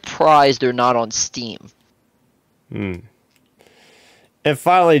 I'm surprised they're not on Steam. And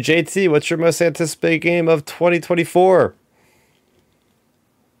finally, JT, what's your most anticipated game of 2024?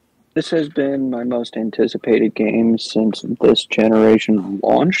 This has been my most anticipated game since this generation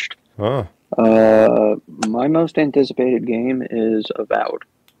launched. Oh, My most anticipated game is Avowed.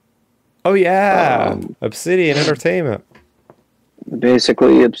 oh yeah, Um, Obsidian Entertainment.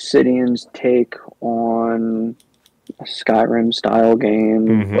 Basically, Obsidian's take on a Skyrim style game,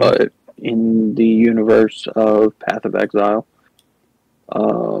 Mhm. but in the universe of Path of Exile.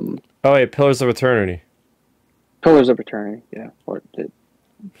 Oh wait, Pillars of Eternity. Pillars of Eternity, yeah. Or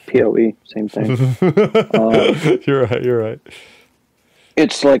PoE, same thing. You're right. You're right.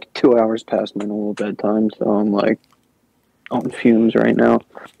 It's like 2 hours past my normal bedtime, so I'm like on fumes right now.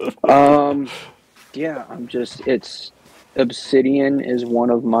 Yeah, it's Obsidian is one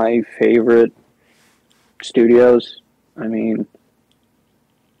of my favorite studios. I mean,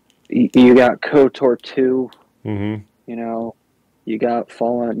 you got KOTOR 2, Mm-hmm. you know, you got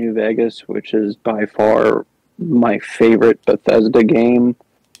Fallout New Vegas, which is by far my favorite Bethesda game,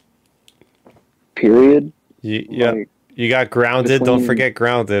 period. Yeah. Like, You got Grounded. Don't between- forget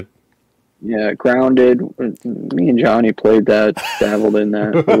Grounded. yeah, Grounded. Me and Johnny played that, dabbled in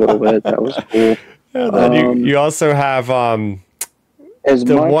that a little bit. That was cool. And then Um, you also have As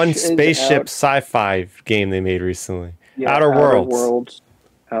the much one as spaceship sci-fi game they made recently. Outer Worlds.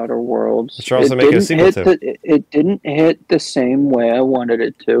 Outer Worlds. Which they're also making a didn't sequel hit to. it didn't hit the same way I wanted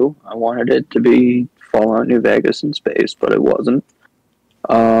it to. I wanted it to be Fallout New Vegas in space, but it wasn't.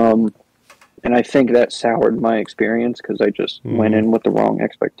 And I think that soured my experience because I just went in with the wrong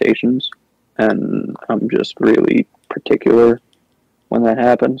expectations, and I'm just really particular when that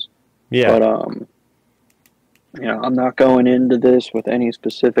happens. Yeah. But I'm not going into this with any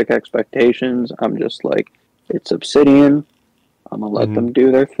specific expectations. I'm just like, it's Obsidian. I'm gonna let them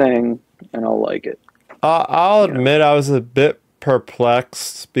do their thing, and I'll like it. I'll admit I was a bit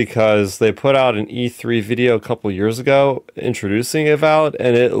perplexed because they put out an E3 video a couple years ago introducing Avowed,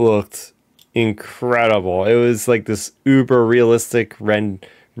 and it looked incredible. It was like this uber realistic rendering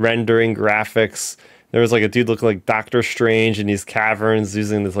graphics. There was like a dude looking like Doctor Strange in these caverns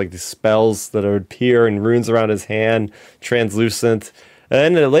using this like these spells that would appear and runes around his hand, translucent. And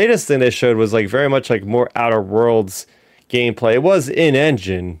then the latest thing they showed was like very much like more Outer Worlds gameplay. It was in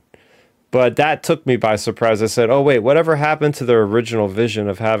engine, but that took me by surprise. I said, oh wait, whatever happened to their original vision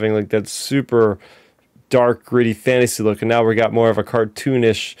of having like that super dark, gritty fantasy look, and now we got more of a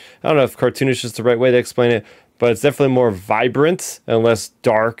cartoonish, I don't know if cartoonish is the right way to explain it, but it's definitely more vibrant and less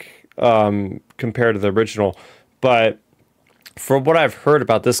dark compared to the original. But from what I've heard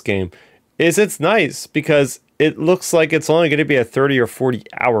about this game, is it's nice because it looks like it's only going to be a 30 or 40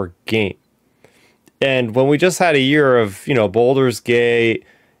 hour game. And when we just had a year of, Baldur's Gate,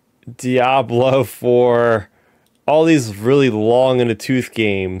 Diablo 4, all these really long in the tooth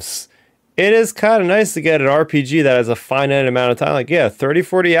games, it is kind of nice to get an RPG that has a finite amount of time. Like, yeah, 30,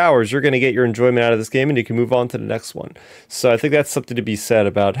 40 hours, you're going to get your enjoyment out of this game and you can move on to the next one. So I think that's something to be said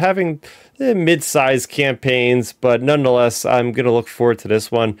about having mid-sized campaigns, but nonetheless, I'm going to look forward to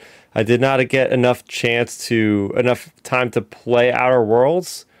this one. I did not get enough time to play Outer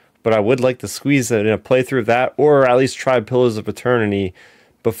Worlds, but I would like to squeeze in a playthrough of that, or at least try Pillars of Eternity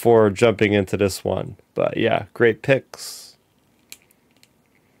before jumping into this one. But yeah, great picks.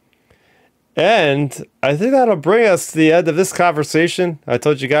 And I think that'll bring us to the end of this conversation. I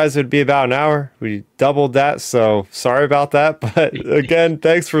told you guys it would be about an hour. We doubled that, so sorry about that. But again,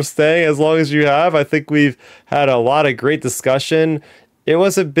 thanks for staying as long as you have. I think we've had a lot of great discussion. It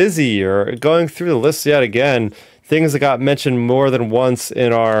was a busy year. Going through the list yet again, things that got mentioned more than once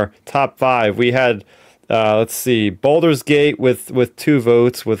in our top 5. We had, Baldur's Gate with 2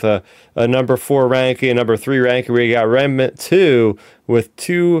 votes, with a number 4 ranking, a number 3 ranking. We got Remnant 2 with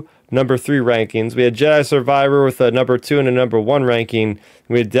 2 number 3 rankings. We had Jedi Survivor with a number 2 and a number 1 ranking.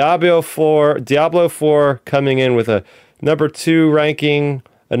 We had Diablo 4 coming in with a number 2 ranking,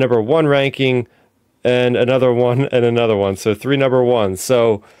 a number 1 ranking, and another one and another one. So 3 number 1s.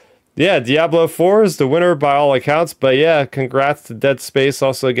 So yeah, Diablo 4 is the winner by all accounts. But yeah, congrats to Dead Space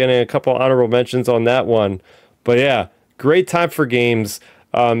also getting a couple honorable mentions on that one. But yeah, great time for games.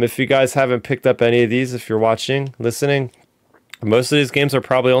 If you guys haven't picked up any of these, if you're watching, listening, most of these games are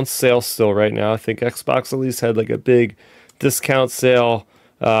probably on sale still right now. I think Xbox at least had like a big discount sale.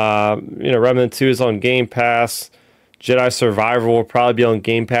 Remnant 2 is on Game Pass. Jedi Survivor will probably be on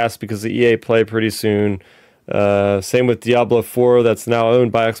Game Pass because of EA Play pretty soon. Same with Diablo 4 that's now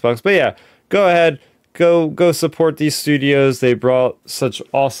owned by Xbox. But yeah, go ahead. Go support these studios. They brought such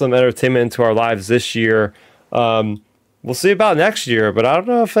awesome entertainment into our lives this year. We'll see about next year, but I don't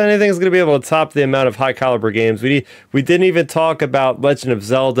know if anything's going to be able to top the amount of high caliber games. We didn't even talk about Legend of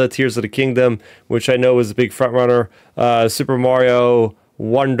Zelda, Tears of the Kingdom, which I know was a big front runner. Super Mario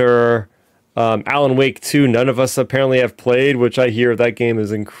Wonder, Alan Wake 2. None of us apparently have played, which I hear that game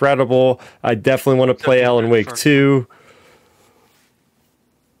is incredible. I definitely want to play Alan Wake 2.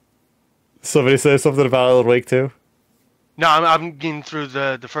 Somebody say something about Alan Wake 2? No, I'm getting through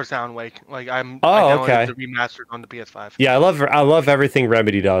the first Alan Wake. Like I okay. The remastered on the PS5. Yeah, I love everything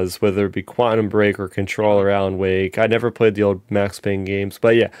Remedy does, whether it be Quantum Break or Control or Alan Wake. I never played the old Max Payne games,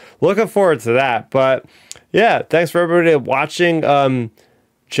 but yeah, looking forward to that. But yeah, thanks for everybody watching.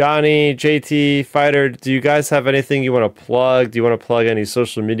 Johnny, JT, Fighter, do you guys have anything you want to plug? Do you want to plug any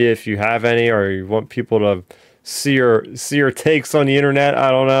social media if you have any, or you want people to see your takes on the internet?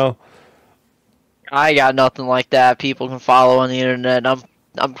 I don't know. I got nothing like that. People can follow on the internet.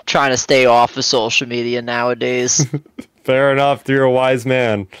 I'm trying to stay off of social media nowadays. Fair enough. You're a wise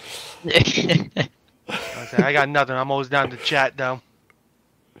man. I got nothing. I'm always down to chat though.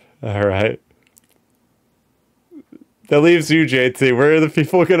 All right. That leaves you, JT. Where are the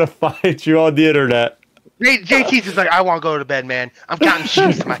people gonna find you on the internet? JT's just like, I want to go to bed, man. I'm counting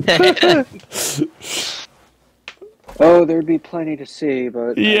sheets in my head. Oh, there'd be plenty to see,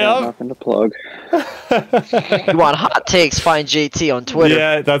 but I have nothing to plug. You want hot takes? Find JT on Twitter.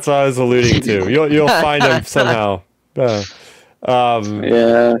 Yeah, that's what I was alluding to. You'll find him somehow. Yeah,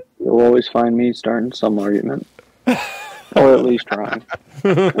 you'll always find me starting some argument, or at least trying.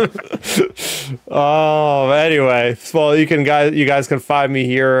 Oh, anyway, well, you guys can find me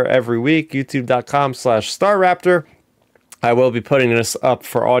here every week. YouTube.com/StarRaptor. I will be putting this up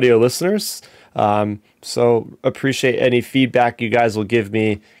for audio listeners. So appreciate any feedback you guys will give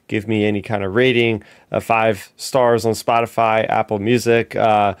me. Give me any kind of rating, 5 stars on Spotify, Apple Music.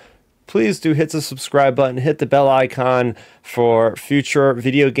 Please do hit the subscribe button, hit the bell icon for future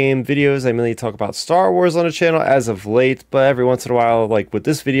video game videos. I mainly talk about Star Wars on the channel as of late, but every once in a while, like with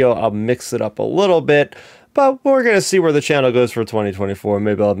this video, I'll mix it up a little bit. But we're going to see where the channel goes for 2024.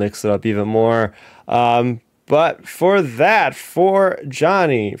 Maybe I'll mix it up even more. But for that, for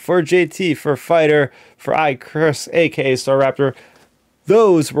Johnny, for JT, for Fighter, for Chris, aka StarRaptor,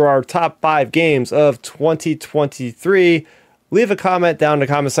 those were our top 5 games of 2023. Leave a comment down in the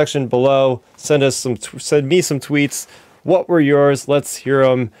comment section below. Send me some tweets. What were yours? Let's hear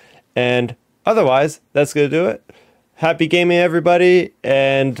them. And otherwise, that's going to do it. Happy gaming, everybody,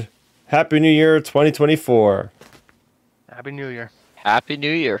 and Happy New Year 2024. Happy New Year. Happy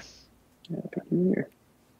New Year. Happy New Year.